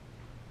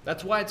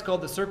 That's why it's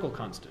called the circle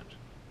constant.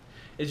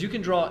 Is you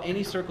can draw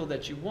any circle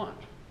that you want,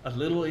 a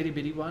little itty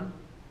bitty one,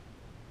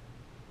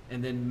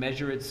 and then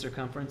measure its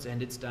circumference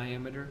and its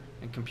diameter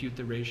and compute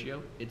the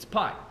ratio. It's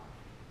pi.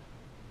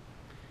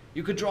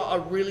 You could draw a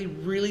really,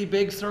 really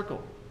big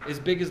circle, as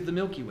big as the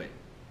Milky Way.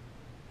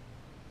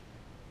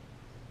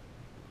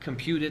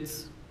 compute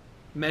its,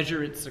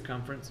 measure its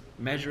circumference,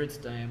 measure its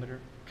diameter,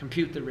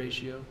 compute the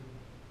ratio.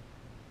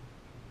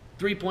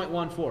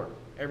 3.14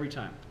 every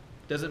time.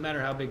 Doesn't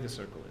matter how big the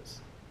circle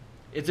is.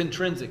 It's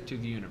intrinsic to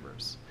the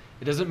universe.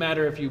 It doesn't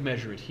matter if you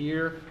measure it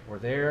here or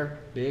there,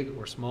 big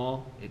or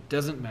small. It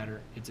doesn't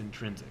matter. It's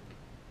intrinsic.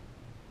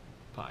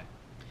 Pi.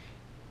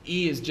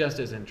 E is just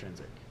as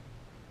intrinsic.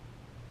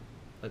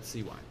 Let's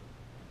see why.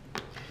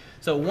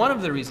 So one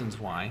of the reasons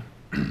why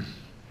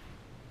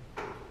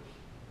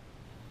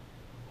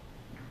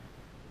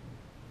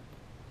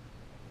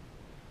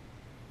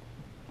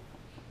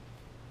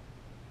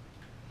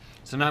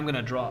so now I'm going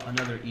to draw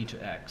another e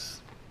to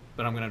x,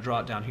 but I'm going to draw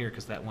it down here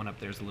because that one up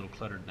there is a little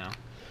cluttered now.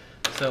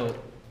 So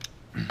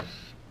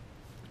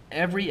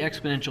every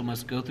exponential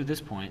must go through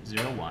this point,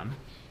 0, 1,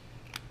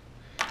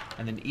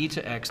 and then e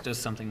to x does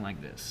something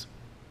like this.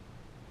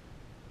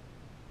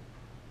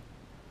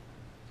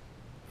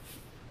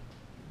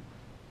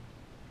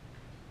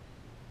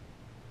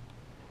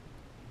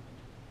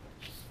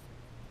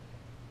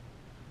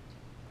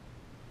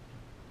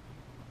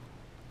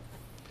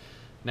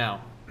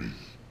 Now,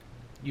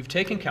 you've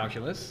taken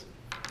calculus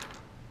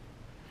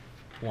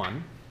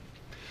 1.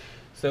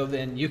 So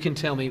then you can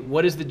tell me,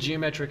 what is the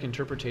geometric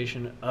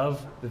interpretation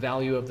of the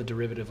value of the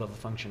derivative of a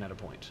function at a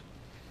point?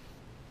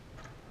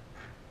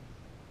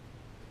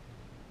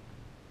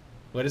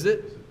 What is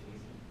it?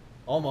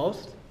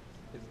 Almost.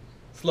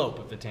 Slope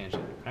of the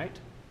tangent, right?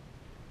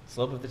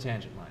 Slope of the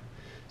tangent line.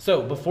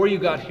 So before you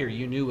got here,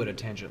 you knew what a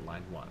tangent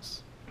line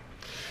was.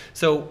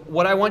 So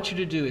what I want you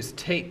to do is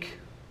take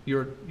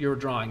your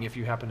drawing, if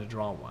you happen to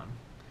draw one.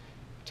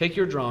 Take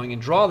your drawing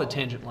and draw the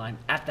tangent line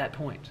at that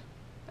point,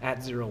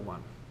 at 0,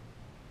 1.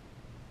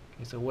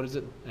 Okay, so what is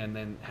it? And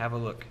then have a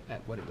look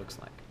at what it looks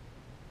like.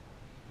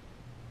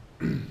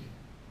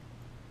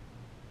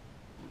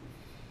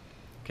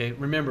 Okay,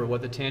 remember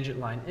what the tangent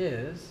line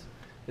is.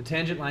 The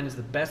tangent line is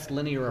the best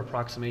linear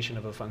approximation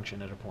of a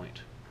function at a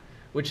point,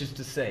 which is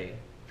to say,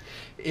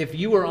 if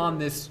you were on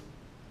this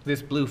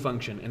blue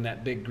function and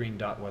that big green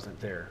dot wasn't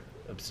there,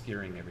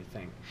 obscuring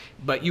everything,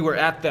 but you were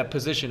at that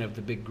position of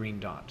the big green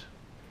dot,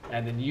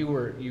 and then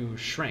you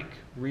shrank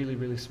really,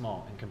 really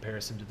small in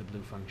comparison to the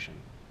blue function,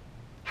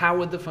 how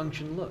would the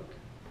function look?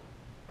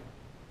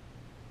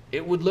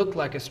 It would look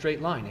like a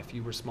straight line if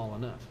you were small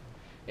enough.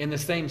 In the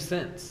same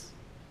sense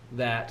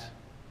that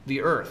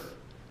the Earth,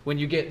 when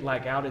you get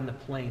like out in the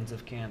plains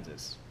of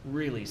Kansas,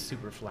 really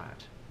super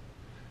flat,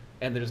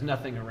 and there's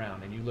nothing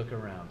around, and you look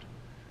around,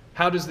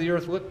 how does the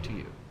Earth look to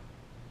you?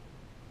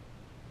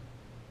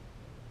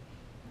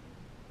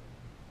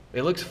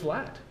 It looks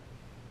flat.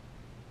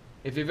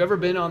 If you've ever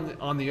been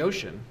on the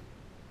ocean,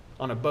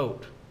 on a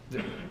boat,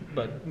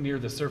 but near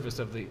the surface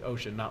of the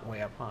ocean, not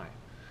way up high,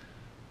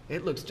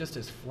 it looks just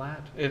as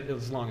flat,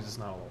 as long as it's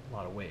not a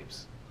lot of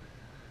waves.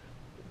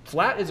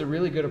 Flat is a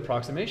really good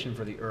approximation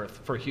for the Earth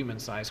for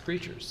human-sized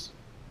creatures.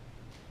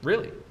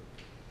 Really.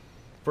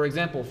 For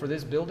example, for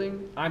this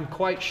building, I'm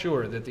quite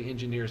sure that the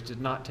engineers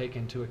did not take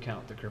into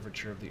account the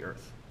curvature of the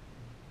Earth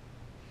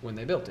when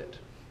they built it.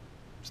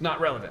 It's not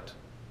relevant.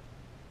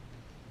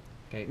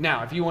 Okay,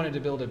 now, if you wanted to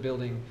build a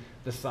building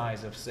the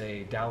size of,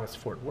 say,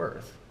 Dallas-Fort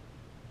Worth,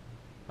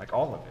 like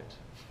all of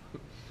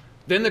it,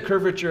 then the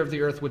curvature of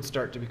the Earth would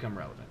start to become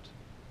relevant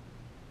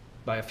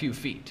by a few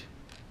feet.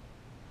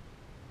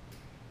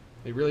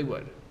 It really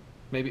would.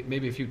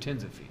 Maybe a few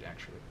tens of feet,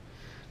 actually.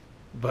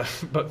 But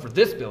for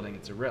this building,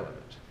 it's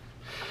irrelevant.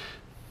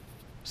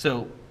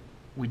 So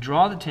we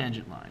draw the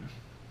tangent line.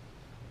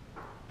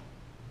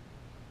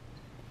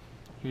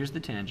 Here's the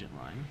tangent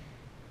line.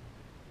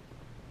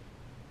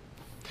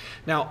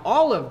 Now,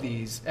 all of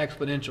these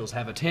exponentials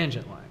have a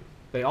tangent line.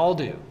 They all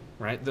do,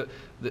 right? The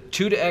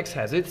 2 to x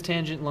has its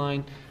tangent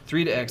line,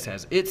 3 to x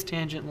has its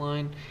tangent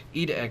line,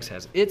 e to x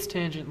has its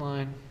tangent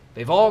line.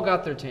 They've all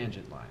got their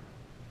tangent line.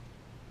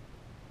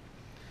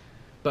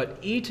 But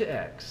e to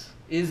x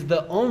is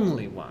the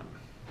only one,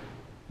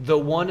 the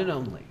one and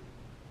only,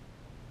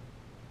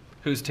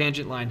 whose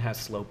tangent line has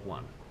slope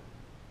 1.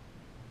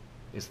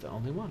 It's the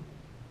only one.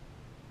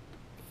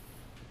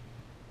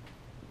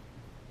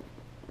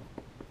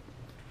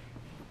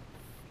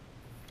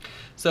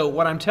 So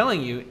what I'm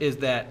telling you is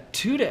that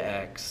 2 to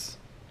x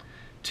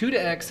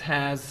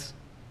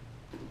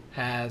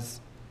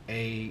has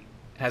a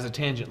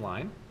tangent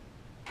line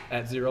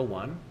at 0,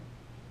 1,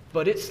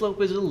 but its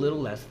slope is a little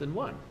less than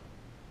 1.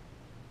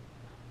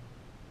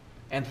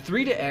 And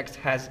 3 to x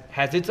has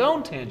its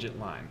own tangent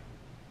line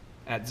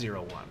at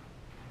 0, 1,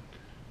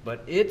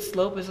 but its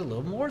slope is a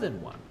little more than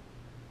 1.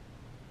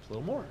 It's a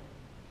little more.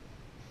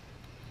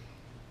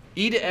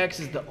 E to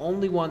x is the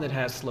only one that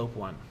has slope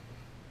 1.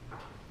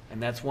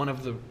 And that's one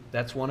of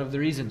the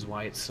reasons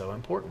why it's so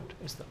important.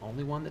 It's the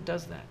only one that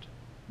does that.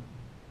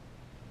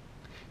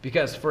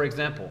 Because, for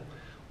example,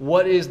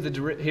 what is the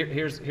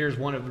here's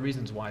one of the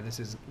reasons why this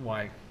is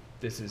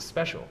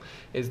special,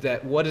 is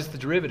that what is the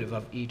derivative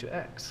of e to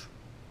x?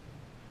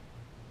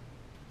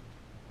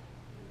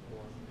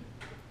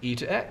 E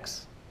to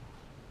x.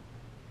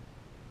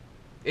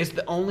 It's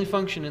the only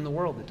function in the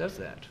world that does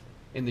that,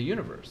 in the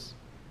universe.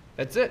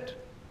 That's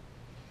it.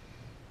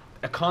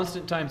 A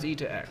constant times e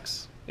to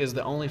x is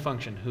the only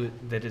function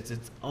that is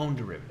its own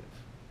derivative.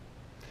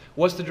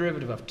 What's the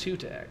derivative of 2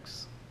 to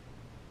x?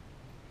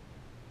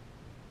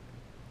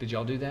 Did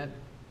y'all do that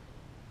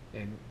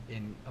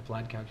in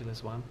applied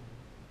calculus 1?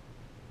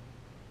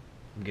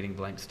 I'm getting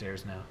blank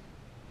stares now.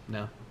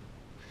 No?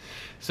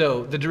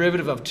 So the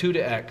derivative of 2 to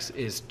x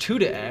is 2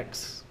 to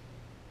x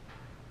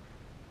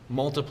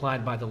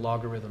multiplied by the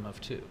logarithm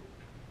of 2.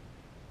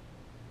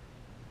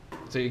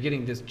 So you're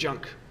getting this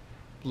junk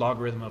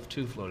logarithm of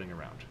 2 floating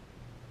around.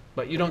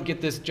 But you don't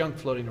get this junk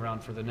floating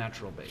around for the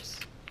natural base.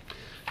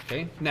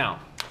 Okay? Now,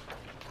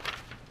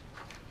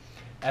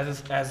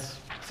 as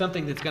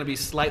something that's going to be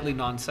slightly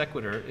non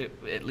sequitur,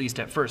 at least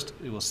at first,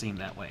 it will seem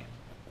that way.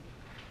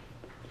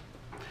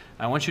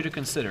 I want you to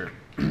consider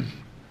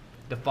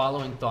the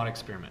following thought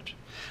experiment.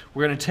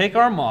 We're going to take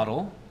our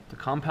model, the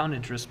compound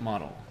interest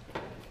model,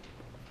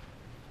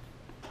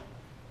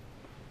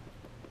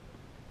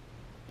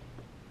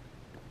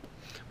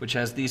 which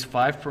has these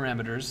 5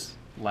 parameters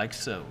like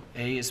so.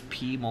 A is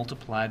p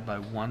multiplied by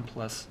 1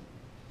 plus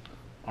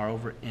r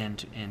over n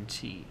to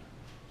nt.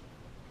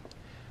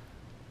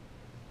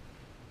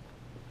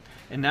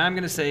 And now I'm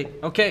going to say,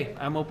 okay,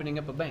 I'm opening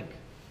up a bank.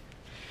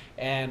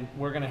 And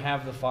we're going to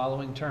have the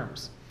following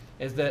terms.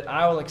 Is that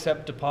I will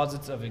accept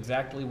deposits of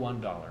exactly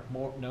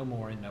 $1, no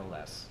more and no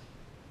less.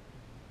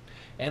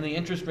 And the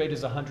interest rate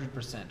is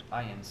 100%.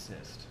 I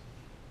insist.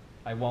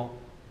 I won't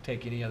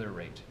take any other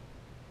rate.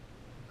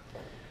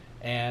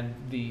 And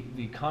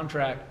the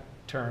contract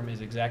term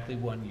is exactly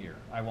 1 year.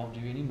 I won't do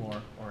any more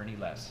or any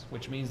less,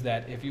 which means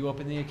that if you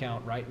open the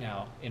account right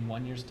now, in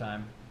 1 year's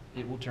time,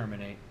 it will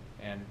terminate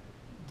and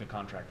the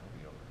contract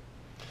will be over.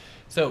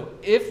 So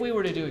if we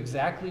were to do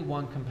exactly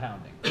 1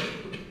 compounding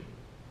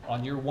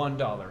on your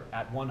 $1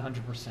 at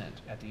 100%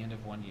 at the end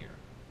of 1 year,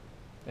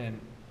 then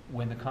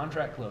when the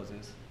contract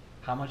closes,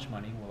 how much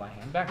money will I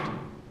hand back to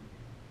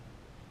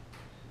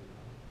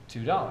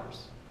you? $2.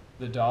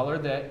 The dollar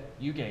that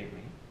you gave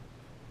me,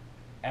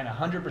 and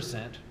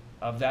 100%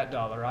 of that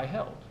dollar I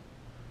held.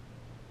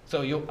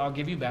 So I'll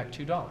give you back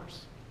 $2.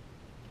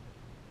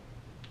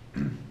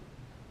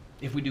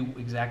 If we do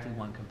exactly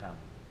 1 compounding.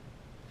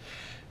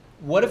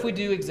 What if we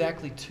do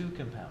exactly 2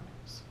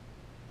 compoundings?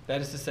 That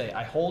is to say,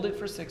 I hold it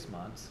for 6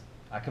 months,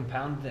 I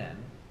compound then,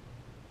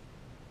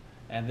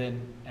 and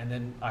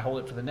then I hold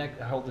it for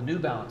I hold the new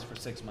balance for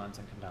 6 months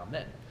and compound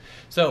then.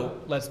 So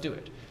let's do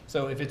it.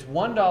 So if it's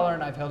 $1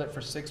 and I've held it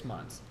for 6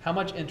 months, how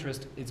much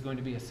interest is going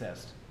to be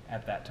assessed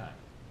at that time?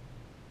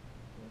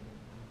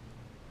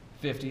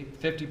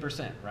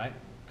 50%, right?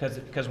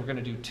 Because we're going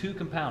to do 2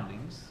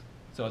 compoundings,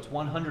 so it's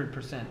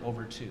 100%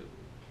 over 2.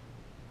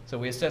 So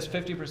we assess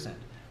 50%.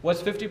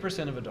 What's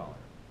 50% of $1?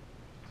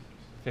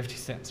 50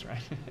 cents,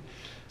 right?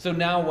 So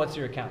now what's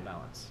your account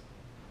balance?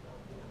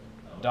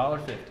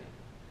 $1.50.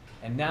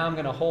 And now I'm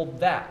going to hold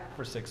that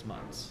for 6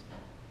 months.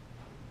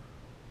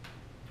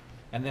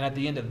 And then at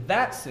the end of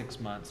that 6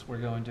 months, we're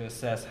going to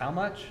assess how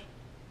much?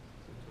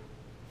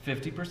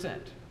 50%,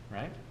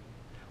 right?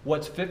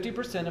 What's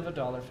 50% of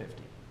 $1.50?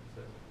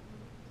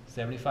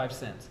 75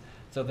 cents.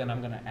 So then I'm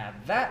going to add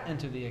that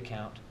into the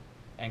account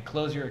and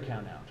close your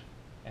account out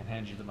and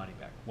hand you the money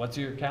back. What's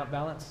your account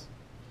balance?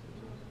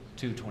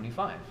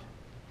 $2.25.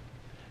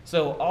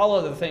 So all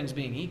other things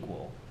being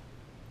equal,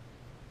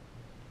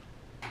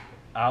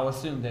 I'll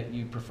assume that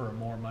you prefer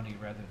more money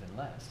rather than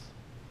less.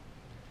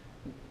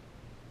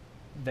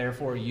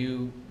 Therefore,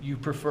 you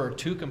prefer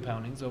 2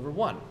 compoundings over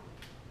 1.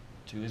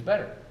 2 is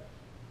better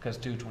because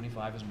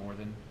 $2.25 is more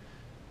than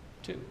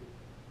 2.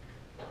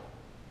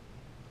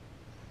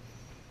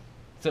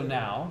 So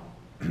now,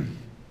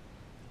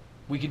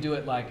 we could do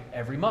it like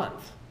every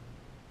month,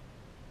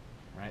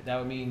 right? That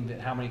would mean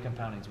that how many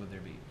compoundings would there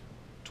be?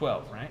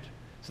 12, right?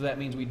 So that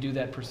means we do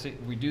that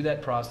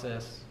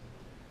process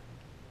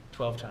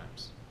 12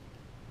 times.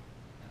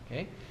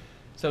 Okay?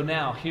 So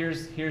now,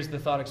 here's the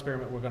thought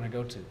experiment we're going to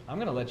go to. I'm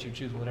going to let you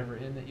choose whatever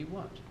n that you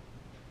want.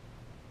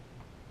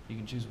 You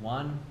can choose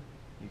 1.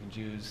 You can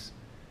choose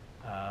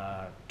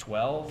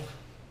 12.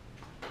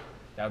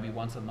 That would be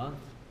once a month.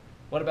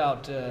 What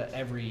about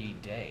every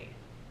day?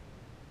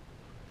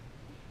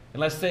 And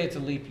let's say it's a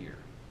leap year,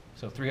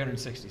 so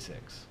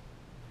 366.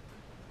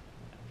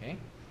 Okay?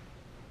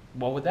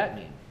 What would that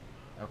mean?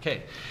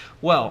 Okay.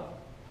 Well,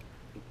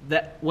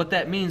 what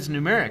that means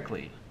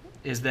numerically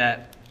is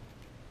that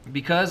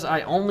because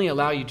I only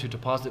allow you to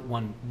deposit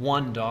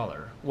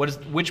 $1,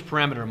 which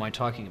parameter am I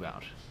talking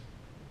about?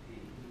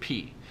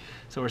 P.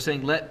 So we're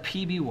saying let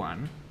P be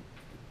 1.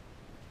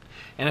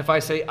 And if I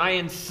say I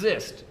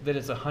insist that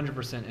it's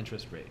 100%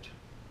 interest rate,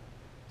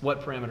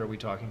 what parameter are we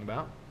talking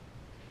about?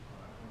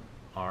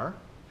 R.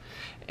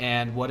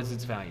 And what is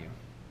its value?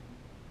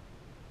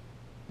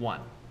 1.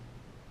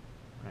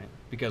 Right?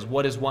 Because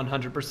what is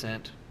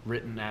 100%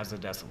 written as a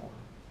decimal?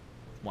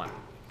 1.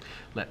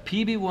 Let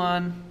P be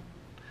 1.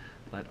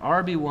 Let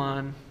R be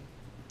 1.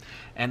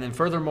 And then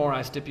furthermore,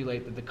 I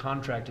stipulate that the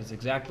contract is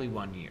exactly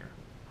 1 year.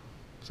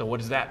 So what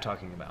is that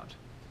talking about?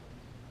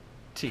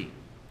 T.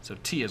 So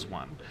T is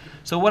 1.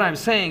 So what I'm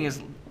saying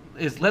is,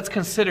 is let's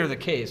consider the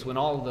case when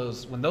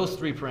when those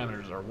three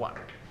parameters are 1.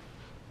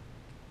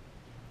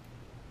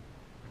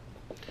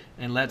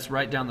 And let's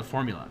write down the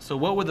formula. So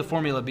what would the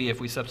formula be if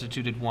we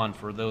substituted 1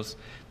 for those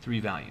three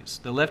values?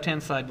 The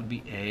left-hand side would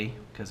be A,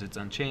 because it's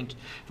unchanged.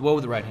 What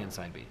would the right-hand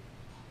side be?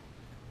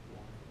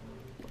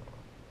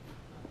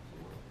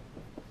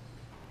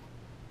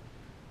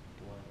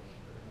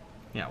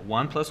 Yeah,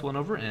 1 plus 1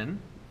 over n.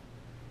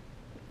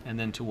 And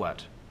then to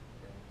what?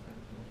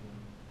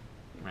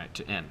 Right,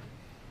 to n.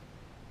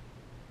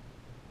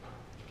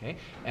 Okay,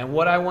 and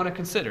what I want to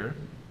consider,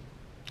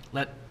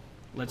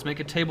 let's make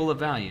a table of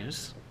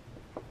values.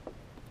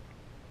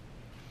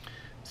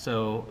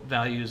 So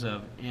values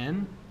of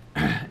n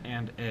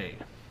and a.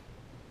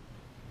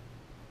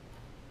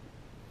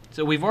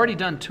 So we've already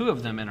done 2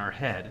 of them in our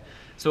head.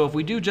 So if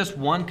we do just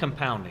one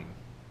compounding,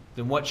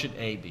 then what should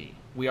a be?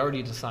 We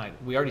already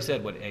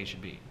said what a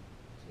should be. It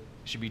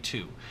should be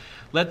 2.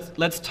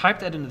 Let's type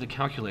that into the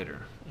calculator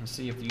and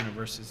see if the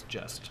universe is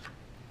just.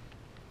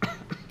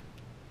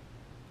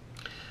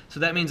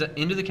 So that means that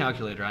into the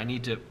calculator I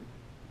need to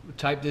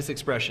type this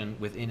expression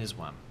with n is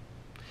 1.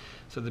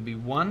 So there'd be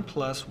 1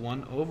 plus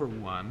 1 over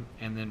 1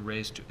 and then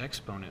raised to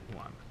exponent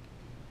 1.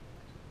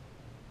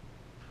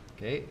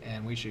 Okay,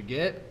 and we should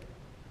get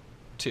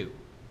 2.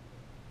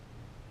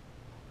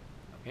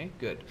 Okay,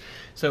 good.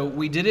 So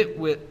we did it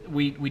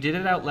we did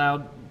it out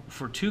loud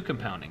for 2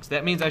 compoundings.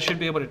 That means I should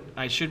be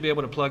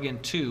able to plug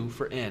in 2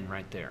 for n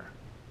right there.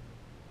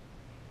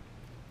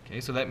 Okay,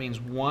 so that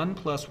means 1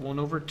 plus 1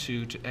 over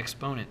 2 to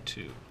exponent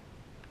 2.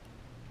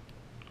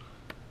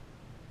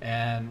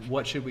 And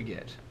what should we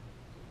get?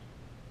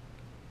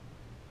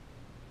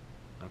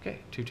 Okay,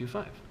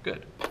 225.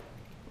 Good.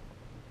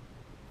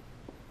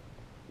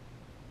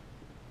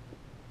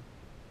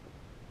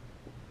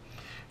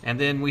 And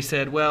then we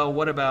said, well,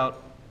 what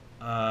about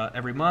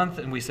every month?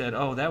 And we said,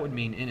 oh, that would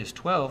mean n is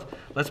 12.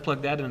 Let's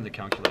plug that into the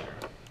calculator.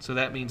 So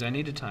that means I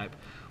need to type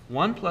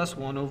 1 plus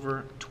 1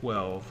 over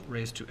 12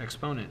 raised to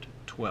exponent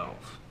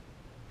 12.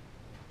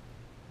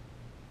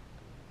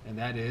 And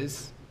that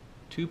is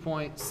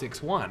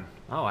 2.61.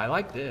 Oh, I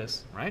like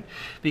this, right?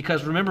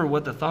 Because remember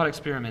what the thought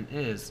experiment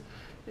is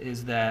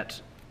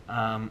that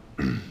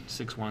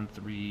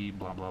 613,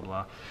 blah, blah,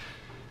 blah.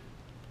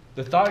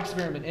 The thought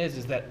experiment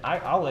is that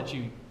I'll let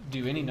you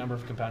do any number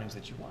of compoundings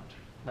that you want,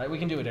 right? We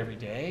can do it every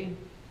day.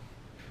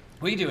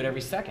 We can do it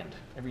every second,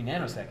 every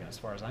nanosecond as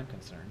far as I'm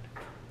concerned.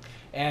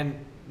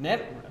 And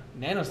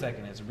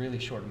nanosecond is a really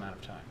short amount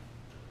of time,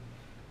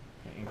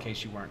 in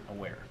case you weren't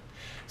aware.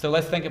 So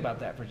let's think about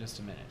that for just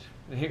a minute.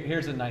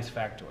 Here's a nice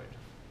factoid,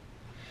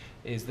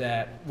 is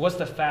that what's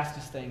the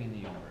fastest thing in the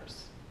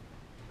universe?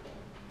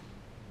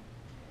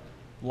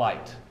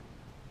 Light.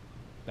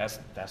 That's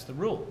the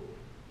rule.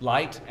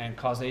 Light and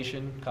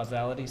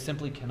causality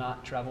simply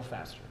cannot travel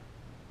faster.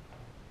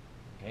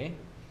 Okay?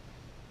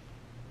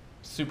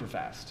 Super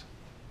fast.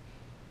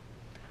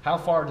 How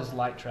far does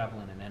light travel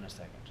in a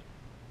nanosecond?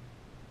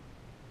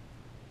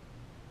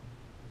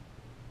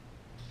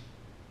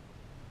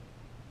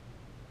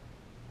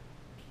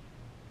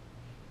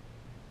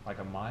 Like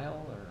a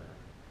mile or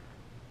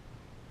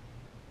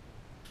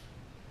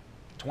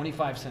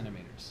 25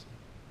 centimeters.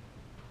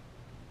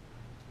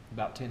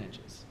 About 10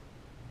 inches.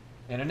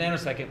 In a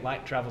nanosecond,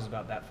 light travels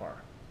about that far.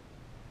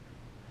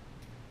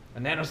 A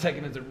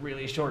nanosecond is a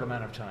really short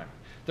amount of time.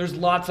 There's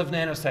lots of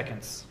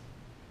nanoseconds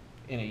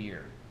in a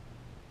year.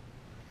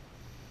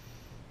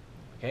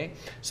 Okay?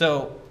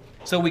 So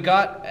we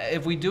got,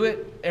 if we do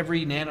it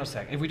every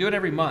nanosecond, if we do it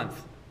every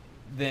month,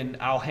 then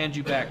I'll hand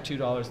you back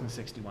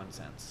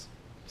 $2.61.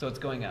 So it's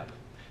going up.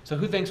 So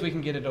who thinks we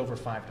can get it over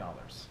 $5?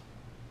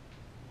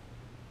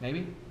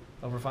 Maybe?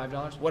 Over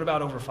 $5? What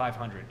about over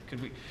 500?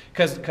 Could we?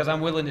 Because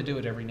I'm willing to do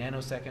it every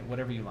nanosecond,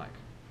 whatever you like.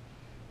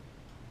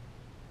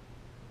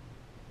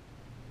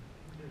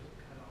 There's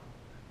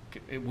a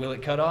cutoff. Will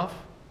it cut off?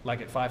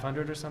 Like at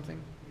 500 or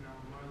something? No,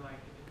 more like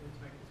it looks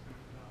like it's going to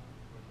cut off.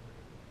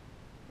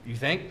 You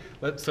think?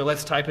 So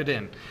let's type it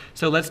in.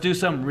 So let's do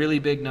some really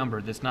big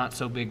number that's not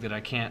so big that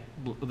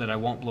I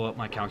won't blow up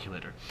my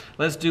calculator.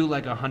 Let's do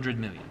like 100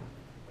 million.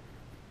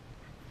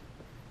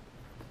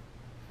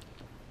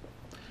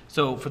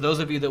 So for those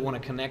of you that want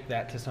to connect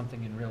that to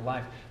something in real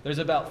life, there's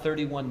about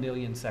 31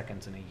 million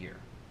seconds in a year.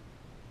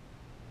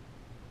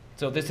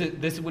 So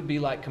this would be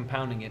like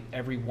compounding it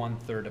every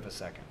 1/3 of a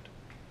second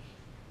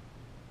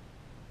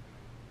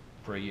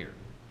for a year.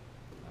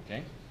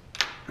 Okay?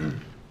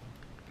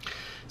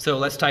 So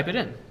let's type it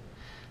in.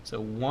 So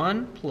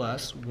 1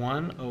 plus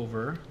 1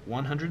 over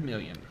 100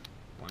 million.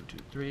 1, 2,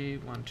 3,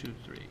 1, 2,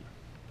 3.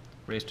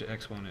 Raised to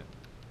exponent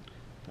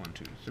 1,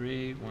 2,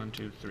 3, 1,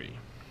 2, 3.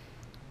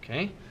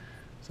 Okay?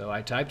 So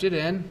I typed it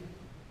in,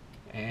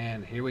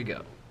 and here we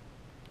go.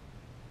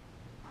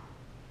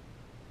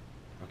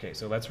 Okay,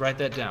 so let's write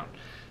that down.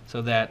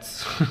 So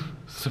that's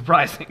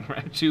surprising,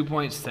 right?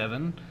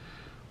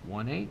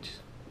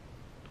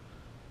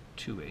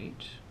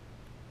 2.71828.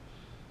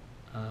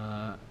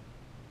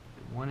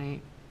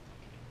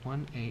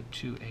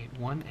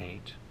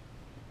 182818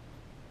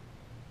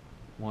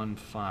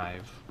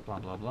 15, blah,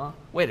 blah, blah.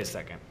 Wait a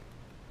second.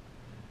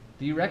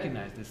 Do you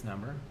recognize this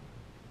number?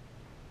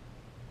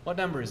 What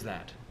number is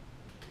that?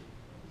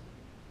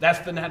 That's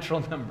the natural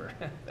number.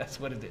 That's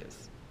what it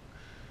is.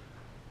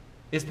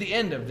 It's the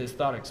end of this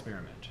thought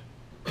experiment.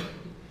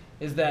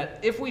 Is that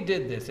if we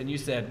did this and you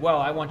said, well,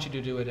 I want you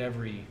to do it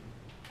every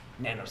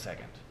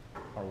nanosecond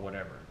or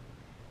whatever,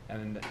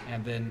 and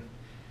then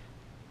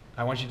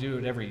I want you to do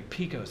it every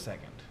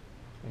picosecond,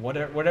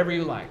 whatever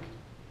you like,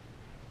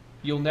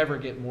 you'll never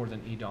get more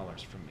than E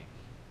dollars from me.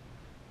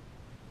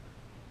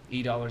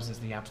 E dollars is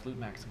the absolute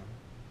maximum.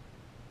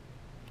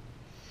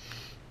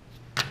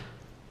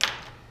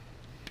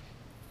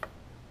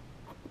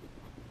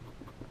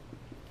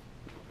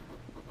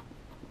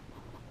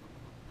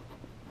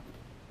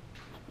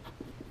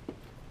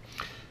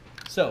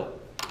 So,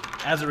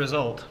 as a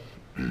result,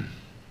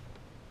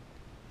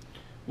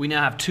 we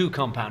now have two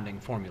compounding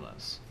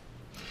formulas.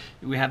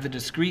 We have the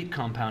discrete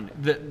compound,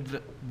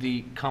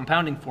 the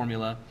compounding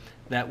formula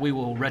that we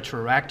will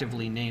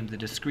retroactively name the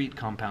discrete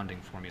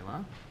compounding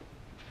formula.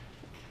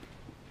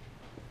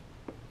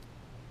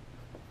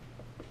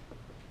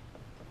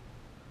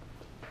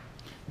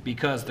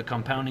 Because the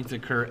compoundings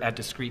occur at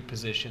discrete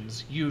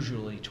positions,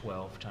 usually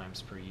 12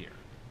 times per year.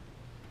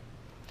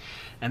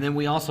 And then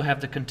we also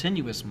have the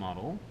continuous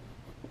model,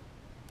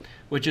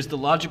 which is the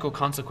logical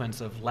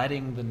consequence of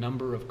letting the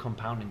number of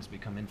compoundings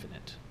become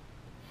infinite.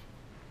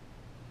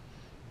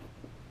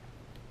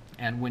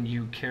 And when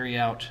you carry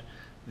out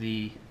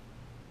the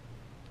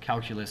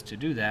calculus to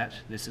do that,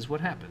 this is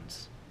what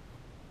happens.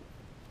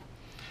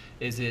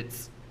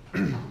 It's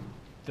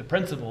the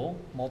principal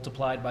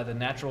multiplied by the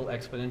natural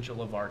exponential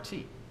of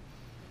RT.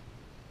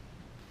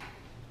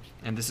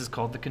 And this is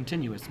called the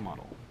continuous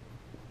model.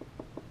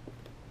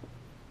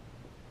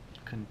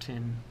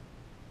 Continuous.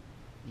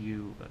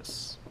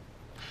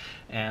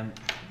 And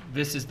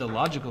this is the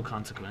logical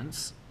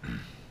consequence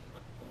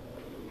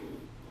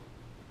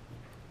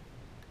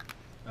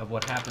of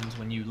what happens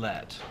when you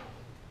let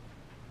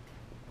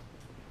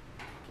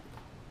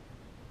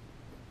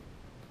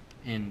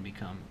n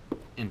become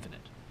infinite.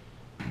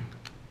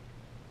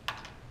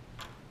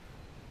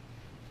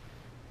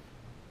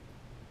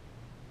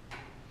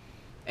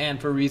 And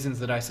for reasons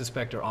that I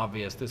suspect are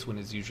obvious, this one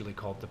is usually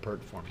called the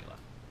PERT formula.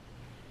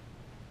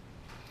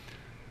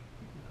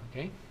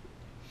 Okay?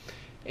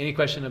 Any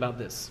question about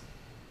this?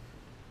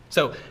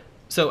 So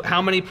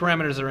how many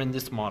parameters are in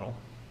this model?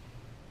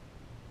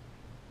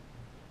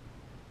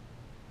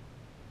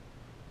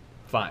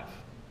 5.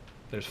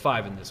 There's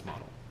 5 in this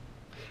model.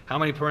 How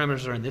many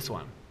parameters are in this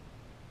one?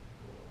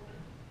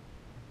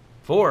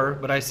 4,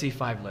 but I see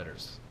 5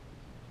 letters.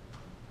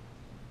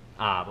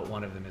 But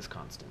one of them is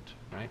constant,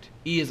 right?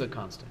 E is a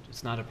constant.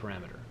 It's not a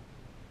parameter.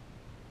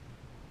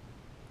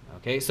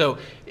 Okay, so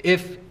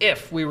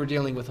if we were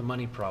dealing with a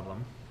money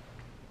problem,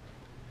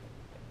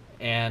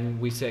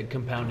 and we said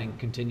compounding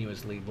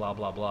continuously, blah,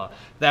 blah, blah,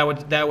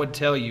 that would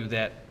tell you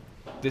that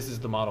this is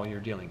the model you're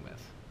dealing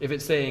with. If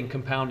it's saying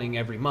compounding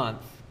every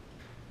month,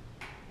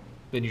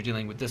 then you're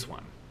dealing with this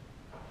one.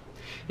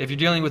 If you're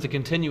dealing with a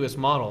continuous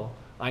model,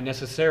 I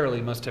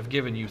necessarily must have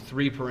given you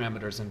 3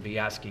 parameters and be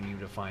asking you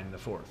to find the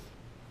 4th.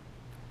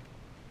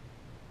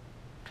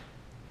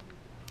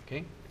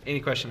 Okay? Any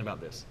question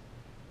about this?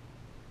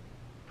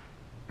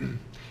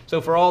 So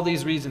for all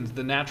these reasons,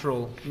 the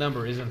natural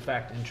number is in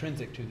fact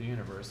intrinsic to the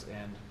universe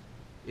and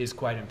is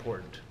quite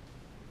important.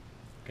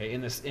 Okay,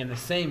 in the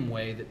same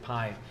way that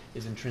pi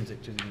is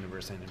intrinsic to the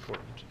universe and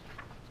important.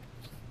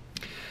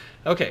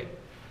 Okay.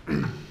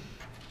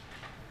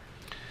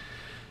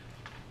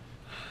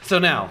 So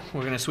now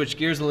we're going to switch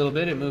gears a little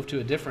bit and move to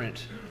a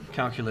different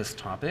calculus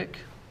topic.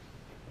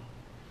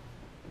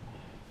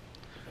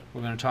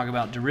 We're going to talk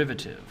about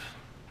derivative.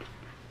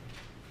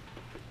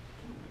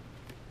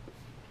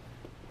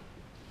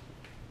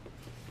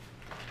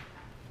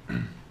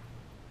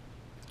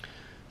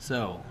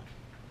 So,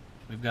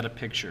 we've got a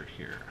picture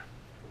here.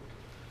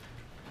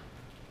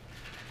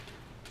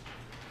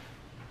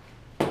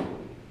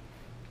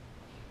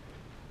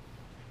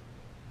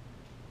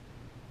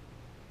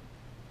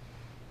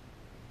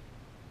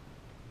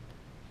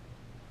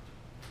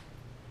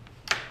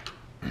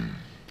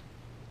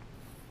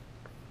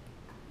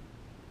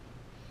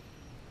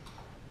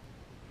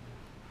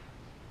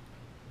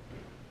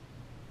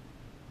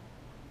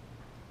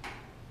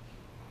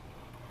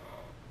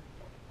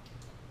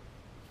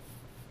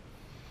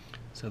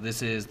 So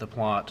this is the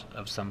plot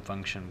of some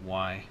function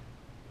y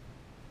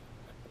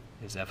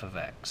is f of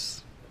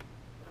x.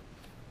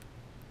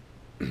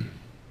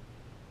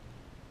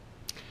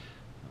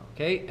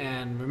 Okay,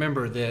 and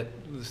remember that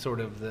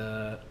sort of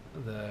the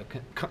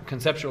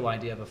conceptual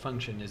idea of a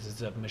function is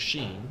it's a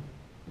machine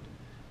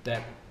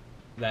that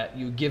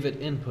you give it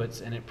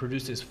inputs and it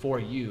produces for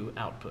you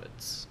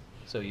outputs.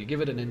 So you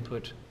give it an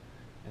input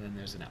and then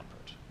there's an output.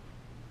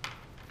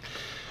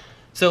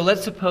 So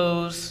let's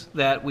suppose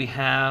that we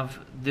have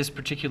this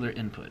particular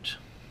input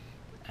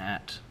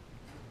at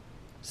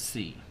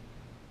C.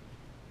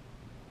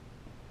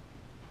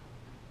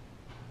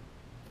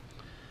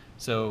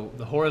 So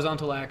the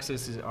horizontal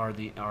axis are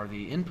the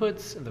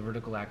inputs, and the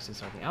vertical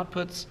axis are the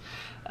outputs.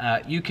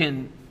 You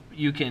can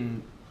you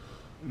can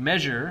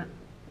measure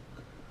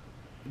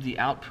the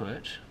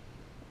output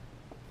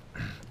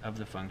of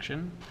the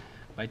function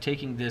by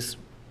taking this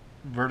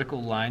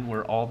vertical line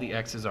where all the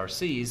x's are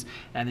c's,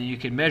 and then you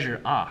can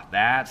measure,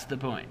 that's the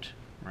point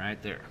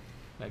right there.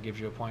 That gives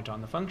you a point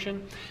on the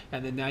function,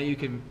 and then now you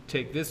can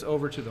take this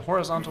over to the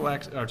horizontal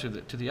axis, or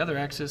to the other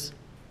axis,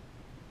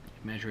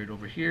 measure it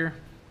over here.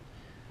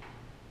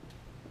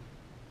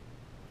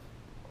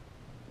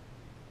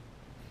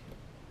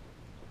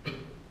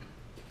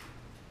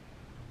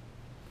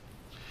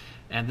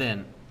 And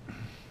then,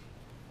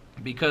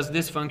 because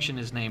this function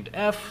is named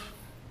f,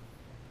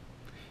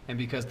 and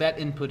because that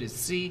input is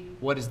c,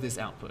 what is this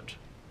output?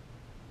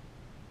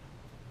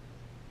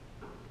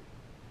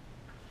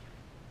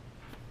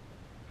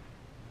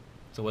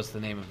 So what's the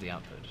name of the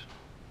output?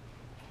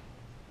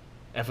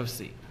 F of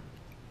c.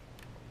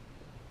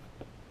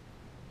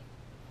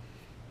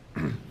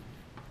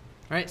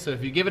 Right, so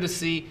if you give it a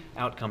c,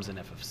 out comes an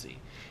f of c.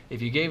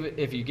 If you gave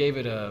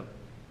it a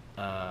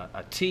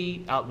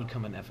t, out would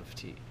come an f of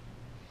t.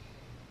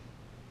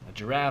 A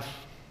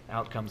giraffe,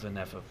 out comes an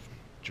f of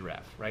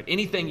giraffe, right?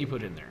 Anything you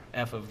put in there,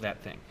 f of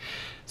that thing.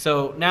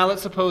 So now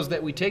let's suppose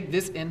that we take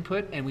this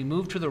input and we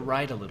move to the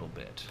right a little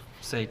bit,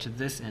 say to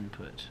this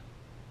input.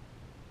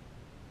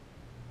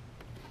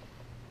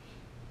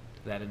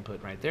 That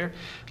input right there.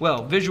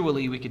 Well,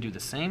 visually we could do the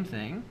same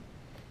thing.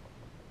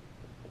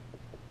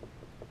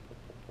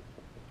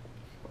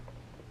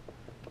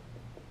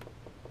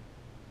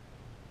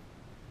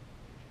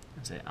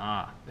 And say,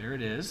 there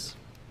it is.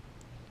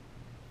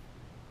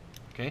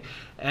 Okay,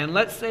 and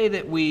let's say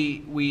that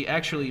we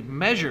actually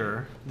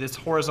measure this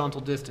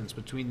horizontal distance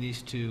between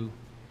these two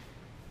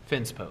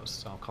fence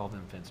posts. I'll call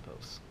them fence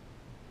posts.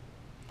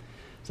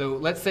 So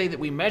let's say that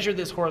we measure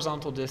this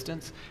horizontal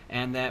distance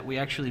and that we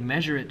actually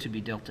measure it to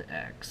be delta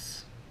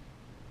x.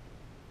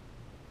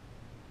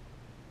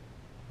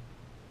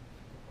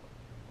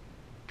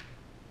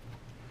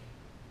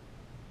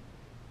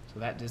 So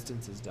that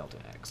distance is delta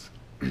x.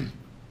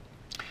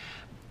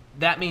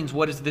 That means,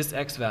 what is this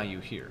x value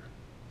here?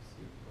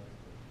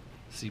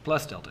 C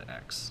plus delta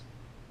x.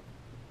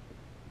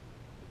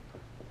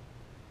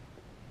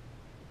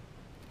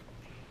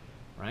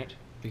 Right?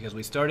 Because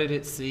we started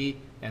at c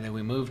and then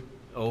we moved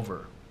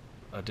over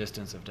a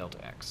distance of delta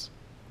x.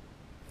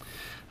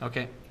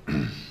 Okay.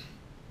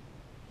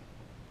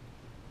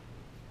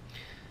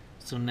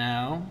 So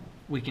now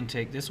we can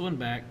take this one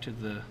back to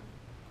the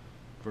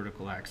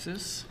vertical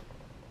axis,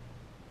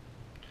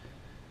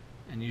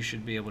 and you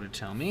should be able to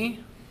tell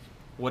me,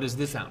 what is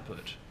this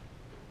output?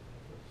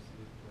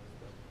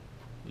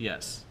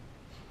 Yes.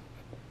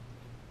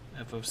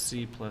 F of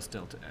c plus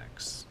delta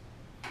x.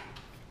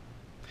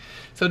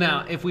 So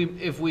now, if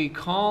we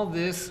call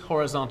this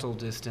horizontal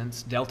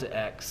distance delta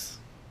x,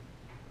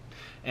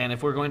 and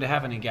if we're going to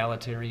have an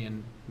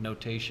egalitarian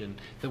notation,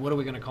 then what are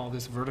we going to call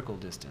this vertical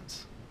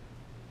distance?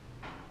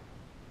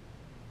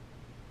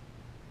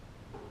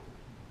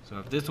 So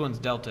if this one's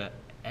delta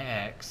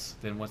x,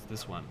 then what's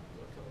this one?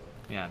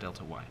 Yeah,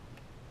 delta y.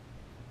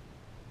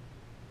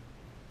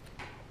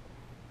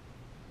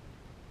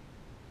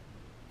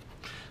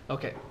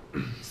 Okay,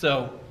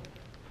 so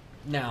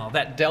now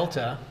that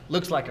delta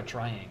looks like a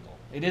triangle.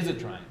 It is a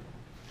triangle,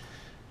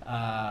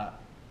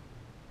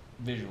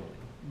 visually,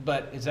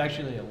 but it's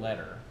actually a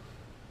letter,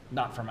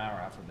 not from our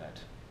alphabet.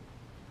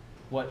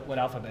 What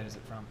alphabet is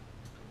it from?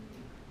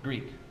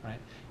 Greek, right?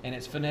 And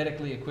it's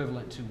phonetically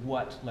equivalent to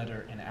what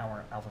letter in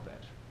our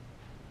alphabet?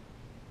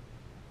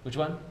 Which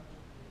one?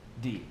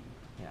 D,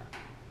 yeah.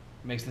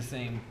 Makes the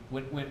same,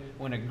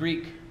 when a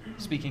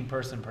Greek-speaking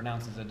person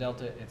pronounces a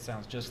delta, it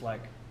sounds just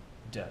like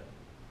D.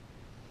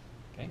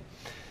 Okay,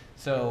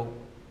 so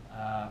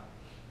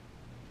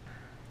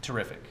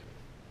terrific.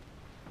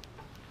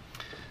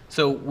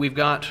 So we've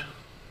got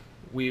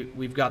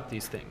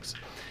these things.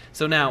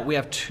 So now we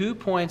have 2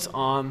 points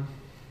on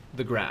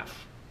the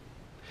graph.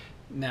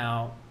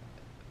 Now,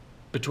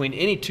 between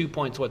any 2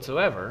 points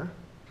whatsoever,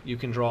 you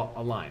can draw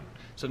a line.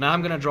 So now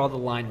I'm going to draw the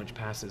line which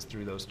passes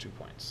through those 2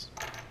 points.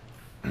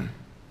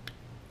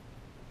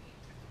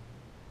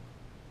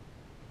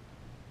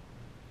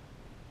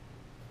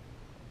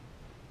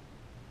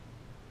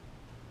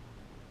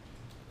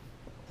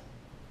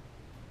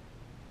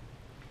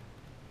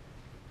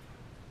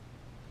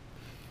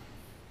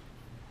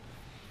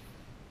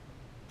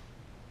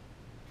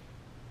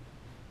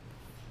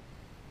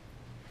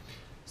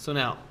 So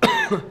now,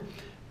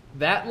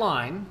 that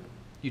line,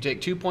 you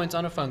take 2 points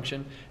on a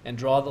function and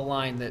draw the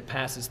line that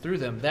passes through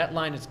them. That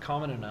line is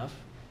common enough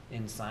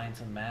in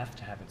science and math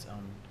to have its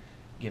own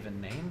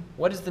given name.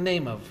 What is the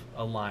name of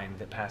a line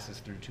that passes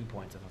through 2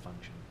 points of a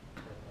function?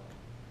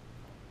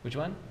 Which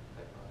one?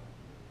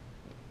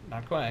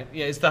 Not quite.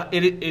 Yeah,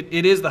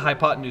 it is the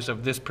hypotenuse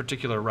of this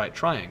particular right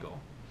triangle.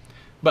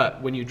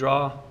 But when you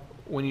draw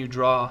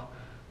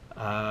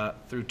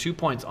through 2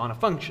 points on a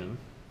function,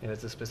 it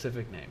has a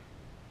specific name.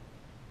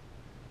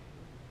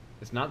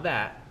 It's not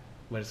that,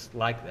 but it's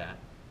like that.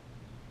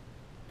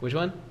 Which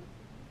one?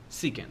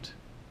 Secant.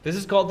 This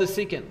is called the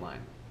secant line.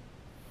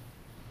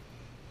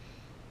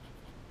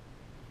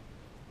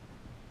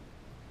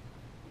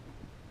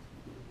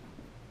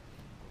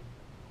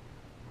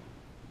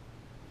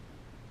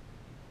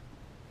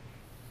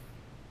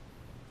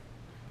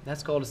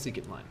 That's called a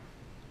secant line.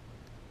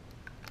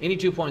 Any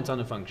 2 points on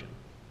the function,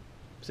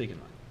 secant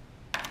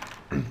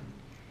line.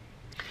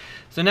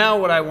 So now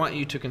what I want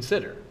you to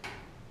consider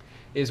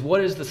is what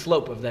is the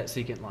slope of that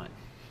secant line?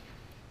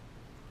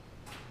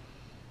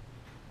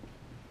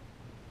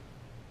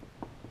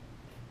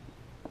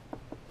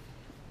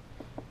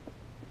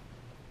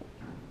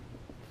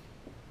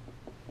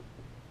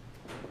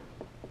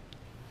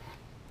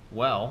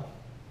 Well,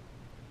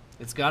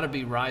 it's got to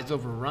be rise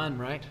over run,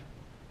 right?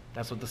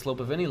 That's what the slope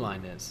of any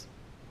line is.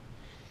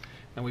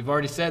 And we've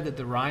already said that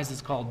the rise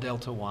is called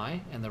delta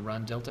y and the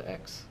run delta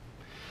x.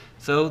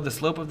 So the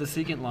slope of the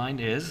secant line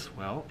is,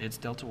 well, it's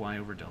delta y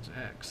over delta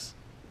x.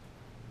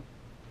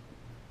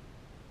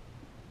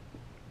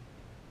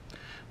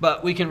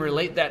 But we can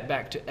relate that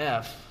back to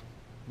f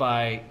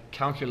by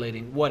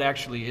calculating what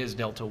actually is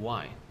delta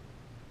y.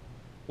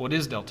 What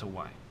is delta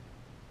y?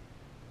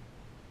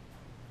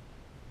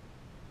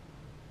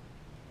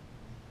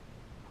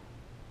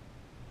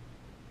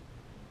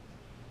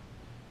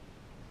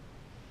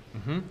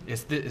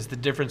 It's the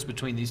difference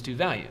between these two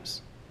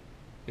values.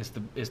 It's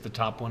the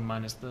top one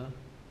minus the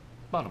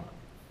bottom one.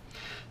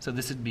 So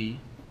this would be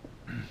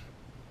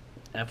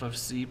f of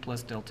c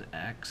plus delta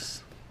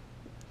x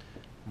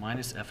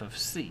minus f of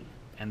c,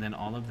 and then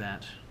all of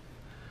that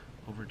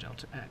over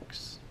delta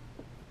x.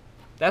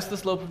 That's the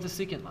slope of the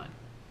secant line.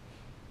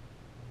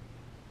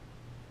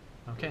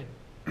 Okay.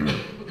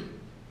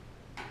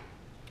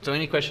 So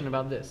any question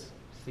about this?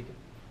 Secant.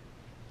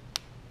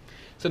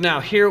 So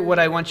now here what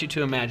I want you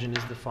to imagine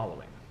is the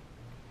following.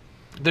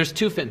 There's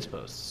two fence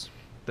posts.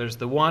 There's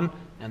the one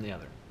and the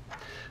other.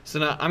 So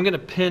now I'm going to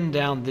pin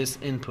down this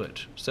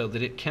input so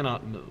that it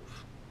cannot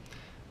move.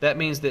 That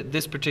means that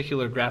this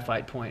particular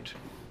graphite point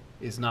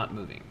is not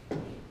moving.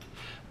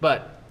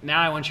 But now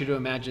I want you to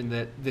imagine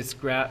that this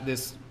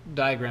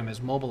diagram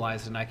is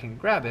mobilized and I can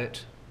grab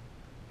it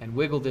and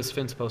wiggle this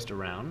fence post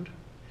around,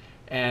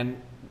 and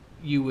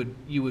you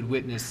would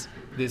witness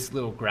this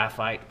little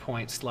graphite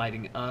point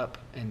sliding up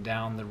and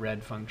down the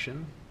red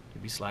function.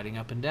 It'd be sliding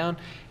up and down,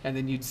 and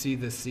then you'd see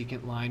the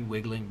secant line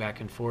wiggling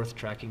back and forth,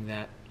 tracking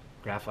that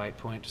graphite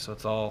point, so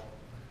it's all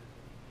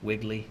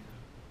wiggly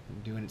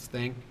and doing its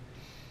thing.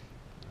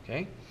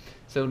 Okay?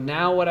 So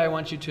now what I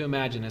want you to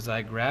imagine is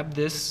I grab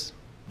this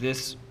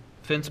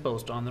fence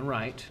post on the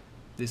right,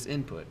 this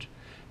input,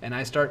 and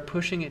I start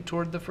pushing it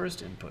toward the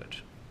first input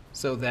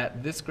so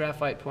that this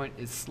graphite point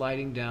is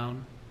sliding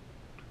down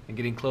and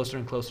getting closer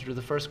and closer to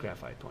the first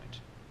graphite point.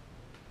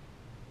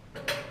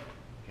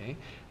 Okay?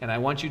 And I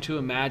want you to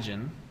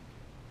imagine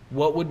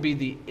what would be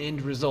the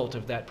end result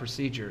of that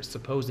procedure,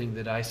 supposing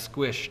that I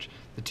squished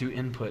the two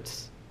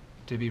inputs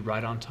to be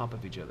right on top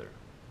of each other.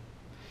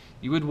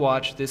 You would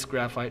watch this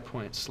graphite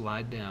point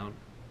slide down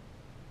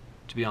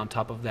to be on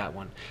top of that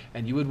one,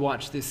 and you would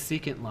watch this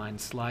secant line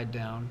slide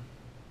down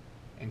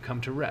and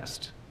come to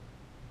rest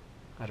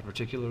at a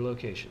particular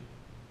location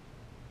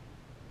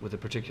with a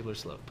particular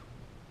slope.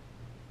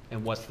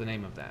 And what's the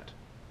name of that?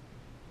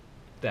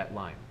 That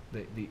line,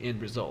 the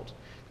end result.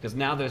 Because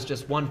now there's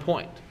just one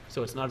point,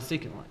 so it's not a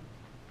secant line.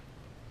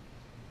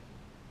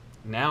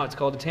 Now it's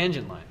called a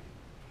tangent line.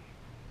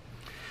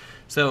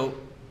 So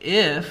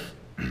if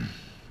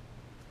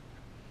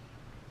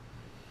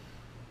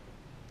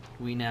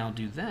we now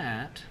do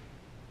that,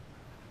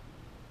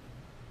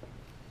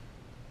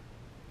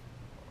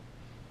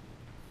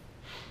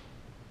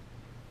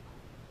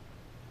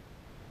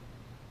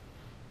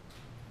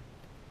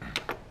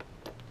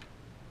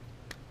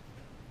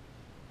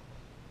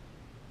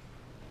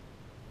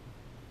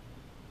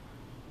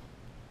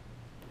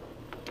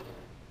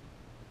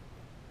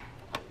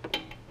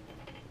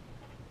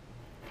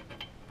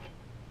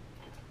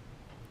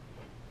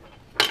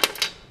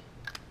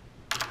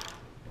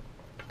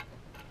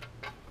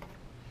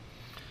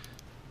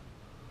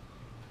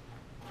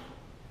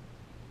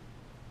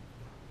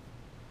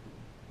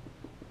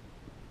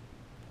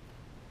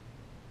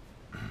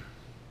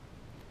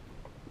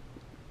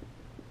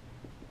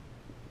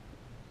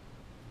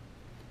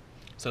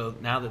 so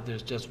now that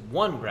there's just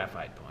one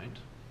graphite point,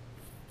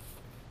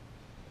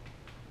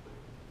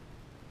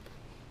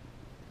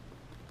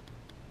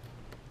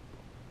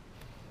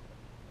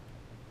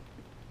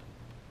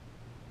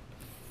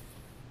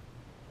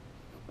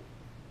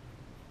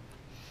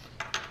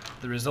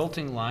 the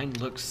resulting line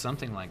looks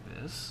something like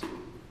this.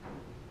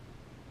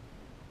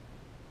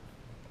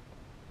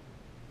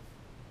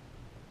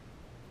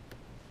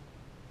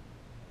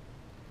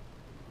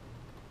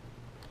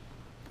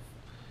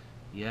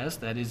 Yes,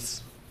 that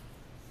is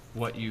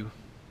what you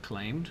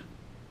claimed.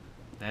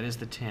 That is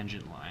the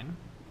tangent line.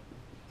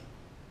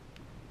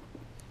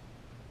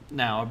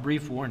 Now, a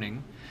brief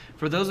warning.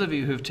 For those of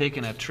you who've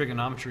taken a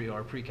trigonometry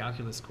or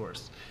pre-calculus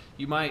course,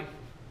 you might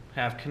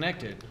have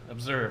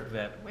observed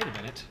that, wait a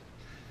minute,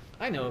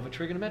 I know of a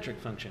trigonometric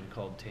function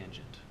called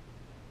tangent.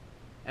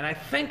 And I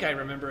think I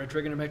remember a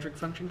trigonometric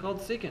function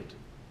called secant.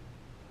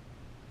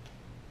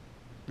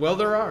 Well,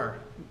 there are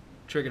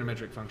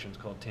trigonometric functions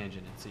called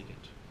tangent and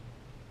secant.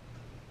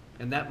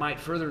 And that might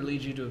further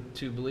lead you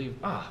to believe,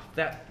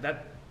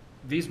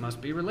 these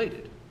must be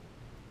related.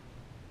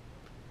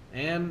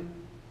 And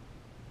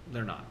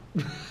they're not.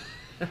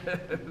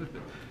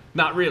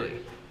 Not really.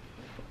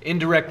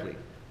 Indirectly.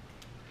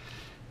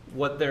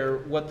 What they're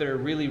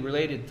really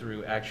related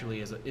through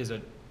actually is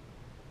a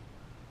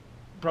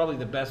probably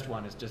the best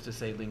one is just to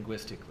say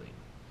linguistically.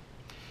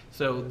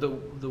 So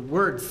the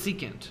word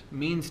secant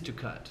means to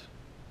cut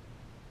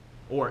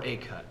or a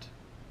cut.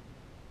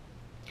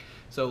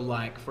 So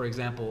like, for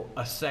example,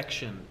 a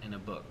section in a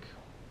book,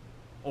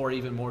 or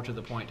even more to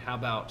the point, how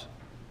about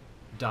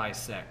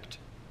dissect,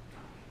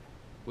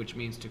 which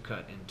means to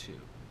cut in two.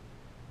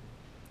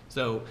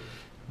 So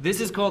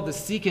this is called the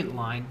secant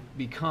line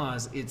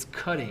because it's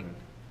cutting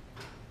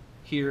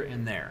here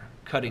and there,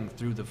 cutting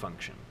through the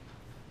function.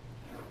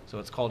 So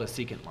it's called a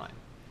secant line.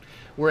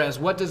 Whereas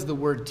what does the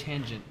word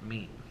tangent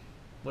mean?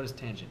 What does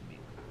tangent mean?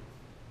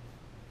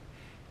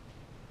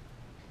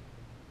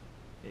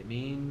 It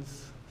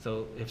means,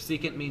 so if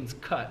secant means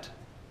cut,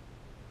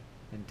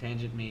 then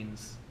tangent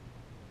means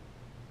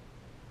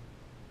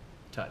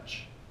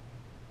touch.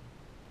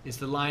 It's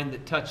the line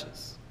that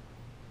touches.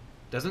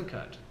 Doesn't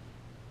cut,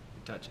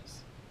 it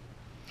touches.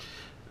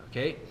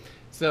 Okay?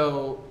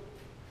 So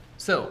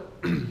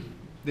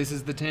this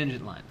is the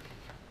tangent line.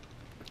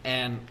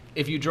 And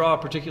if you draw a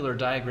particular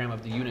diagram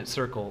of the unit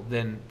circle,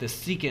 then the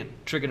secant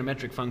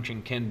trigonometric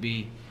function can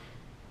be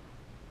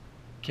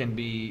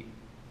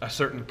a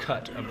certain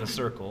cut of the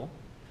circle,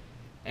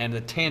 and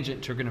the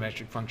tangent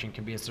trigonometric function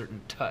can be a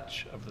certain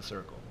touch of the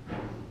circle.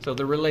 So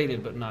they're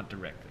related, but not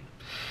directly.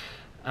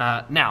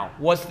 Now,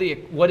 what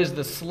is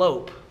the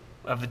slope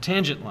of the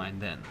tangent line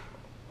then?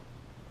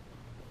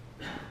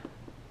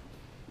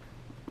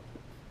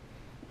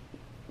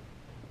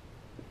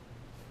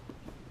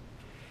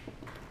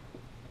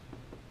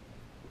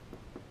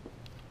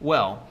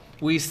 Well,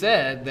 we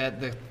said that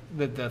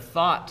the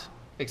thought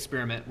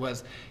experiment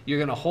was you're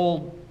going to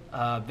hold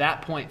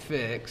that point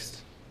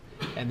fixed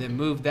and then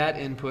move that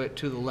input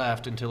to the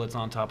left until it's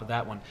on top of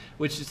that one,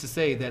 which is to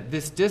say that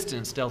this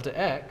distance, delta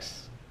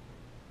x,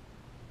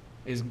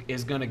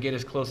 is going to get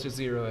as close to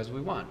 0 as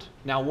we want.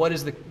 Now, what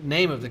is the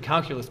name of the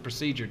calculus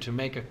procedure to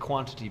make a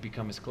quantity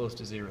become as close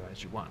to 0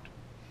 as you want?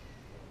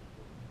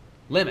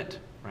 Limit,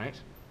 right?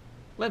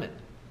 Limit.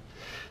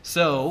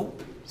 So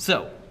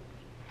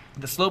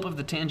the slope of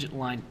the tangent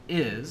line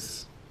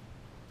is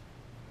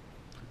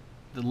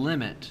the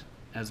limit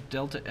as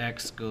delta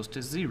x goes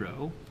to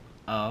 0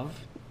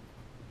 of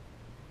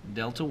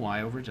delta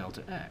y over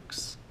delta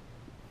x.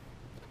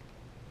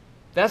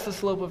 That's the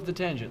slope of the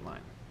tangent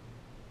line,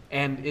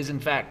 and is in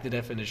fact the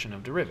definition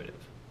of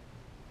derivative.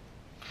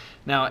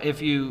 Now,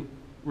 if you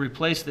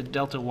replace the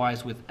delta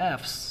y's with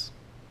f's,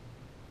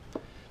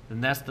 then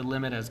that's the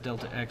limit as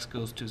delta x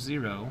goes to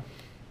 0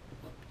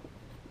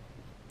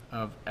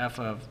 of f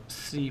of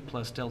c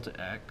plus delta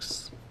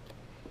x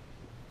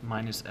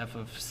minus f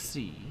of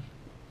c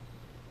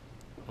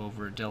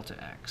over delta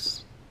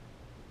x.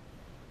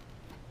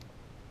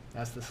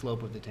 That's the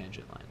slope of the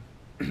tangent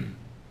line.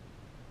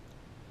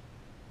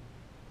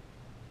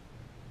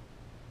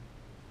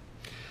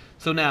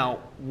 So now,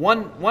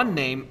 one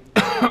name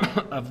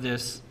of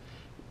this,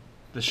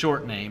 the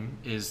short name,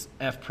 is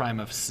f prime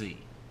of c.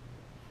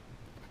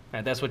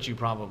 And that's what you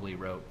probably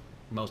wrote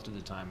most of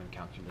the time in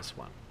Calculus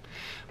 1.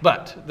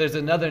 But there's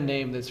another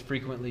name that's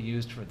frequently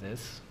used for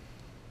this,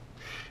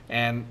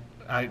 and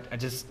I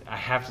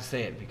have to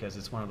say it because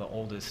it's one of the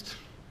oldest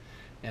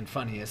and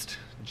funniest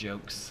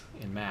jokes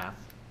in math,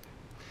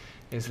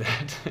 is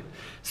that,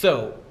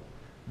 so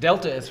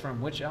delta is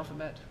from which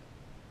alphabet?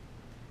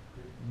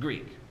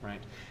 Greek,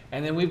 right?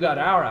 And then we've got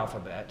our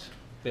alphabet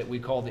that we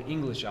call the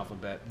English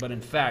alphabet, but in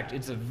fact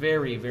it's a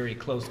very, very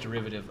close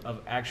derivative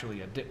of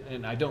actually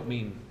and I don't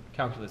mean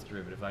calculus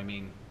derivative, I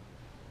mean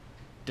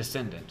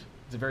descendant.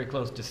 It's a very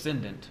close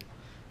descendant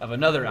of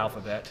another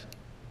alphabet.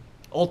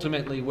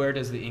 Ultimately, where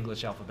does the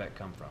English alphabet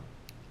come from?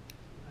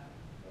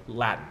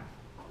 Latin.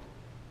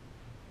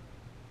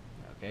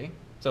 Okay?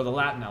 So the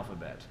Latin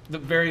alphabet. The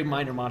very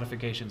minor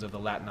modifications of the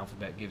Latin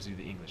alphabet gives you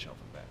the English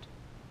alphabet.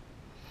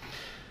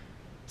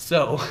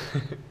 So,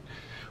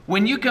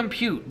 when you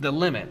compute the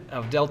limit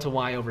of delta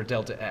y over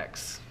delta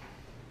x,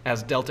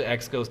 as delta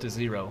x goes to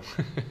 0,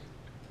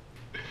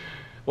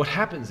 what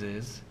happens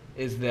is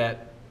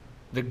that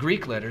the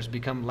Greek letters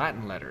become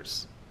Latin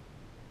letters.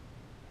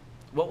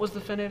 What was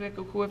the phonetic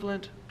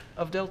equivalent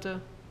of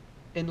delta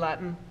in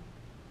Latin?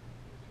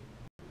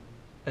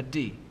 A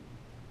D.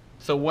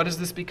 So what does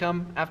this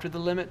become after the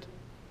limit?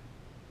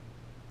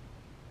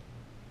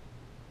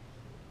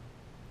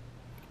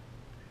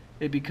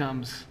 It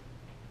becomes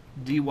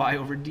dy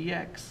over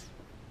dx,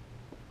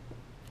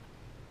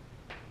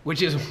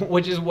 which is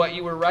what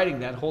you were writing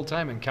that whole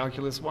time in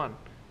Calculus 1.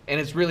 And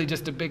it's really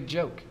just a big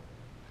joke.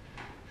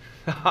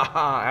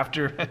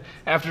 after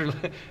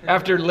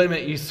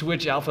limit, you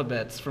switch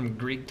alphabets from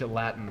Greek to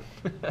Latin.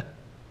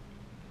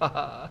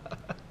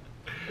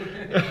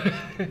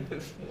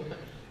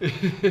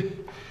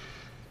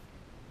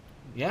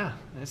 Yeah,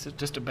 it's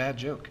just a bad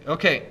joke.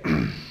 Okay,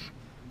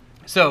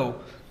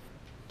 so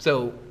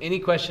So any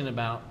question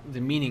about the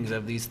meanings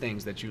of these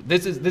things that you,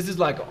 this is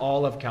like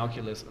all of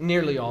calculus,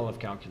 nearly all of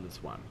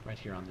calculus 1, right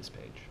here on this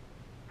page.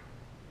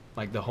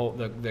 Like the whole,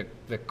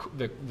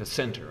 the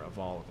center of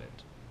all of it.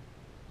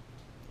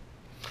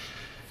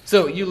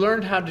 So you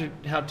learned how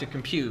to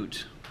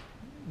compute,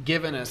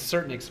 given a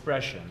certain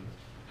expression,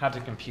 how to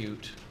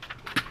compute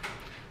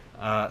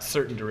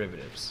certain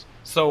derivatives.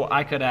 So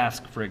I could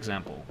ask, for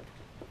example,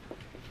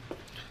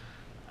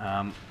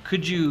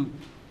 could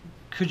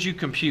you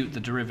compute the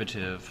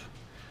derivative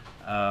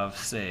of,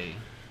 say,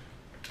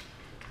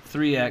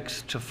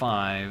 3x to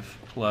 5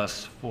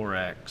 plus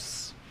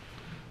 4x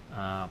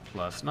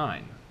plus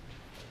 9?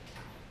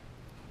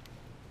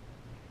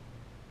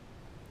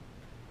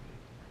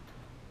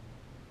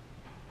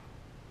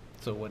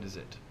 So what is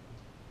it?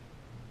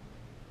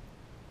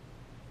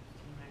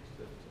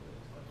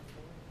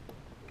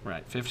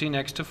 Right,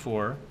 15x to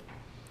 4,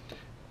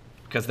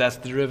 because that's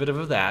the derivative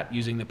of that,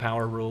 using the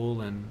power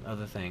rule and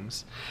other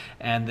things.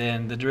 And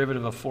then the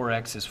derivative of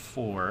 4x is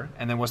 4,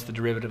 and then what's the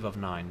derivative of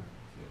 9?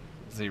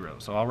 0.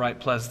 So I'll write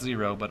plus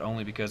 0, but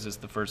only because it's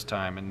the first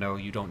time, and no,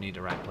 you don't need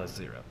to write plus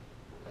 0.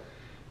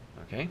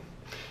 Okay?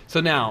 So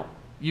now,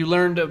 you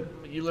learned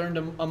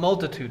a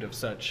multitude of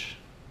such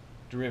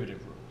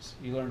derivative rules.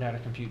 You learned how to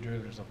compute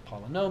derivatives of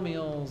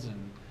polynomials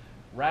and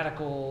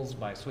radicals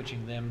by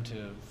switching them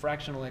to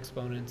fractional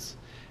exponents.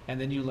 And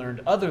then you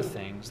learned other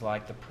things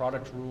like the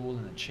product rule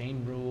and the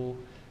chain rule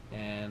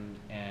and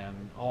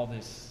all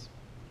this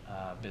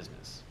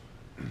business.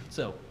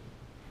 So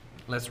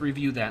let's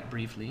review that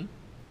briefly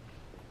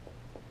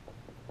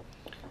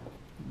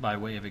by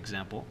way of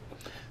example.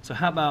 So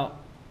how about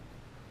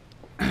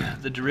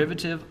the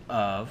derivative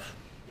of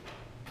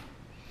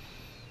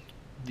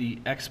the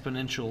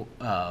exponential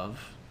of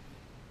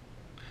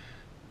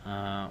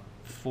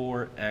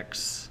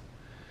 4x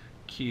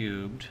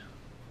cubed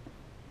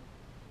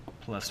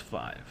plus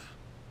 5.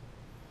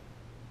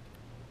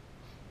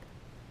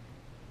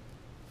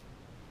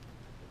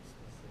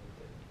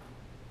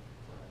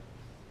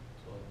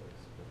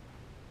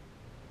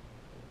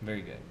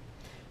 Very good.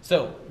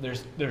 So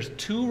there's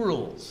two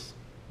rules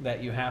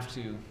that you have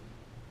to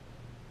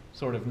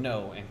sort of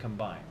know and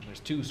combine. There's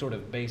two sort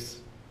of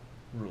base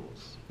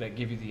rules that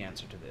give you the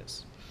answer to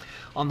this.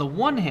 On the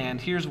one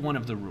hand, here's one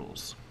of the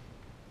rules.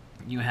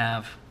 You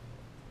have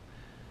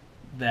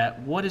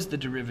that what is the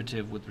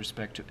derivative with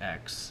respect to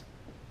x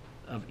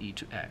of e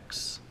to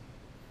x?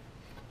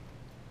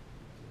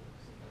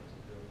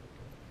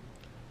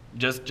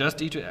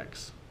 Just e to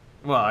x.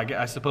 Well,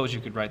 I suppose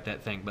you could write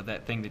that thing, but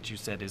that thing that you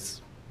said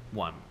is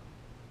 1.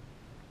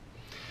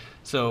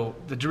 So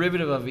the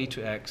derivative of e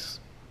to x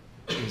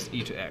is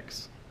e to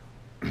x.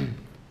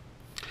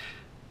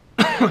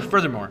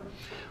 Furthermore,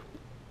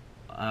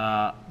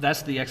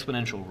 that's the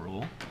exponential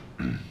rule.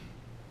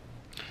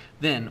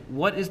 Then,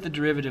 what is the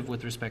derivative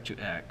with respect to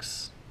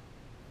x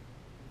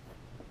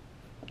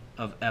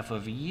of f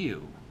of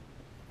u,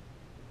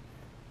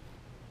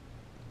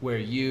 where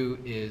u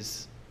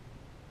is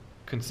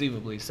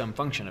conceivably some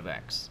function of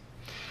x?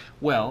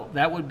 Well,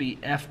 that would be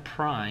f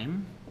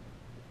prime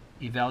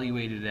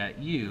evaluated at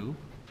u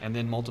and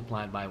then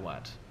multiplied by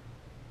what?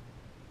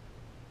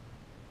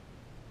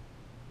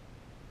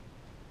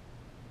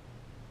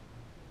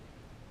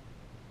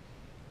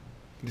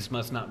 This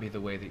must not be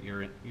the way that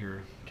your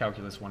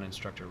Calculus 1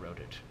 instructor wrote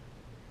it.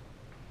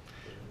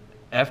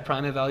 F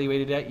prime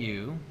evaluated at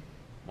u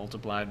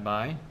multiplied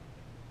by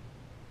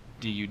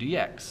du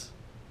dx.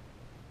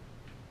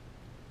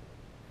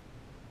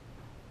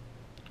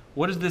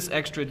 What is this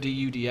extra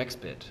du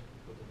dx bit?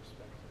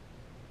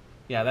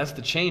 Yeah, that's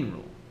the chain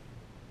rule.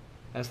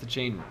 That's the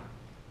chain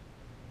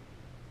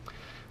rule.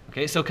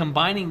 Okay, so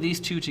combining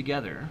these two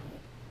together,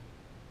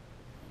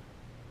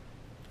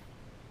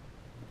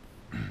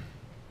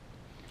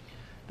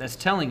 that's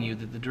telling you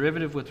that the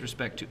derivative with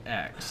respect to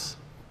x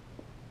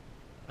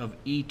of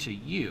e to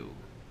u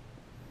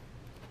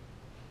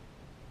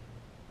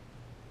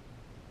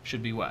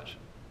should be what?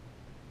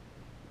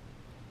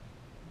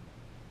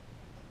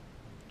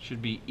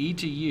 Should be e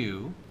to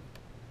u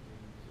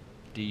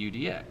du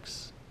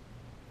dx.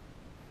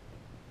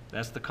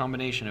 That's the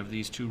combination of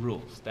these two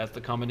rules. That's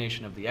the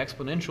combination of the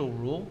exponential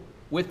rule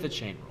with the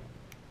chain rule.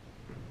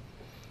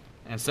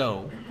 And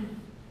so,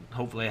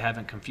 hopefully I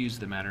haven't confused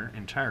the matter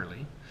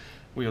entirely.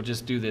 We'll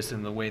just do this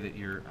in the way that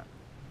you're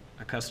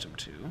accustomed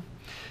to.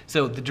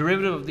 So the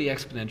derivative of the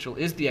exponential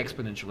is the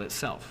exponential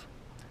itself.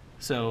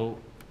 So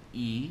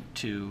e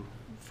to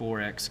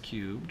 4x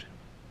cubed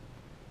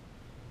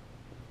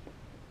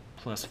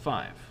plus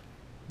 5.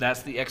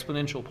 That's the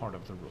exponential part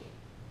of the rule.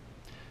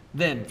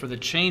 Then for the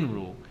chain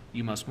rule,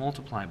 you must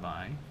multiply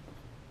by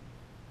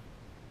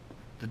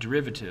the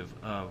derivative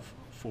of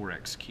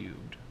 4x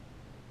cubed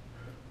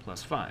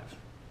plus 5.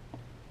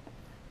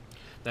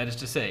 That is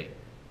to say,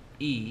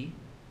 e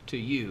to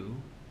u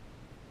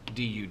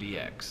du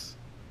dx.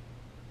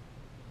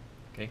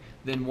 Okay,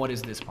 then what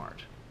is this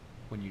part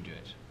when you do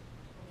it?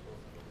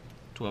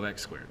 12x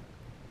squared.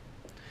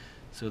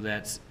 So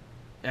that's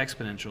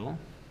exponential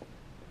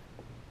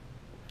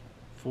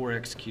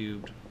 4x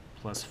cubed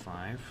plus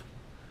 5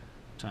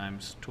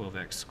 times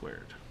 12x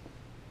squared.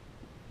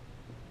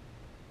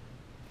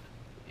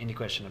 Any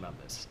question about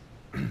this?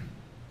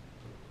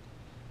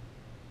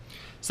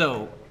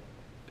 So,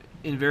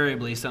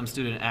 invariably, some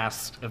student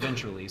asks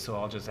eventually, so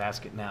I'll just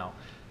ask it now.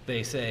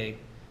 They say,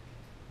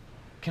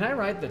 can I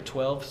write the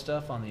 12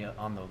 stuff on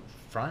the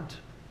front?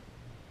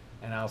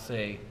 And I'll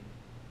say,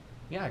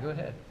 yeah, go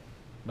ahead,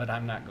 but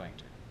I'm not going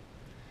to.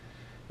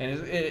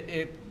 And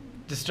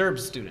it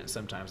disturbs students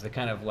sometimes. They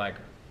kind of like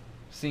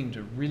seem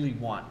to really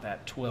want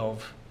that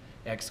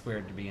 12x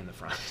squared to be in the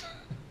front.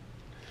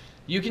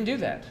 You can do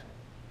that.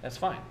 That's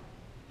fine.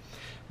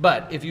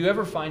 But if you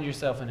ever find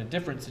yourself in a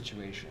different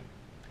situation,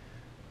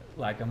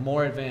 like a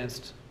more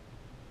advanced,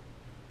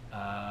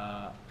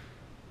 a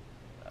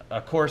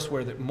course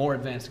where the more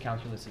advanced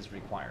calculus is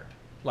required.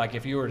 Like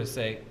if you were to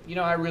say, you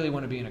know, I really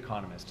want to be an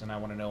economist and I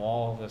want to know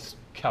all this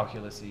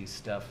calculus-y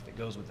stuff that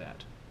goes with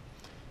that.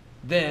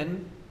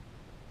 Then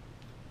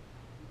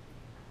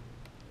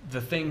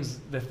the things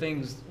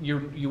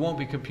you won't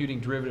be computing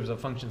derivatives of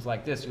functions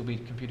like this, you'll be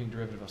computing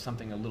derivative of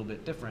something a little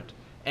bit different,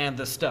 and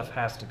the stuff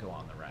has to go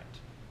on the right.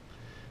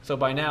 So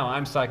by now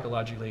I'm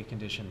psychologically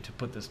conditioned to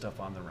put this stuff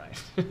on the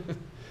right.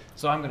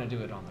 So I'm going to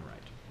do it on the right.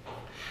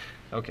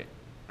 Okay.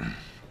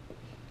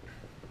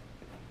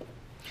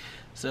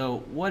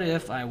 So what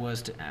if I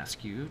was to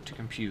ask you to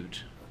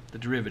compute the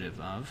derivative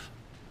of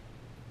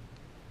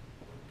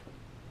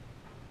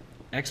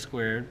x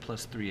squared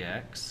plus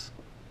 3x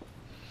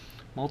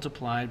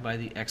multiplied by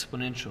the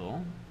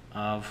exponential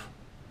of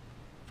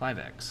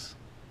 5x?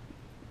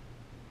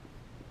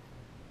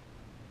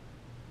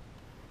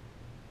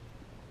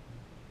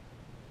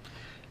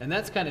 And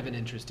that's kind of an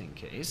interesting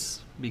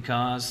case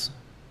because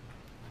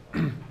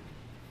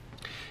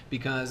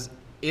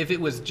if it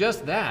was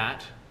just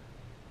that,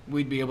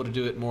 we'd be able to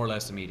do it more or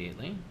less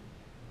immediately.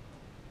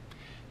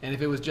 And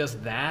if it was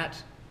just that,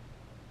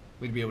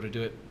 we'd be able to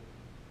do it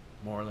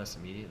more or less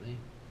immediately.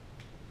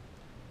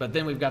 But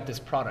then we've got this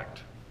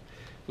product,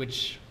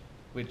 which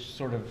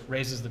sort of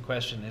raises the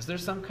question, is there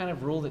some kind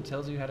of rule that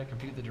tells you how to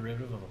compute the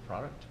derivative of a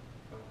product?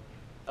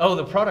 Oh,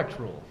 the product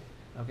rule.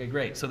 Okay,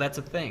 great. So that's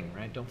a thing,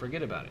 right? Don't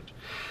forget about it.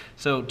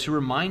 So to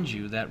remind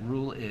you, that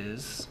rule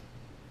is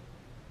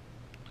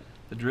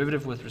the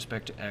derivative with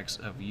respect to x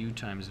of u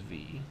times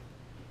v.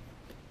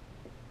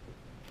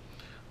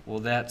 Well,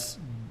 that's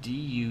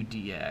du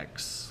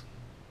dx,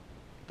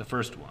 the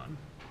first one,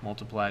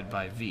 multiplied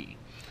by v,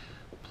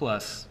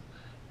 plus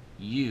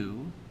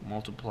u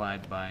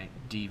multiplied by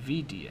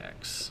dv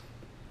dx.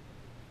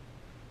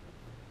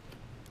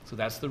 So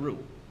that's the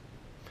rule.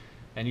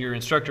 And your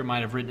instructor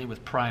might have written it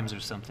with primes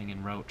or something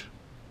and wrote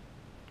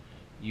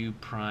u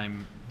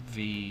prime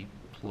v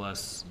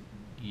plus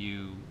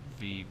u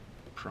v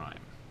prime.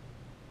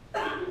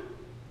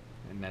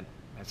 And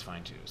that's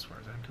fine too as far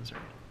as I'm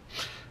concerned.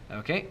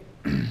 Okay,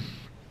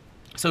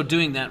 so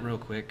doing that real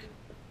quick,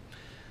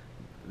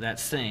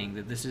 that's saying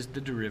that this is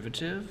the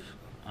derivative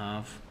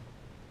of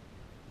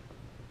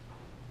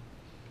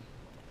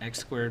x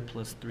squared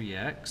plus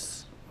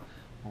 3x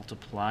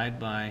multiplied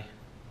by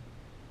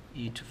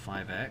e to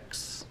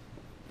 5x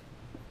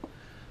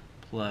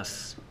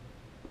plus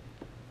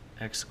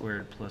x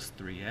squared plus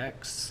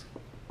 3x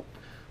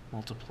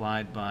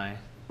multiplied by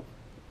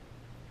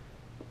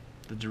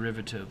the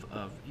derivative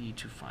of e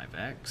to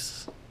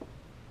 5x.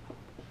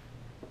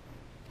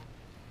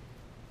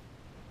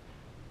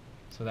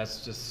 So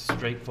that's just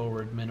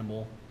straightforward,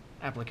 minimal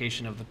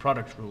application of the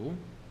product rule.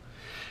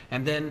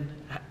 And then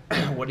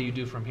what do you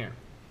do from here?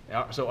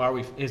 So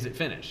is it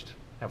finished?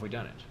 Have we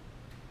done it?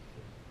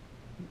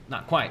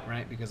 Not quite,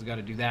 right? Because we've got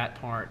to do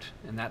that part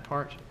and that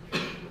part.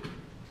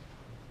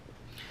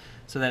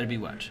 So that'd be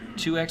what?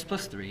 2x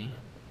plus 3.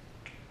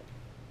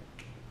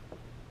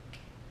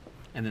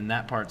 And then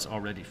that part's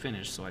already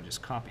finished, so I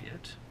just copy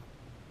it.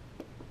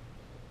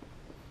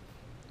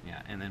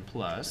 Yeah, and then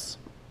plus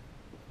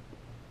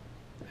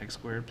x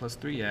squared plus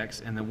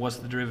 3x, and then what's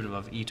the derivative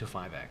of e to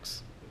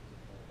 5x?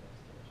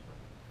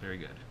 Very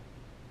good.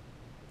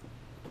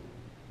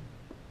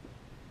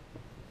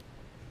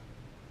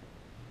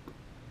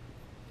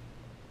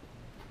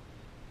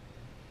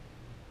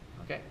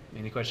 Okay,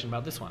 any question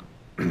about this one?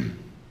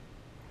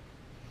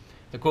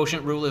 The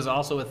quotient rule is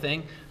also a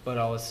thing, but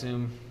I'll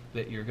assume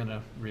that you're going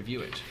to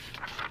review it.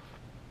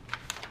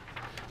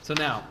 So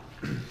now,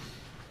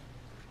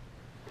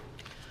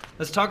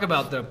 let's talk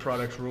about the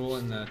product rule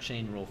and the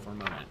chain rule for a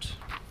moment.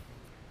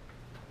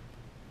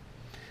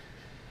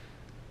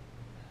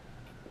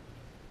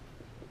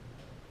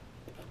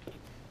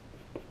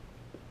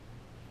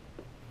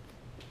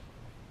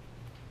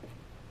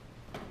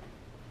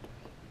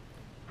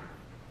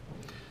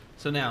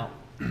 So now,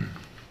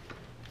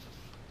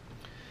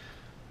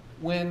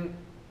 when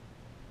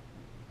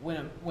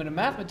a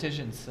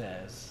mathematician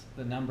says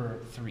the number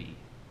 3,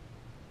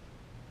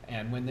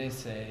 and when they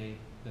say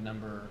the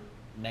number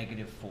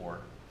 -4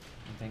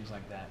 and things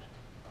like that,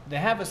 they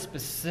have a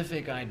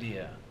specific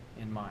idea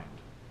in mind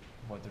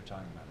of what they're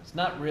talking about. It's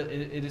not really,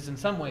 it is in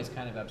some ways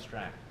kind of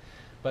abstract,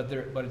 but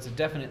it's a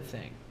definite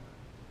thing.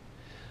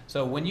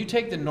 So when you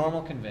take the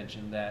normal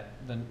convention that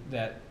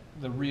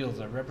the reals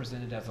are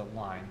represented as a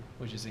line,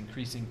 which is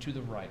increasing to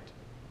the right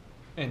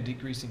and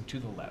decreasing to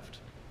the left,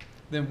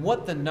 then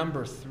what the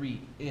number 3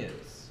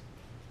 is,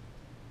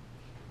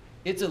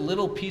 it's a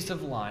little piece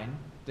of line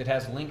that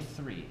has length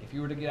 3. If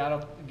you were to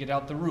get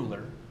out the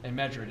ruler and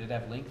measure it, it'd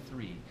have length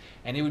 3,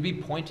 and it would be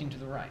pointing to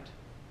the right.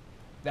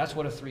 That's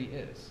what a 3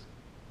 is.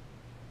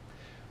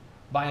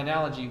 By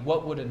analogy,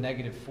 what would a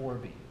negative 4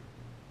 be?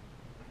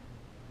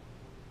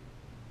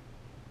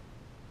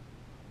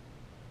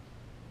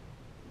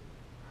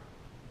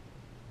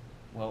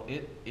 Well,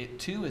 it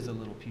too is a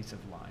little piece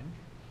of line.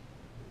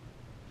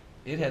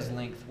 It has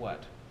length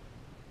what?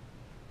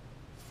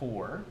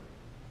 4,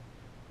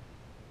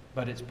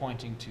 but it's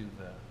pointing to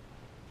the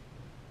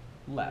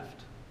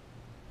left.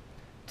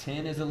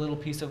 10 is a little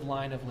piece of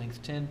line of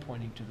length 10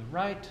 pointing to the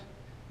right.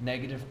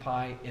 Negative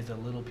pi is a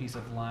little piece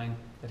of line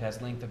that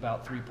has length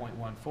about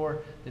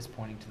 3.14 that's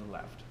pointing to the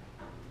left.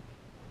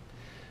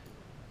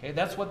 Okay,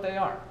 that's what they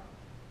are.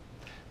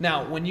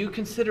 Now, when you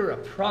consider a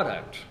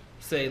product,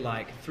 say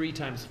like 3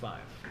 times 5,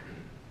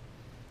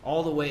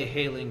 all the way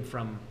hailing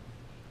from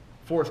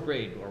 4th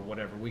grade or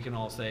whatever, we can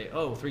all say,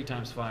 oh, 3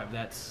 times 5,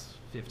 that's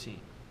 15.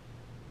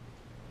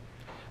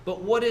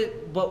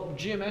 But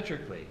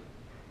geometrically,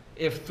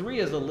 if 3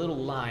 is a little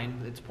line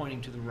that's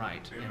pointing to the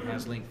right and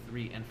has length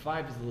 3, and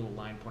 5 is a little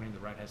line pointing to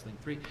the right has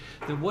length 3,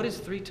 then what is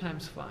 3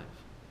 times 5?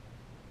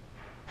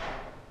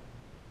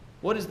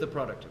 What is the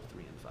product of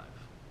 3 and 5?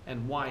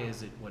 And why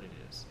is it what it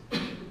is?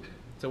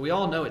 So we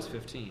all know it's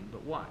 15,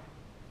 but why?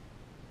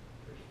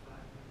 There's 5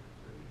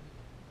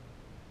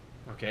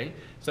 under 3. Okay,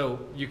 so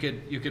you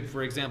could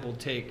for example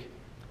take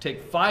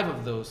 5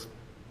 of those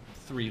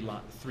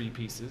three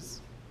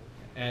pieces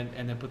and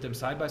then put them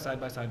side by side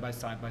by side by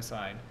side by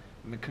side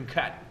and then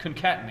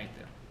concatenate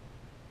them,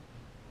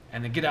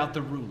 and then get out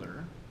the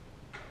ruler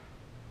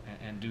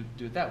and do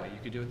it that way. You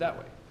could do it that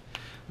way.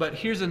 But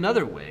here's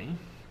another way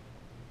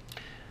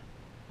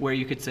where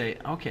you could say,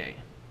 okay,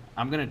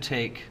 I'm going to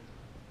take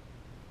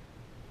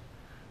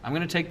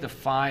the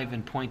 5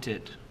 and point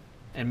it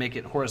and make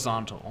it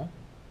horizontal.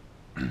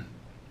 And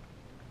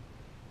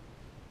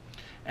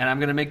I'm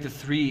going to make the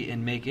 3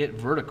 and make it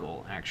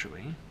vertical,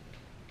 actually.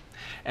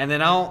 And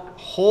then I'll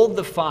hold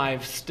the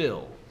 5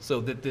 still so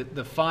that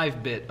the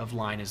 5-bit of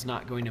line is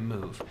not going to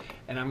move.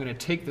 And I'm going to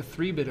take the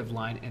 3-bit of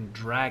line and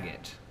drag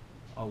it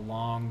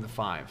along the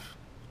 5.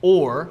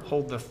 Or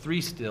hold the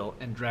 3 still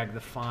and drag the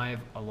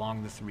 5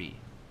 along the 3.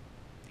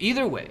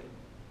 Either way,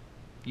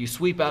 you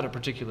sweep out a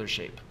particular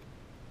shape.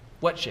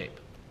 What shape?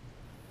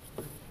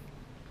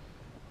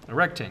 A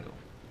rectangle.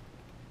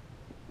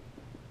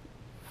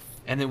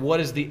 And then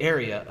what is the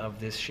area of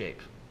this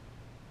shape?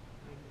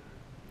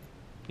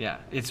 Yeah,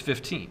 it's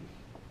 15.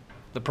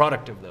 The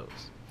product of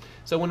those.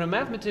 So when a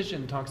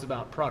mathematician talks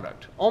about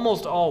product,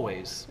 almost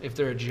always, if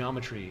they're a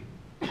geometry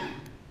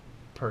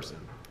person,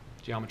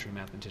 geometry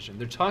mathematician,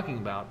 they're talking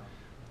about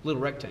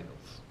little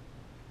rectangles.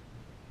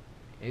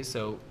 Okay,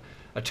 so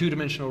a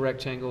 2-dimensional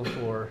rectangle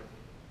for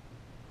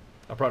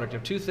a product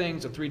of 2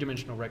 things, a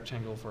 3-dimensional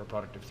rectangle for a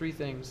product of 3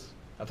 things,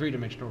 a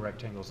 3-dimensional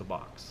rectangle is a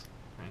box,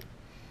 right?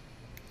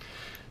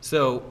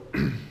 So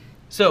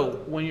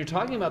when you're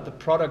talking about the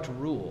product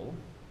rule,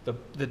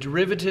 the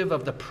derivative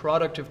of the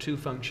product of 2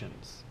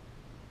 functions,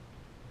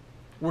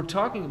 we're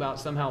talking about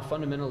somehow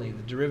fundamentally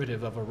the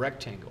derivative of a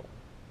rectangle,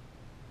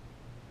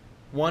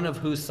 one of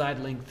whose side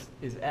length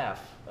is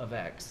f of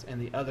x and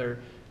the other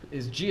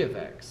is g of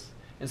x.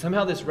 And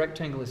somehow this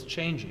rectangle is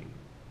changing.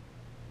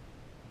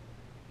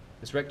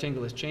 This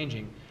rectangle is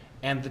changing,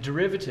 and the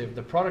derivative,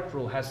 the product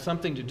rule, has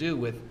something to do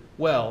with,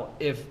 well,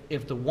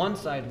 if the one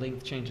side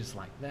length changes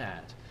like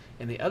that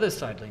and the other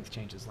side length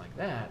changes like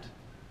that,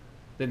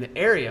 then the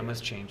area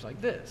must change like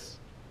this.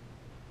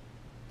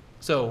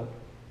 So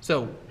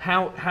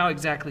how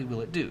exactly will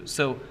it do?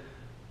 So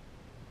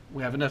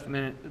we have enough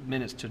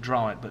minutes to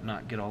draw it, but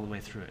not get all the way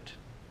through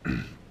it.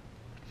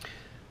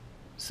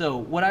 So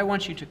what I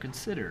want you to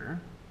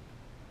consider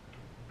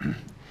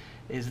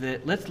is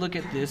that let's look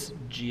at this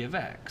g of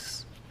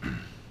x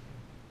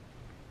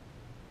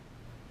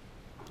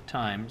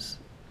times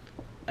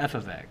f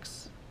of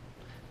x.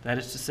 That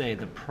is to say,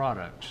 the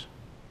product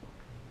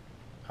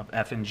of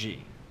f and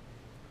g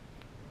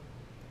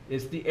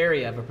is the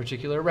area of a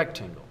particular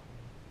rectangle.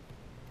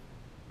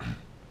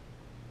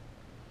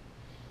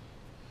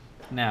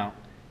 Now,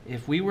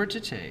 if we were to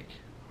take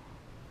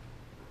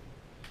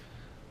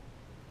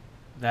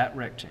that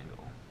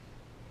rectangle,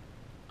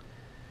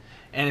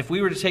 and if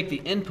we were to take the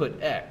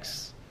input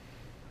x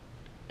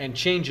and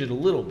change it a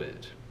little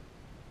bit,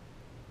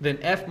 then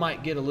f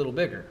might get a little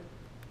bigger,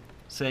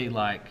 say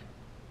like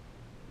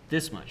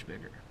this much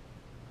bigger.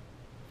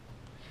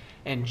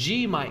 And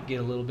g might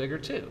get a little bigger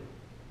too,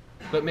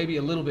 but maybe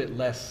a little bit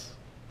less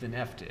than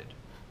f did.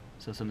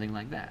 So something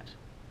like that.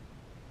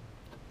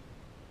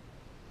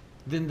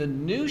 Then the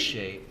new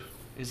shape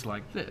is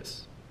like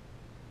this.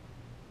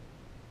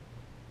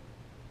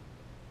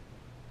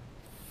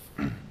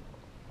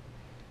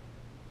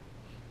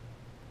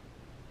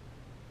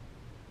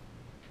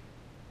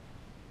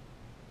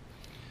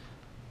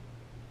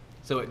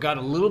 So it got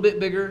a little bit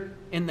bigger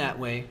in that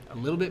way, a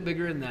little bit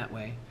bigger in that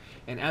way.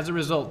 And as a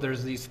result,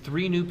 there's these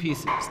three new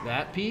pieces,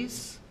 that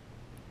piece,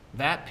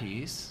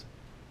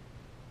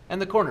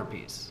 and the corner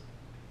piece.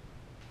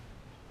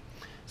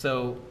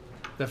 So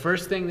the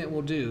first thing that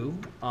we'll do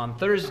on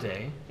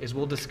Thursday is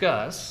we'll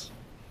discuss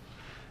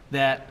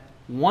that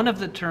one of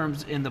the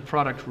terms in the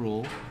product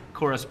rule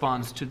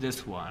corresponds to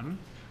this one.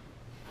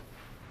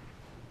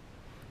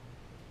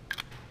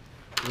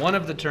 One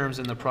of the terms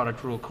in the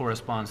product rule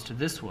corresponds to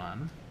this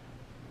one.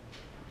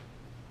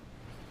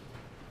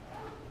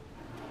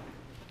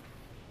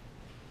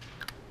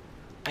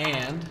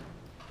 And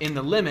in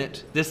the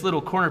limit, this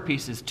little corner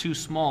piece is too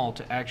small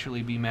to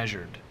actually be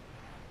measured.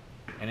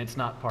 And it's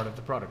not part of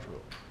the product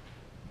rule.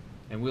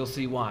 And we'll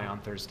see why on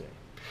Thursday.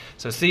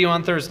 So see you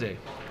on Thursday.